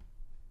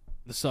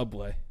 The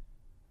subway.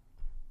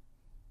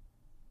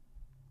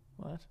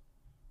 What?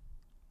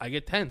 I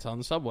get tense on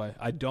the subway.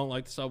 I don't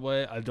like the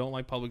subway. I don't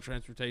like public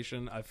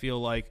transportation. I feel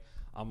like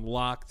I'm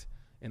locked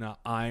in an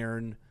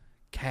iron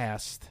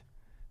cast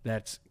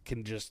that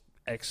can just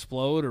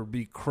explode or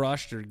be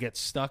crushed or get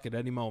stuck at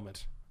any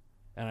moment.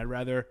 And I'd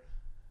rather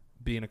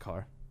be in a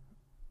car.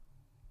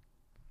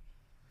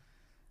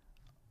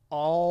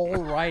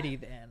 Alrighty,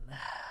 then.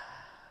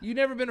 You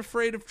never been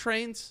afraid of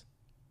trains?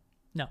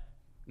 No.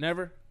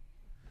 Never?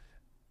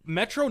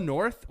 Metro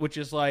North, which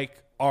is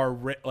like our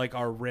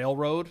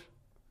railroad,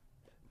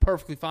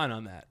 perfectly fine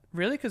on that.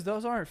 Really? Because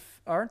those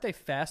aren't they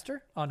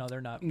faster? Oh, no,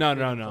 they're not.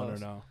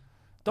 No.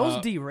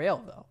 Those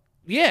derail, though.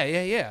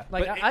 Yeah.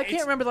 Like, But I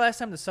can't remember the last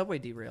time the subway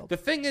derailed. The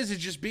thing is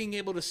just being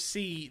able to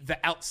see the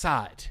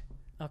outside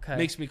Okay.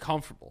 makes me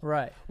comfortable.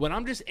 Right. When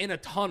I'm just in a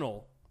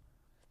tunnel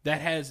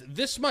that has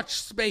this much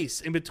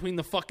space in between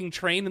the fucking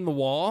train and the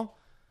wall,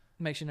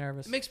 Makes you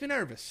nervous. it makes me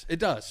nervous. It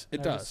does.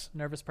 It does.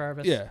 Nervous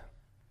Parvis. Yeah.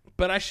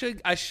 But I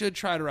should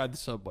try to ride the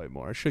subway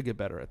more. I should get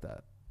better at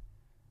that.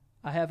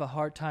 I have a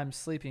hard time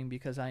sleeping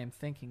because I am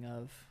thinking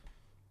of...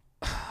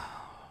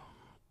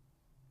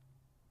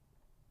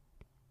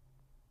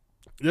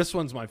 This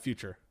one's my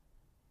future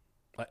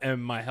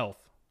and my health.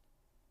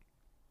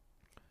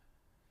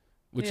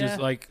 Which Yeah. is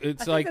like,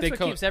 it's I like think they that's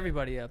what keeps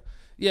everybody up.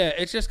 Yeah,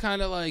 it's just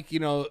kind of like, you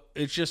know,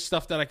 it's just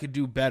stuff that I could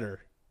do better.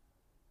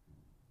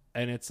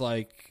 And it's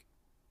like,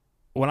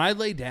 when I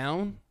lay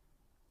down,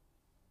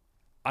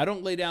 I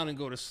don't lay down and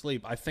go to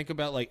sleep. I think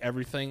about like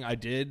everything I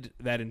did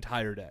that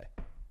entire day.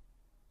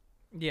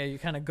 Yeah, you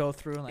kind of go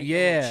through and like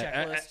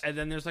Yeah, checklist. and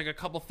then there's like a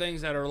couple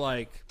things that are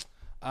like,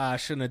 I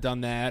shouldn't have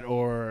done that,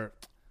 or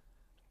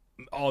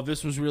oh,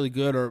 this was really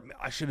good, or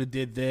I should have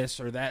did this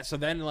or that. So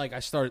then like I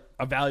start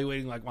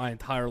evaluating like my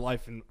entire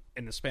life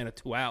in the span of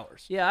 2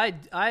 hours. Yeah,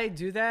 I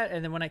do that,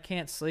 and then when I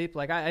can't sleep,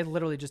 like I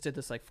literally just did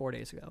this like 4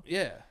 days ago.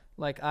 Yeah.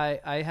 Like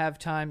I have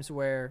times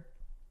where,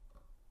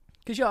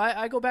 because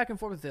I go back and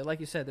forth with it. Like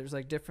you said, there's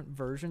like different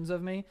versions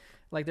of me.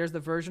 Like there's the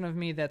version of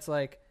me that's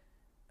like,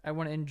 I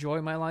want to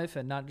enjoy my life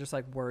and not just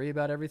like worry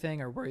about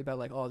everything or worry about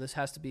like, oh, this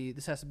has to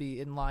be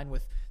in line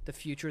with the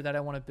future that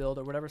I want to build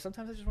or whatever.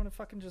 Sometimes I just want to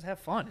fucking just have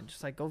fun and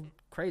just like go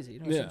crazy. You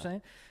know what I'm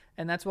saying?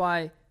 And that's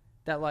why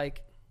that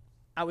like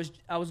I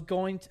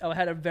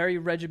had a very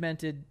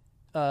regimented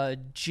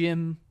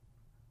gym.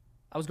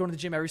 I was going to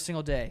the gym every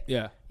single day.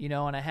 Yeah. You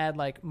know, and I had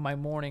like my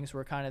mornings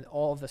were kind of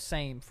all the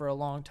same for a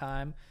long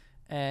time.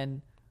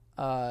 And,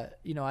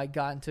 you know, I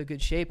got into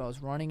good shape. I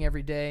was running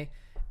every day.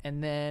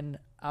 And then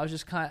I was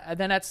just and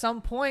then at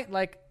some point,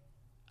 like,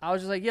 I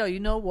was just like, yo, you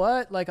know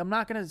what? Like, I'm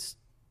not going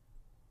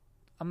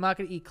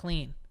to eat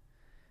clean.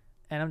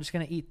 And I'm just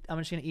going to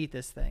eat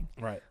this thing.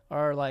 Right.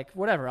 Or like,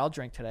 whatever, I'll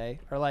drink today.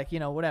 Or like, you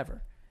know,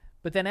 whatever.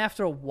 But then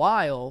after a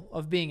while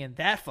of being in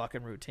that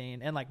fucking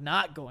routine and like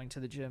not going to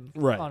the gym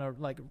on a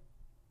like,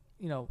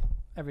 you know,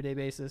 everyday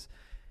basis,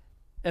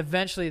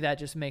 eventually that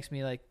just makes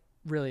me like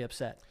really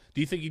upset.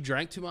 Do you think you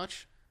drank too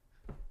much?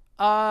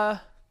 I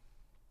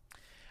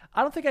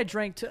don't think I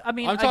drank too. I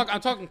mean, I'm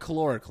talking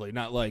calorically,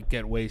 not like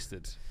get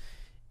wasted.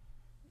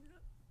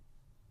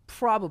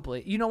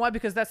 Probably. You know why?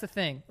 Because that's the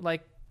thing.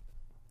 Like,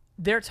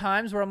 there are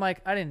times where I'm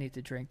like, I didn't need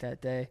to drink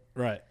that day.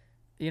 Right.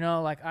 You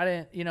know, like I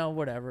didn't. You know,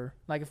 whatever.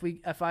 Like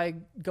if I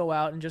go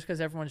out and just because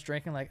everyone's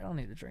drinking, like I don't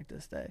need to drink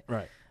this day.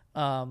 Right.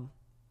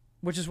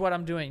 Which is what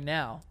I'm doing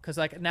now. Because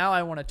like now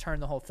I want to turn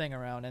the whole thing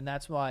around, and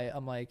that's why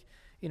I'm like,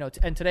 you know.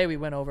 And today we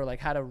went over like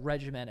how to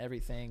regiment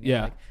everything.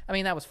 Yeah. Like, I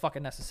mean that was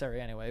fucking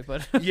necessary anyway,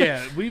 but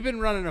Yeah, we've been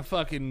running a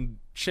fucking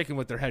chicken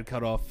with their head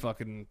cut off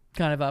fucking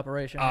kind of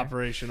operation.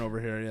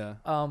 over here.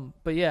 Yeah.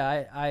 But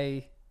yeah,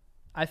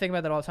 I think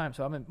about that all the time.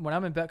 So when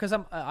I'm in bed, because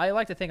I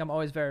like to think I'm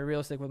always very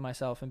realistic with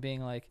myself and being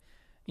like,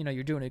 you know,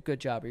 you're doing a good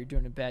job or you're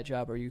doing a bad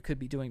job or you could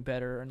be doing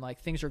better and like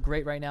things are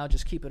great right now,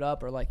 just keep it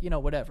up or like, you know,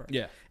 whatever.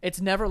 Yeah.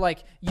 It's never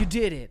like you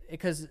did it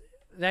because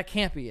that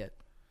can't be it.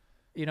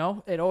 You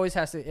know, it always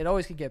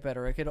could get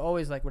better. It could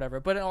always like whatever.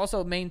 But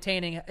also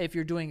maintaining if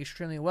you're doing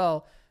extremely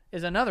well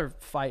is another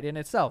fight in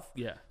itself.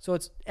 Yeah. So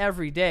it's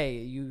every day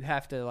you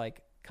have to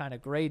like kind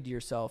of grade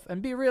yourself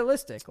and be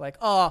realistic. Like,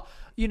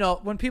 you know,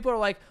 when people are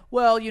like,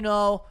 well, you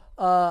know,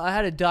 I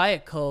had a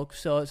Diet Coke,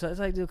 so it's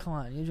like, dude, come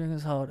on, you're drinking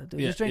soda,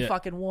 dude. Just drink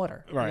fucking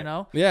water, right. You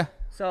know? Yeah.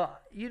 So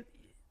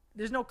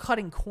there's no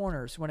cutting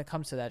corners when it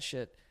comes to that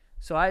shit.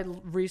 So I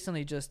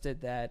recently just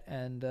did that,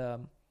 and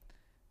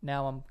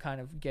now I'm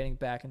kind of getting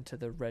back into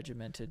the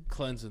regimented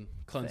cleansing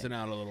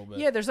out a little bit.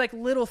 Yeah, there's like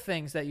little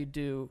things that you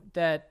do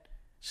that.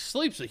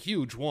 Sleep's a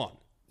huge one.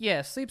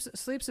 Yeah,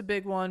 sleep's a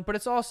big one, but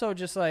it's also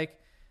just like,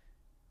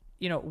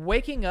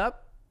 waking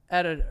up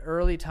at an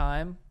early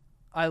time.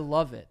 I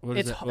love it.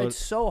 It's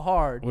so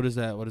hard. What is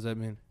that? What does that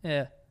mean?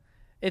 Yeah.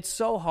 It's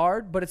so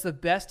hard, but it's the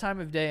best time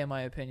of day in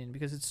my opinion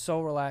because it's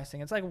so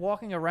relaxing. It's like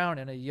walking around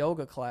in a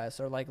yoga class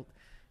or like,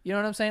 you know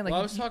what I'm saying? Like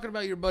I was talking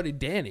about your buddy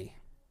Danny.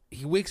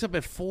 He wakes up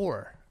at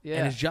 4 Yeah.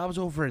 and his job's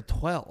over at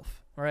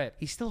 12. Right.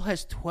 He still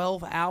has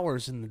 12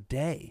 hours in the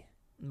day.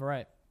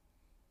 Right.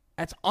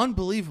 That's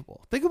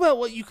unbelievable. Think about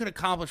what you could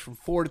accomplish from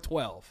 4 to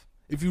 12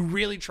 if you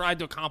really tried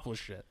to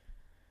accomplish it.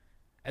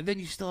 And then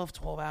you still have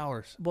 12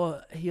 hours.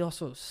 Well, he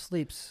also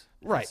sleeps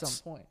Right. at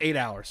some point. 8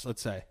 hours,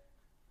 let's say.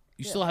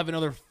 You still have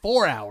another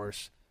 4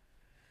 hours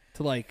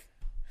to the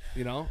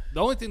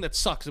only thing that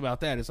sucks about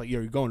that is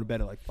you're going to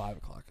bed at 5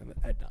 o'clock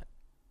at night.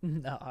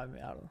 No, I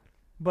mean, I don't know.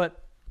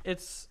 But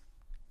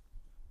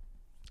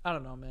I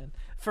don't know, man.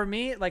 For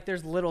me,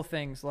 there's little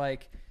things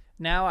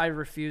now I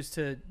refuse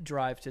to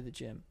drive to the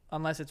gym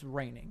unless it's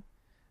raining.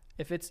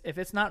 If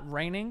it's not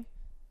raining,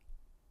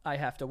 I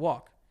have to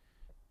walk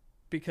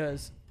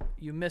because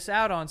you miss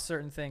out on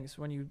certain things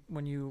when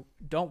you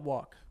don't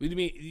walk. What do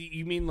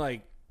you mean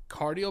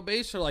cardio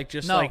based or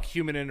just No.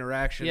 human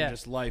interaction,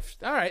 just life?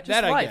 All right,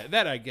 Just that life. I get.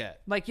 That I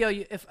get.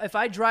 If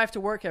I drive to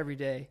work every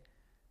day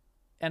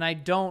and I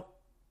don't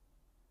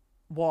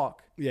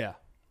walk, Yeah.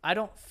 I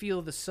don't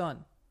feel the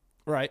sun.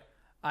 Right.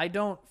 I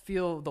don't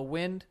feel the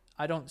wind.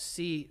 I don't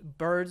see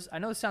birds. I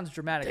know this sounds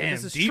dramatic. But Damn,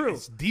 this is deep, true.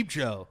 It's deep,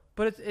 Joe.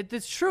 But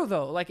it's true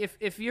though. If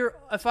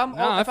I'm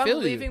feel you.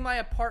 leaving my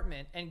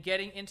apartment and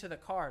getting into the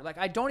car,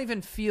 I don't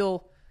even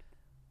feel.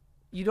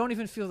 You don't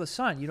even feel the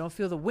sun. You don't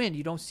feel the wind.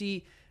 You don't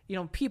see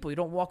people. You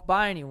don't walk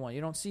by anyone.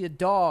 You don't see a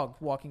dog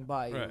walking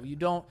by you. Right. You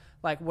don't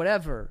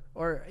whatever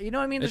or you know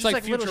what I mean. It's There's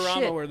like just little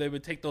shit. Futurama where they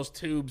would take those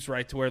tubes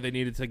right to where they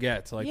needed to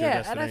get to their Yeah,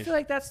 destination. and I feel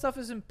like that stuff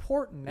is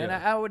important. And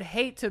Yeah. I would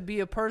hate to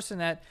be a person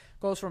that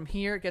goes from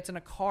here, gets in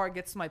a car,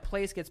 gets to my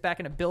place, gets back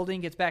in a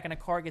building, gets back in a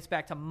car, gets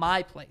back to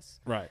my place.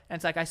 Right.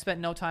 And it's I spent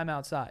no time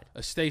outside.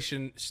 A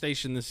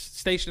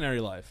stationary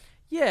life.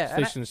 Yeah.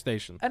 Station to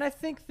station. And I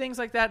think things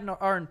like that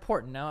are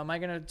important. Now, am I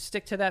going to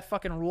stick to that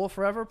fucking rule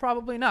forever?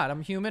 Probably not.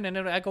 I'm human, and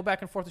I go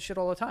back and forth to shit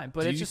all the time.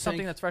 But Do it's you just something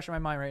think- that's fresh in my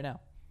mind right now.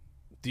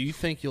 Do you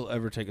think you'll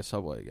ever take a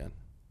subway again?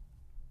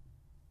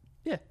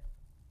 Yeah.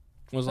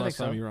 When was the I last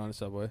think time so. you were on a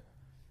subway?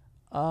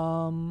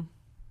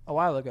 A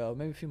while ago,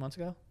 maybe a few months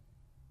ago.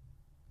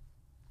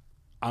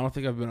 I don't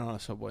think I've been on a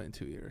subway in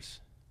 2 years.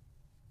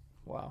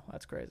 Wow,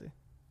 that's crazy.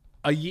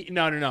 A year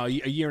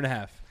and a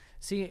half.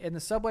 See, and the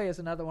subway is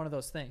another one of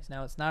those things.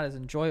 Now, it's not as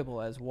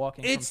enjoyable as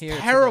walking It's from here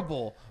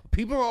terrible.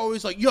 People are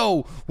always like,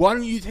 yo, why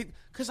don't you take...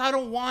 Because I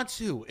don't want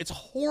to. It's a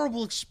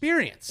horrible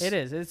experience. It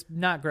is. It's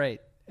not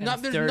great. And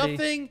it's There's dirty.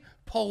 nothing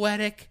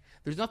poetic.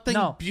 There's nothing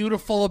No.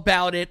 beautiful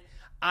about it.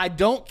 I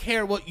don't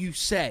care what you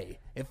say.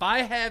 If I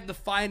have the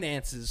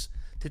finances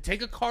to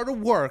take a car to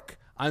work,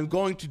 I'm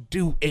going to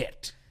do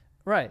it.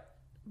 Right.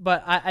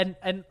 But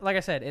and like I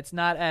said, it's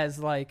not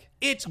as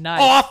It's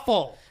nice,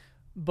 awful.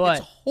 but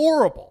It's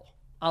horrible.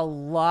 a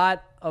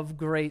lot of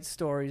great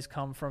stories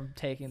come from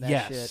taking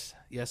that shit.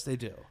 Yes, they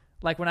do.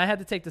 When I had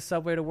to take the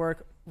subway to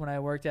work when I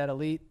worked at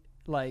Elite,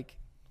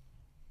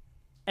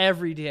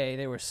 every day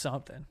there was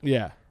something.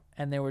 Yeah.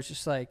 And there was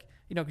just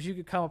because you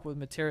could come up with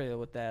material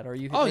with that, or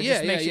you could, Oh, it yeah,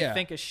 just makes yeah, you yeah.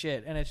 think of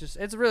shit, and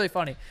it's really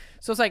funny.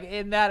 So it's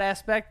in that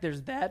aspect,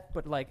 there's that,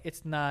 but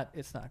it's not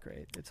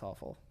great. It's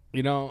awful.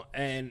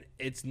 And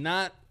it's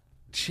not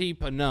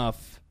cheap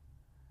enough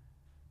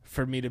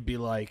for me to be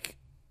like,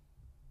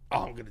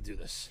 oh, I'm going to do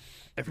this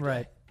every day.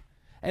 Right.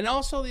 And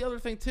also the other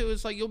thing, too,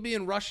 is you'll be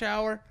in rush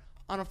hour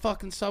on a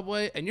fucking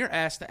subway and you're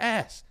ass to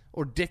ass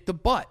or dick to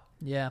butt.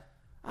 Yeah.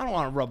 I don't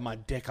want to rub my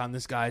dick on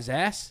this guy's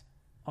ass.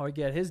 Or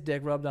get his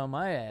dick rubbed on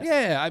my ass.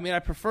 Yeah, I mean, I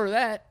prefer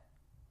that.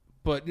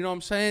 But you know what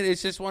I'm saying?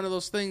 It's just one of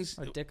those things.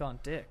 Or dick on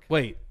dick.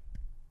 Wait.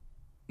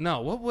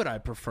 No, what would I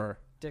prefer?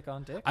 Dick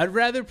on dick? I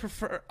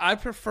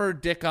prefer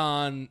dick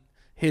on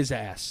his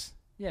ass.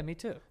 Yeah, me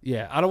too.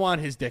 Yeah, I don't want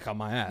his dick on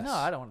my ass. No,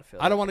 I don't want to feel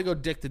I don't want to go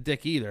dick to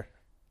dick either.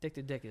 Dick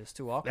to dick is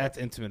too awkward. That's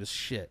intimate as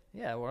shit.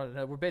 Yeah,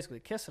 we're basically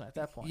kissing at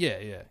that point. Yeah,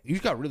 yeah. You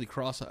got really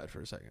cross-eyed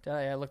for a second.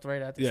 I looked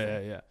right at this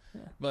thing. Yeah.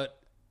 But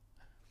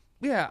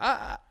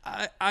yeah,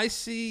 I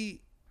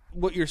see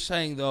what you're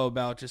saying though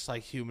about just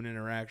human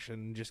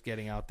interaction, just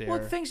getting out there. Well,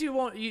 things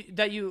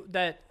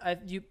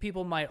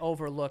people might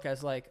overlook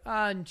as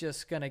I'm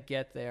just gonna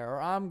get there,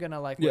 or I'm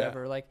gonna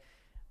whatever.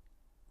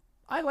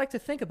 I like to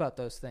think about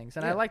those things,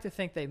 and I like to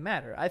think they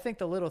matter. I think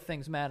the little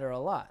things matter a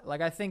lot.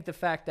 I think the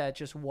fact that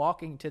just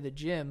walking to the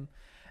gym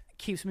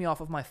keeps me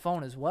off of my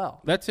phone as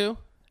well. That too.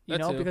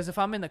 Because if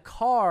I'm in the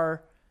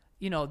car,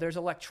 there's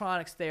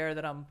electronics there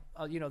that I'm,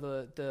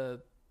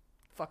 the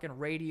fucking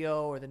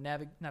radio or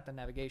not the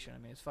navigation. I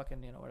mean, it's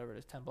fucking, whatever it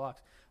is, 10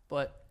 blocks.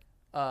 But,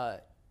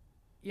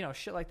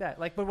 shit like that.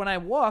 But when I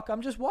walk,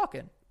 I'm just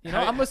walking.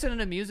 I'm listening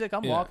to music.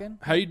 I'm walking.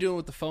 How you doing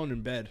with the phone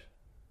in bed?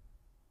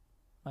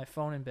 My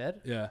phone in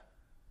bed. Yeah.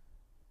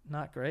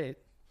 Not great.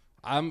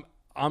 I'm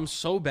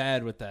so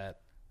bad with that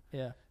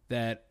Yeah.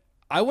 that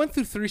I went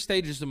through 3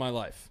 stages in my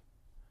life.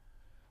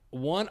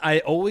 One, I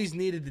always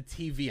needed the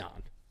TV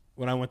on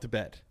when I went to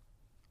bed.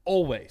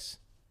 Always.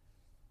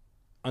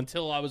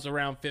 Until I was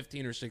around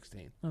 15 or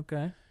 16.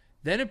 Okay.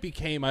 Then it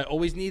became I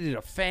always needed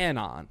a fan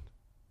on.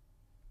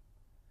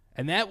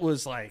 And that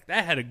was like,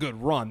 that had a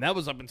good run. That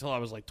was up until I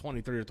was like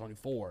 23 or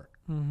 24.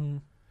 Mm-hmm.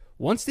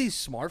 Once these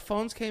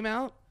smartphones came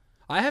out,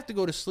 I have to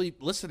go to sleep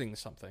listening to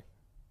something.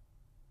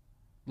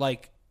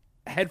 Like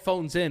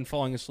headphones in,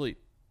 falling asleep.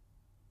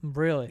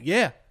 Really?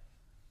 Yeah.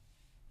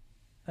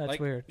 That's Like,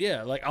 weird.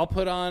 Yeah, like I'll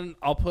put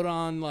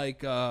on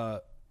like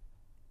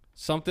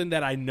something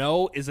that I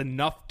know is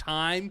enough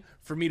time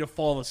for me to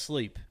fall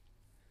asleep.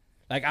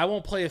 Like I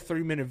won't play a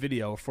 3-minute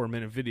video or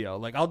 4-minute video.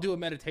 Like I'll do a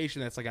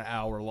meditation that's like an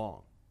hour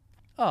long.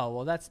 Oh,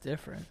 well, that's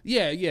different.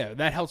 Yeah,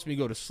 that helps me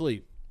go to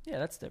sleep. Yeah,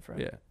 that's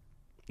different. Yeah.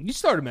 You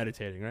started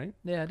meditating, right?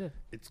 Yeah, I did.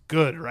 It's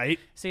good, right?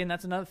 See, and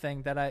that's another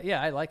thing that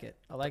I like it.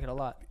 I like it a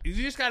lot. You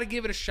just got to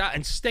give it a shot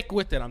and stick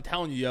with it. I'm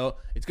telling you, yo,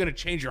 it's going to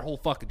change your whole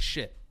fucking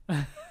shit.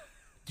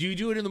 Do you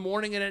do it in the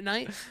morning and at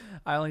night?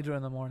 I only do it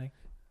in the morning.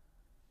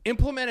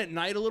 Implement at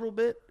night a little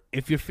bit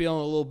if you're feeling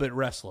a little bit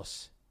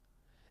restless.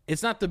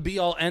 It's not the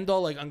be-all,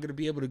 end-all, like I'm going to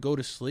be able to go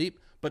to sleep,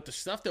 but the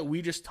stuff that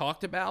we just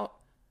talked about,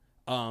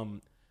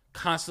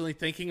 constantly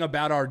thinking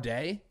about our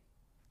day,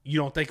 you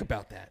don't think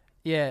about that.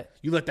 Yeah.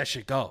 You let that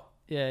shit go.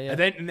 Yeah. And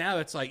then now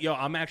it's like, yo,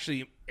 I'm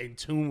actually in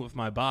tune with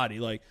my body.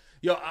 Like,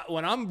 yo,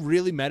 when I'm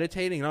really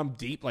meditating and I'm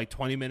deep, like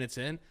 20 minutes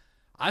in,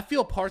 I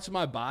feel parts of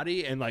my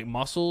body and like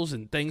muscles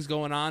and things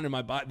going on in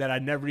my body that I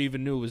never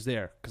even knew was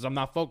there because I'm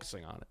not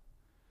focusing on it.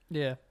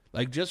 Yeah.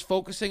 Like just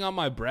focusing on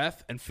my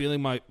breath and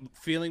feeling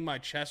my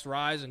chest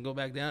rise and go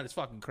back down, it's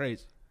fucking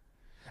crazy.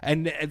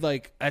 And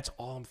like that's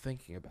all I'm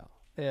thinking about.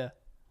 Yeah.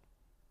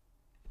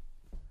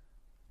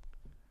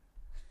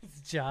 It's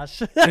Josh.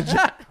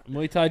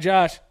 Muay Thai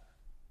Josh.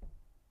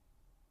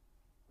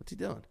 What's he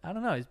doing? I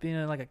don't know. He's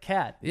being like a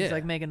cat. Yeah. He's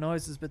like making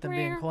noises, but then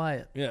being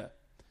quiet. Yeah.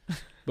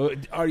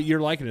 But you're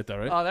liking it though,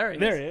 right? Oh, there he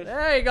There is. he is.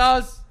 There he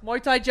goes.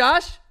 Muay Thai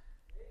Josh.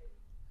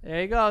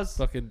 There he goes.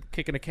 Fucking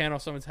kicking a can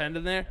off someone's head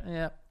in there.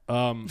 Yeah.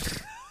 He's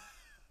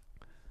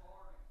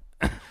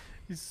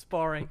He's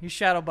sparring. He's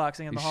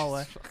shadowboxing in the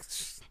hallway.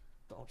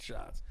 Throwing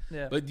shots.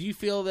 Yeah. But do you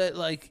feel that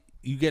like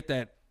you get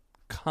that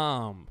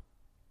calm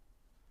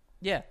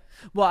Yeah.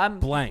 Well,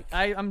 blank?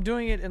 I'm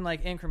doing it in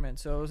like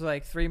increments. So it was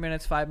like 3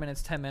 minutes, 5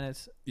 minutes, 10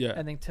 minutes. Yeah.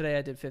 I think today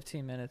I did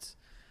 15 minutes.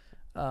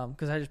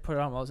 Because I just put it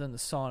on while I was in the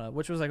sauna,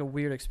 which was like a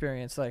weird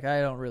experience. Like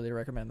I don't really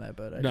recommend that,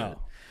 but I did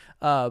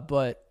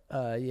it.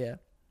 Yeah.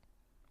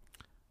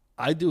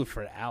 I do it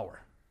for an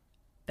hour.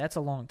 That's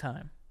a long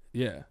time.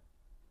 Yeah.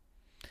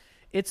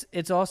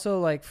 It's also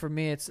like for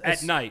me it's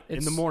At night. In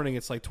it's- the morning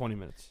it's like 20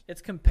 minutes.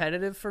 It's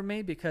competitive for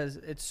me because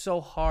it's so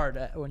hard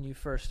when you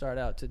first start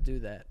out to do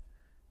that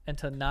and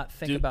to not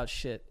think about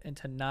shit and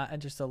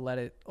just to let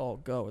it all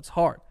go. It's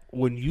hard.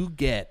 When you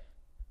get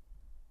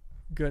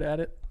Good at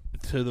it.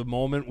 to the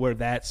moment where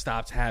that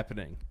stops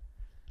happening,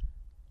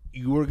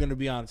 you are going to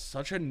be on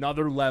such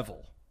another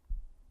level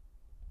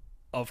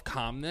of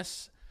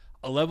calmness,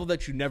 a level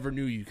that you never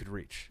knew you could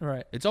reach.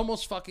 Right. It's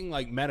almost fucking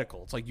like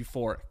medical. It's like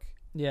euphoric.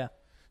 Yeah.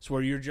 It's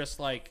where you're just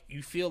like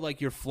you feel like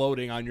you're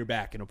floating on your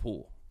back in a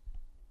pool.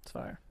 It's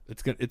fire.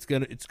 It's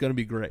gonna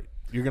be great.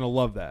 You're gonna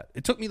love that.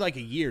 It took me like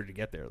a year to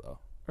get there though.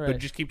 Right. But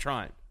just keep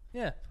trying.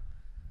 Yeah.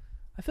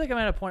 I feel like I'm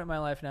at a point in my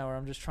life now where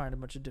I'm just trying a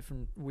bunch of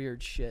different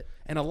weird shit.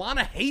 And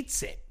Alana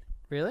hates it.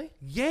 Really?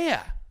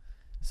 Yeah.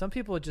 Some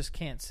people just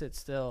can't sit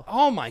still.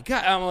 Oh my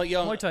god. I'm like,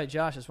 yo. Muay Thai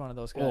Josh is one of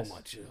those Oh guys.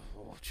 my.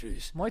 Oh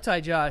jeez. Muay Thai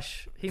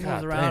Josh, he God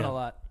moves around damn. a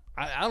lot.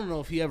 I don't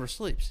know if he ever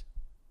sleeps.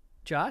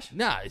 Josh?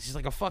 Nah, he's just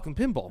like a fucking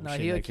pinball No,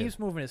 machine. he that kid. keeps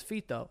moving his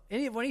feet though.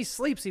 And when he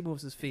sleeps, he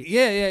moves his feet.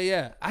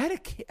 Yeah. I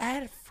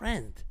had a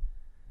friend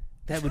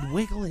that would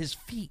wiggle his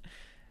feet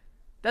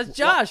That's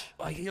Josh.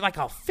 like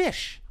a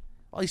fish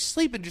while he's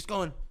sleeping, just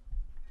going,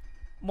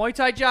 Muay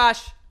Thai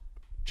Josh.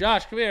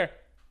 Josh, come here.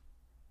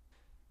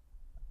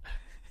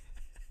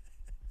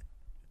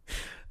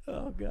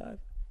 Oh God.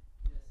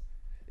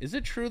 Is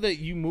it true that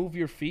you move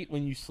your feet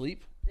when you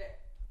sleep? Yeah,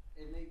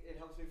 it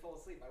helps me fall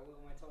asleep. I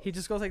wiggle my toes. He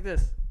just goes like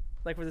this,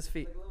 like with his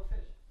feet. like a little fish.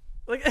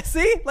 Like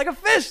see, like a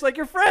fish, like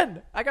your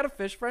friend. I got a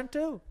fish friend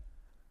too.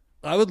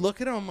 I would look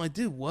at him. I'm like,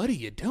 dude, what are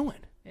you doing?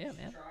 Yeah,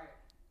 man. Try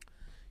it.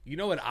 You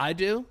know what I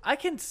do? I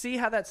can see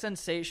how that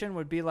sensation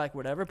would be like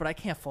whatever, but I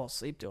can't fall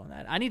asleep doing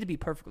that. I need to be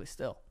perfectly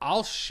still.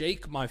 I'll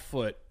shake my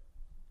foot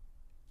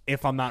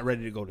if I'm not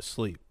ready to go to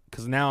sleep.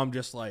 Because now I'm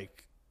just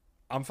like,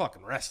 I'm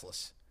fucking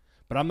restless.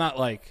 But I'm not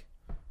like,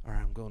 all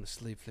right, I'm going to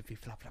sleep. Flippy,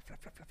 flop, flop,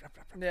 flop, flop, flop, flop,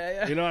 flop.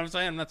 Yeah. You know what I'm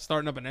saying? I'm not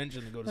starting up an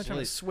engine to go I'm to not trying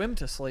to sleep. swim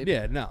to sleep.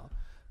 Yeah, no.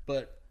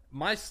 But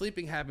my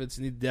sleeping habits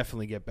need to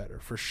definitely get better,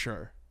 for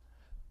sure.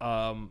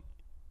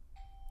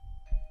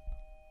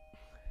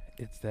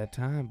 It's that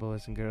time,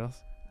 boys and girls.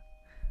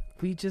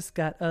 We just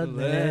got a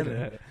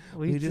letter.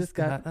 We just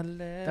got a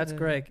letter. That's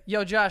Greg.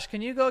 Yo, Josh,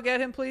 can you go get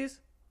him,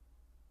 please?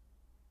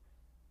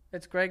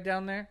 It's Greg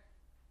down there.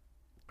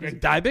 Greg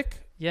Dybick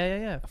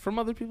Yeah. from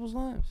Other People's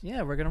Lives.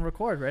 Yeah, we're gonna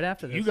record right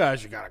after this. You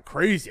guys got a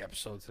crazy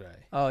episode today.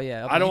 Oh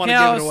yeah. I don't want to You can't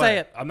give it always away. say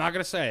it. I'm not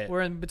going to say it.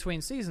 We're in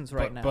between seasons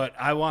right now. But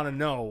I want to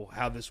know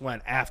how this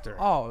went after.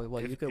 oh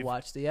well, you if- could if-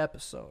 watch the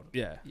episode.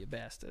 Yeah. You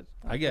bastard.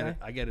 I get Okay. it.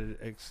 I get it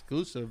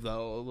exclusive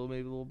though.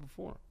 Maybe a little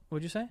before.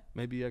 What'd you say?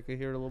 Maybe I could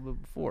hear it a little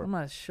bit before. I'm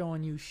not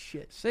showing you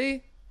shit.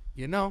 See,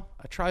 I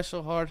try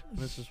so hard. And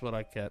this is what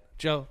I get.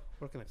 Joe,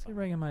 where can I You're find?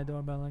 ringing my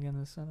doorbell again,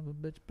 this son of a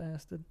bitch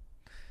bastard.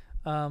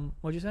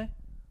 What'd you say?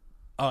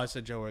 Oh, I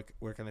said, Joe,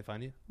 where can they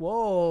find you?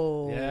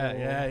 Whoa.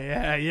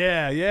 Yeah.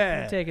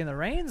 You're taking the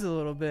reins a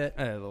little bit.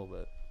 A little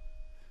bit.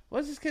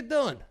 What's this kid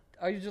doing?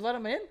 Are you just let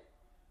him in? This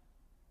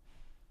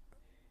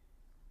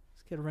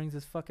kid rings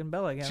his fucking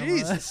bell again.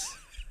 Jesus.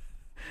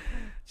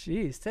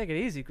 Jeez, take it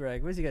easy,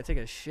 Greg. Where's he got to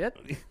take a shit?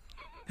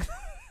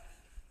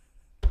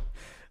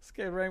 This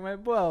kid rang my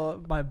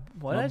bell.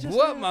 What I just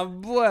said? My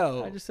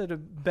bow. I just said a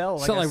bell.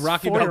 Sound a like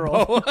Rocky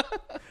 4-year-old.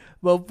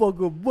 Balboa.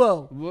 Motherfucker,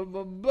 whoa. What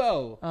my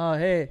bow? Oh,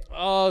 hey.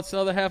 Oh, it's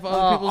another half of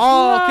other people's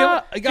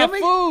I got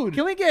food.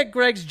 Can we get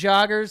Greg's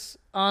joggers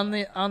on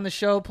the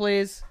show,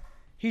 please?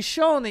 He's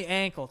showing the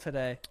ankle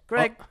today.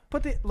 Greg,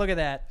 look at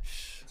that.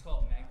 It's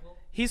called Mankle.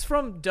 He's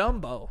from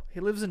Dumbo. He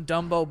lives in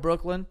Dumbo,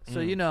 Brooklyn. So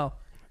you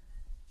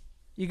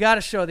got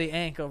to show the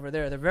ankle over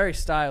there. They're very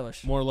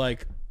stylish. More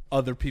like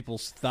other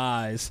people's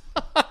thighs.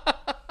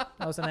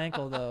 That was an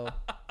ankle, though.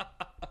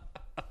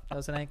 That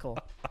was an ankle.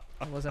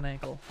 It was an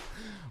ankle.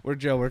 Where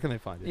can they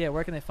find you? Yeah,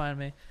 where can they find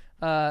me?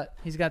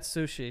 He's got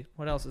sushi.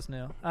 What else is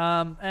new?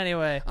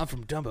 Anyway. I'm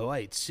from Dumbo. I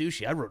ate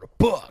sushi. I wrote a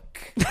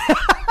book.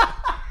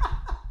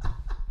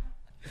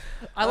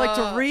 I like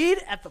to read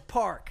at the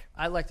park.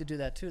 I like to do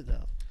that too,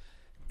 though.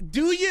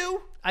 Do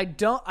you? I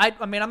don't.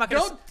 I mean, I'm not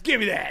gonna. Don't give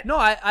me that. No,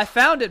 I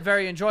found it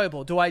very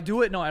enjoyable. Do I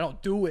do it? No, I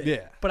don't do it.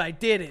 Yeah. But I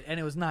did it, and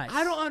it was nice.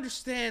 I don't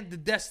understand the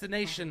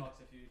destination. $100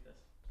 if you eat this.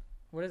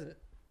 What is it?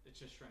 It's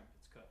just shrimp.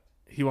 It's cooked.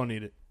 He won't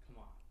eat it.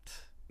 Come on.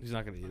 He's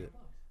not going to eat it.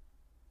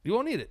 You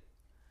won't eat it.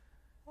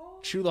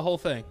 Chew the whole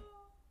thing.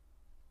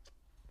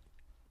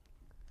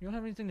 You don't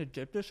have anything to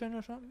dip this in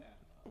or something?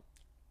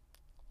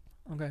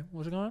 Okay,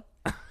 what's it going on?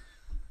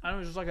 I don't know,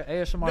 it's just like an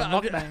ASMR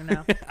mukbang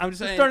now. I'm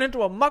just It's saying. turned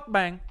into a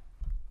mukbang.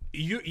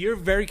 You're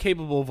very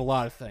capable of a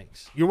lot of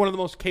things. You're one of the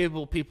most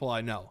capable people I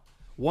know.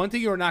 One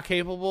thing you're not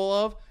capable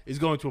of is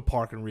going to a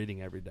park and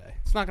reading every day.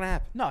 It's not going to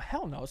happen. No,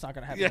 hell no, it's not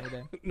going to happen every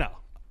day. No.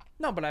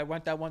 No, but I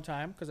went that one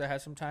time because I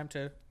had some time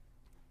to.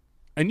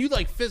 And you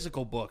like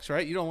physical books,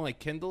 right? You don't like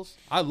Kindles?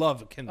 I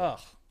love a Kindle. Ugh.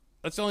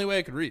 That's the only way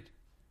I could read.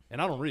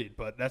 And I don't read,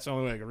 but that's the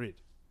only way I can read.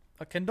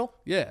 A Kindle?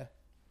 Yeah.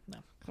 No.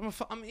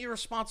 I'm an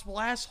irresponsible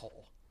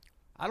asshole.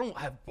 I don't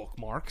have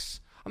bookmarks.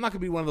 I'm not going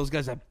to be one of those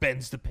guys that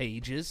bends the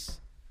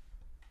pages.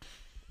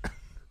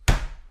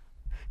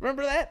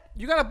 Remember that?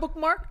 You got a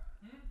bookmark?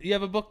 You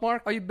have a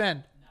bookmark? Or you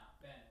bend? No,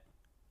 Ben.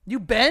 You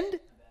bend?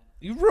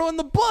 You ruined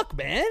the book,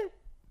 man.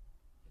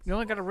 You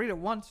only got to read it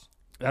once.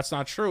 That's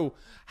not true.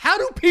 How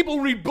do people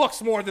read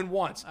books more than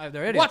once?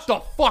 They're idiots. What the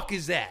fuck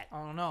is that?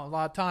 I don't know. A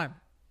lot of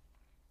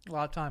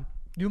time.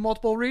 You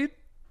multiple read?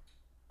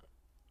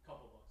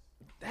 Couple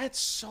books. That's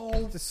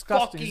so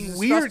Disgusting. fucking He's a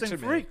weird disgusting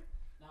to freak. me.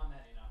 Not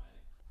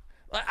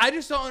many. I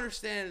just don't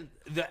understand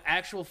the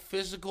actual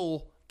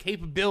physical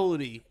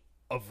capability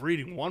of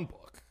reading one book.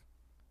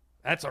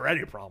 That's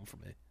already a problem for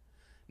me.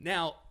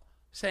 Now,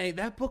 saying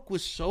that book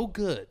was so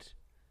good,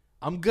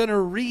 I'm going to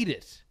read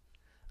it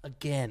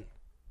again.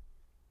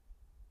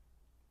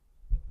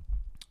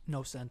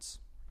 No sense.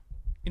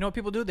 You know what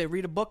people do? They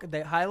read a book,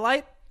 they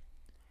highlight,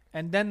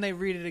 and then they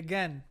read it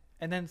again.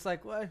 And then it's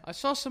like, what? I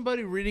saw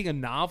somebody reading a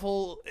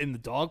novel in the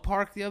dog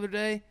park the other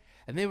day,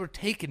 and they were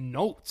taking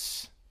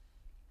notes.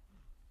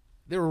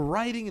 They were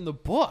writing in the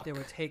book. They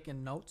were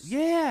taking notes.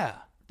 Yeah.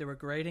 They were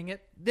grading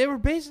it They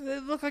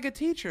looked like a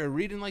teacher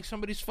reading like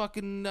somebody's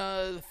fucking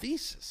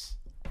thesis.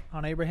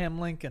 on Abraham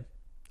Lincoln.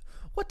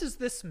 What does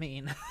this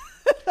mean?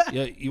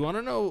 Yeah, you want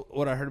to know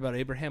what I heard about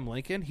Abraham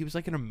Lincoln? He was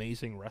like an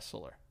amazing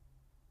wrestler.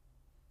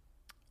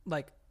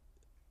 like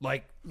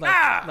Like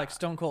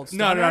Stone Cold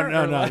no, Stunner?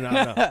 no.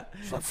 or what?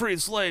 It's like freeing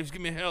slaves,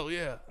 give me hell,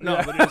 yeah.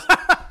 No, but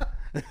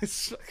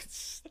it's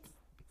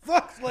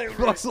Fuck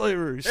slavery. fuck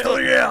slavery.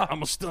 Hell yeah. I'm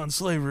gonna stun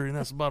slavery, and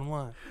that's the bottom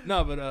line.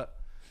 No, but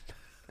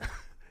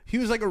he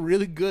was like a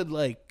really good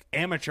like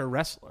amateur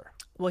wrestler.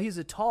 Well, he's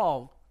a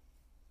tall,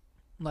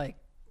 like,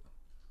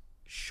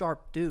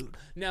 sharp dude.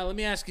 Now let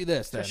me ask you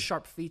this then, Just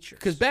sharp features.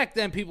 because back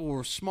then people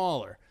were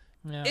smaller.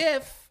 Yeah.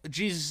 If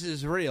Jesus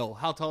is real,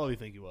 how tall do you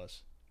think he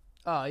was?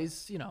 Oh,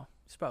 he's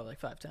probably like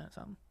 5'10" or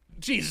something.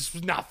 Jesus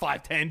was not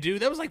 5'10",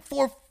 dude. That was like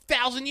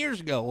 4,000 years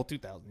ago. Well,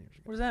 2,000 years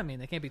ago. What does that mean?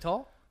 They can't be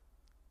tall?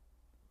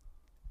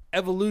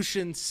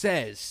 Evolution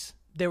says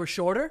They were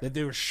shorter? that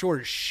they were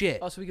short as shit.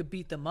 Oh, so we could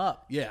beat them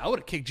up. Yeah, I would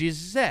have kicked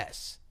Jesus'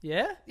 ass.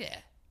 Yeah? Yeah.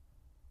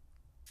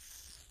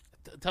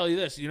 I'll tell you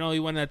this, he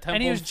went to that temple.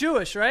 And he was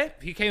Jewish, right?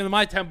 If he came to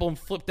my temple and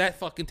flipped that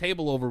fucking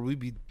table over, we'd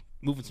be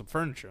moving some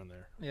furniture in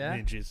there. Yeah? Me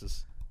and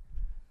Jesus.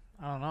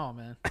 I don't know,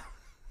 man.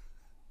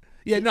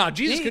 Yeah, no,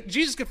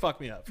 Jesus could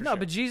fuck me up. For No, sure.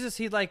 but Jesus,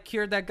 he like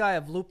cured that guy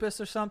of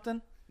lupus or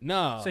something.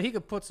 No. So he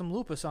could put some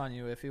lupus on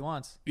you if he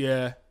wants,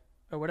 yeah.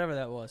 or whatever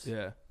that was.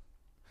 Yeah.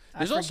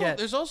 I There's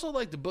forget. also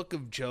like the book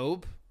of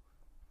Job.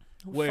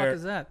 Who the where fuck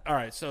is that? All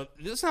right, so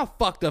this is how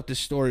fucked up this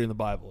story in the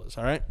Bible is,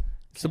 all right?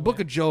 It's the book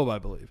of Job, I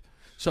believe.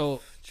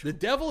 So the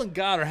devil and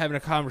God are having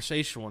a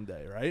conversation one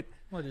day, right?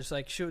 What, just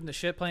like shooting the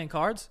shit, playing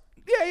cards?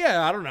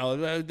 Yeah, I don't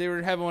know. They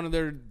were having one of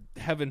their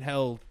heaven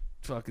hell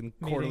fucking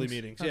quarterly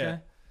meetings. Yeah. Okay.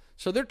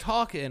 So they're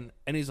talking,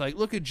 and he's like,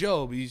 "Look at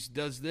Job. He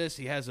does this.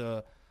 He has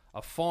a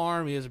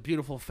farm. He has a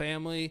beautiful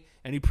family,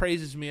 and he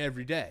praises me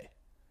every day."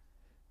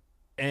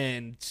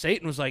 And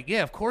Satan was like,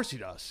 "Yeah, of course he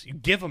does. You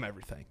give him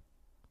everything."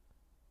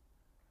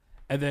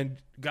 And then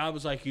God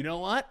was like, "You know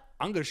what?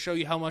 I'm going to show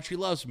you how much he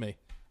loves me.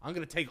 I'm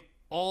going to take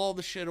all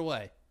the shit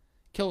away."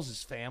 Kills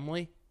his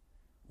family,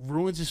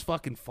 ruins his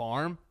fucking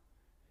farm,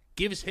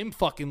 gives him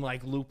fucking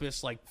like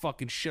lupus, like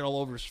fucking shit all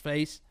over his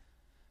face.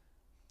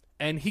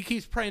 And he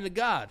keeps praying to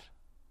God.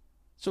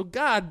 So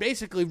God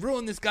basically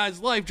ruined this guy's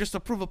life just to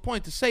prove a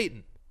point to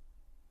Satan.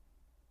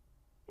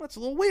 That's a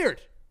little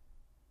weird.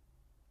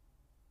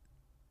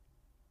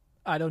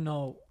 I don't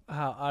know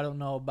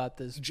about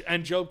this.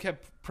 And Job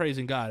kept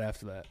praising God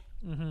after that.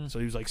 Mm-hmm. So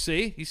he was like,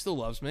 "See, he still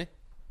loves me."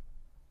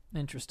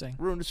 Interesting.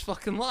 Ruined his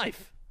fucking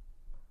life.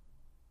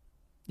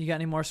 You got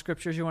any more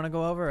scriptures you want to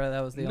go over? Or that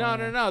was the only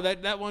one? No.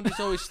 That one just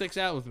always sticks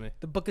out with me.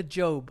 The book of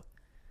Job.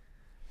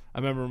 I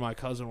remember my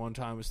cousin one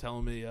time was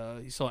telling me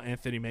he saw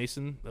Anthony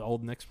Mason, the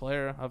old Knicks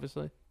player,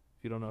 obviously.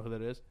 If you don't know who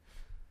that is.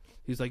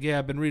 He's like, "Yeah,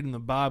 I've been reading the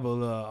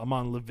Bible. I'm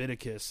on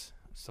Leviticus.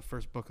 It's the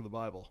first book of the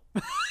Bible."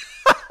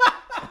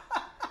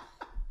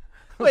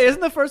 Wait,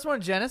 isn't the first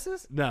one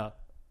Genesis? No.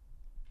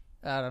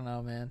 I don't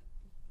know, man.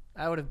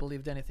 I would have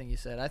believed anything you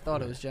said. I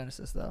thought it was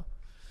Genesis, though.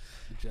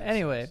 Genesis.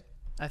 Anyway,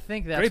 I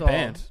think that's Great all.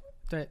 band.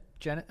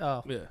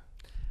 Yeah.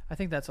 I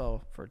think that's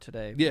all for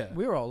today. Yeah.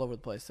 We were all over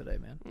the place today,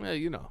 man. Yeah,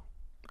 you know.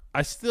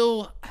 I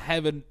still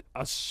have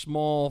a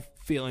small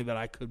feeling that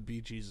I could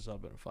beat Jesus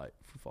up in a fight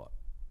if we fought.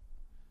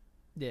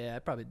 Yeah,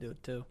 I'd probably do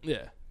it too.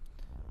 Yeah.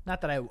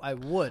 Not that I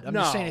would. I'm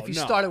No, just saying if you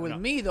no, started with no.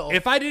 me, though.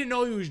 If I didn't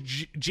know he was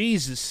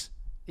Jesus,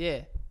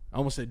 yeah. I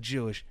almost said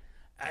Jewish.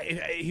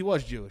 He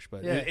was Jewish,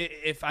 but Yeah.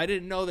 if I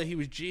didn't know that he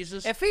was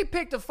Jesus, If he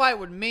picked a fight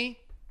with me,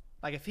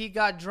 like if he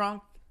got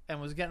drunk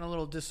and was getting a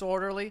little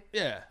disorderly,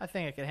 yeah. I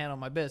think I could handle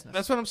my business.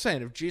 That's what I'm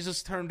saying. If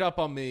Jesus turned up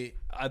on me,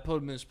 I'd put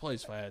him in his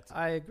place if I had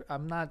to.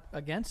 I'm not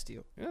against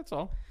you. Yeah, that's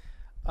all.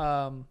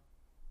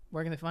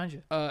 Where can they find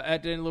you?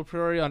 At Daniel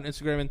Priori on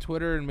Instagram and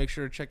Twitter, and make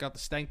sure to check out the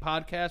Stank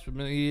Podcast with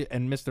me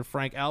and Mr.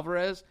 Frank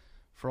Alvarez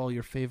for all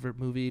your favorite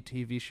movie,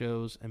 TV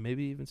shows, and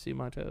maybe even see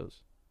my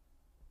toes.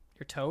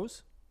 Your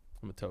toes?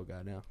 I'm a toe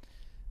guy now.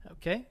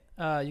 Okay.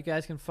 You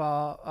guys can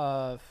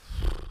follow.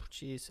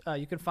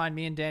 You can find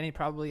me and Danny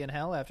probably in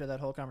hell after that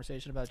whole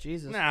conversation about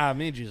Jesus. Nah,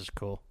 me and Jesus are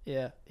cool.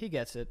 Yeah, he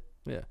gets it.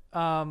 Yeah.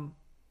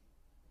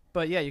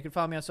 But yeah, you can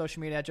follow me on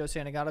social media at Joe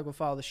Santagato. Go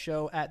follow the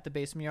show at The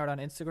Basement Yard on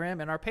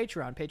Instagram and our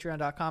Patreon,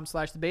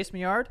 patreon.com/The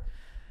Basement Yard.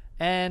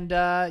 And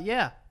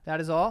yeah, that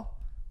is all.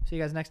 See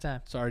you guys next time.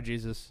 Sorry,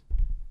 Jesus.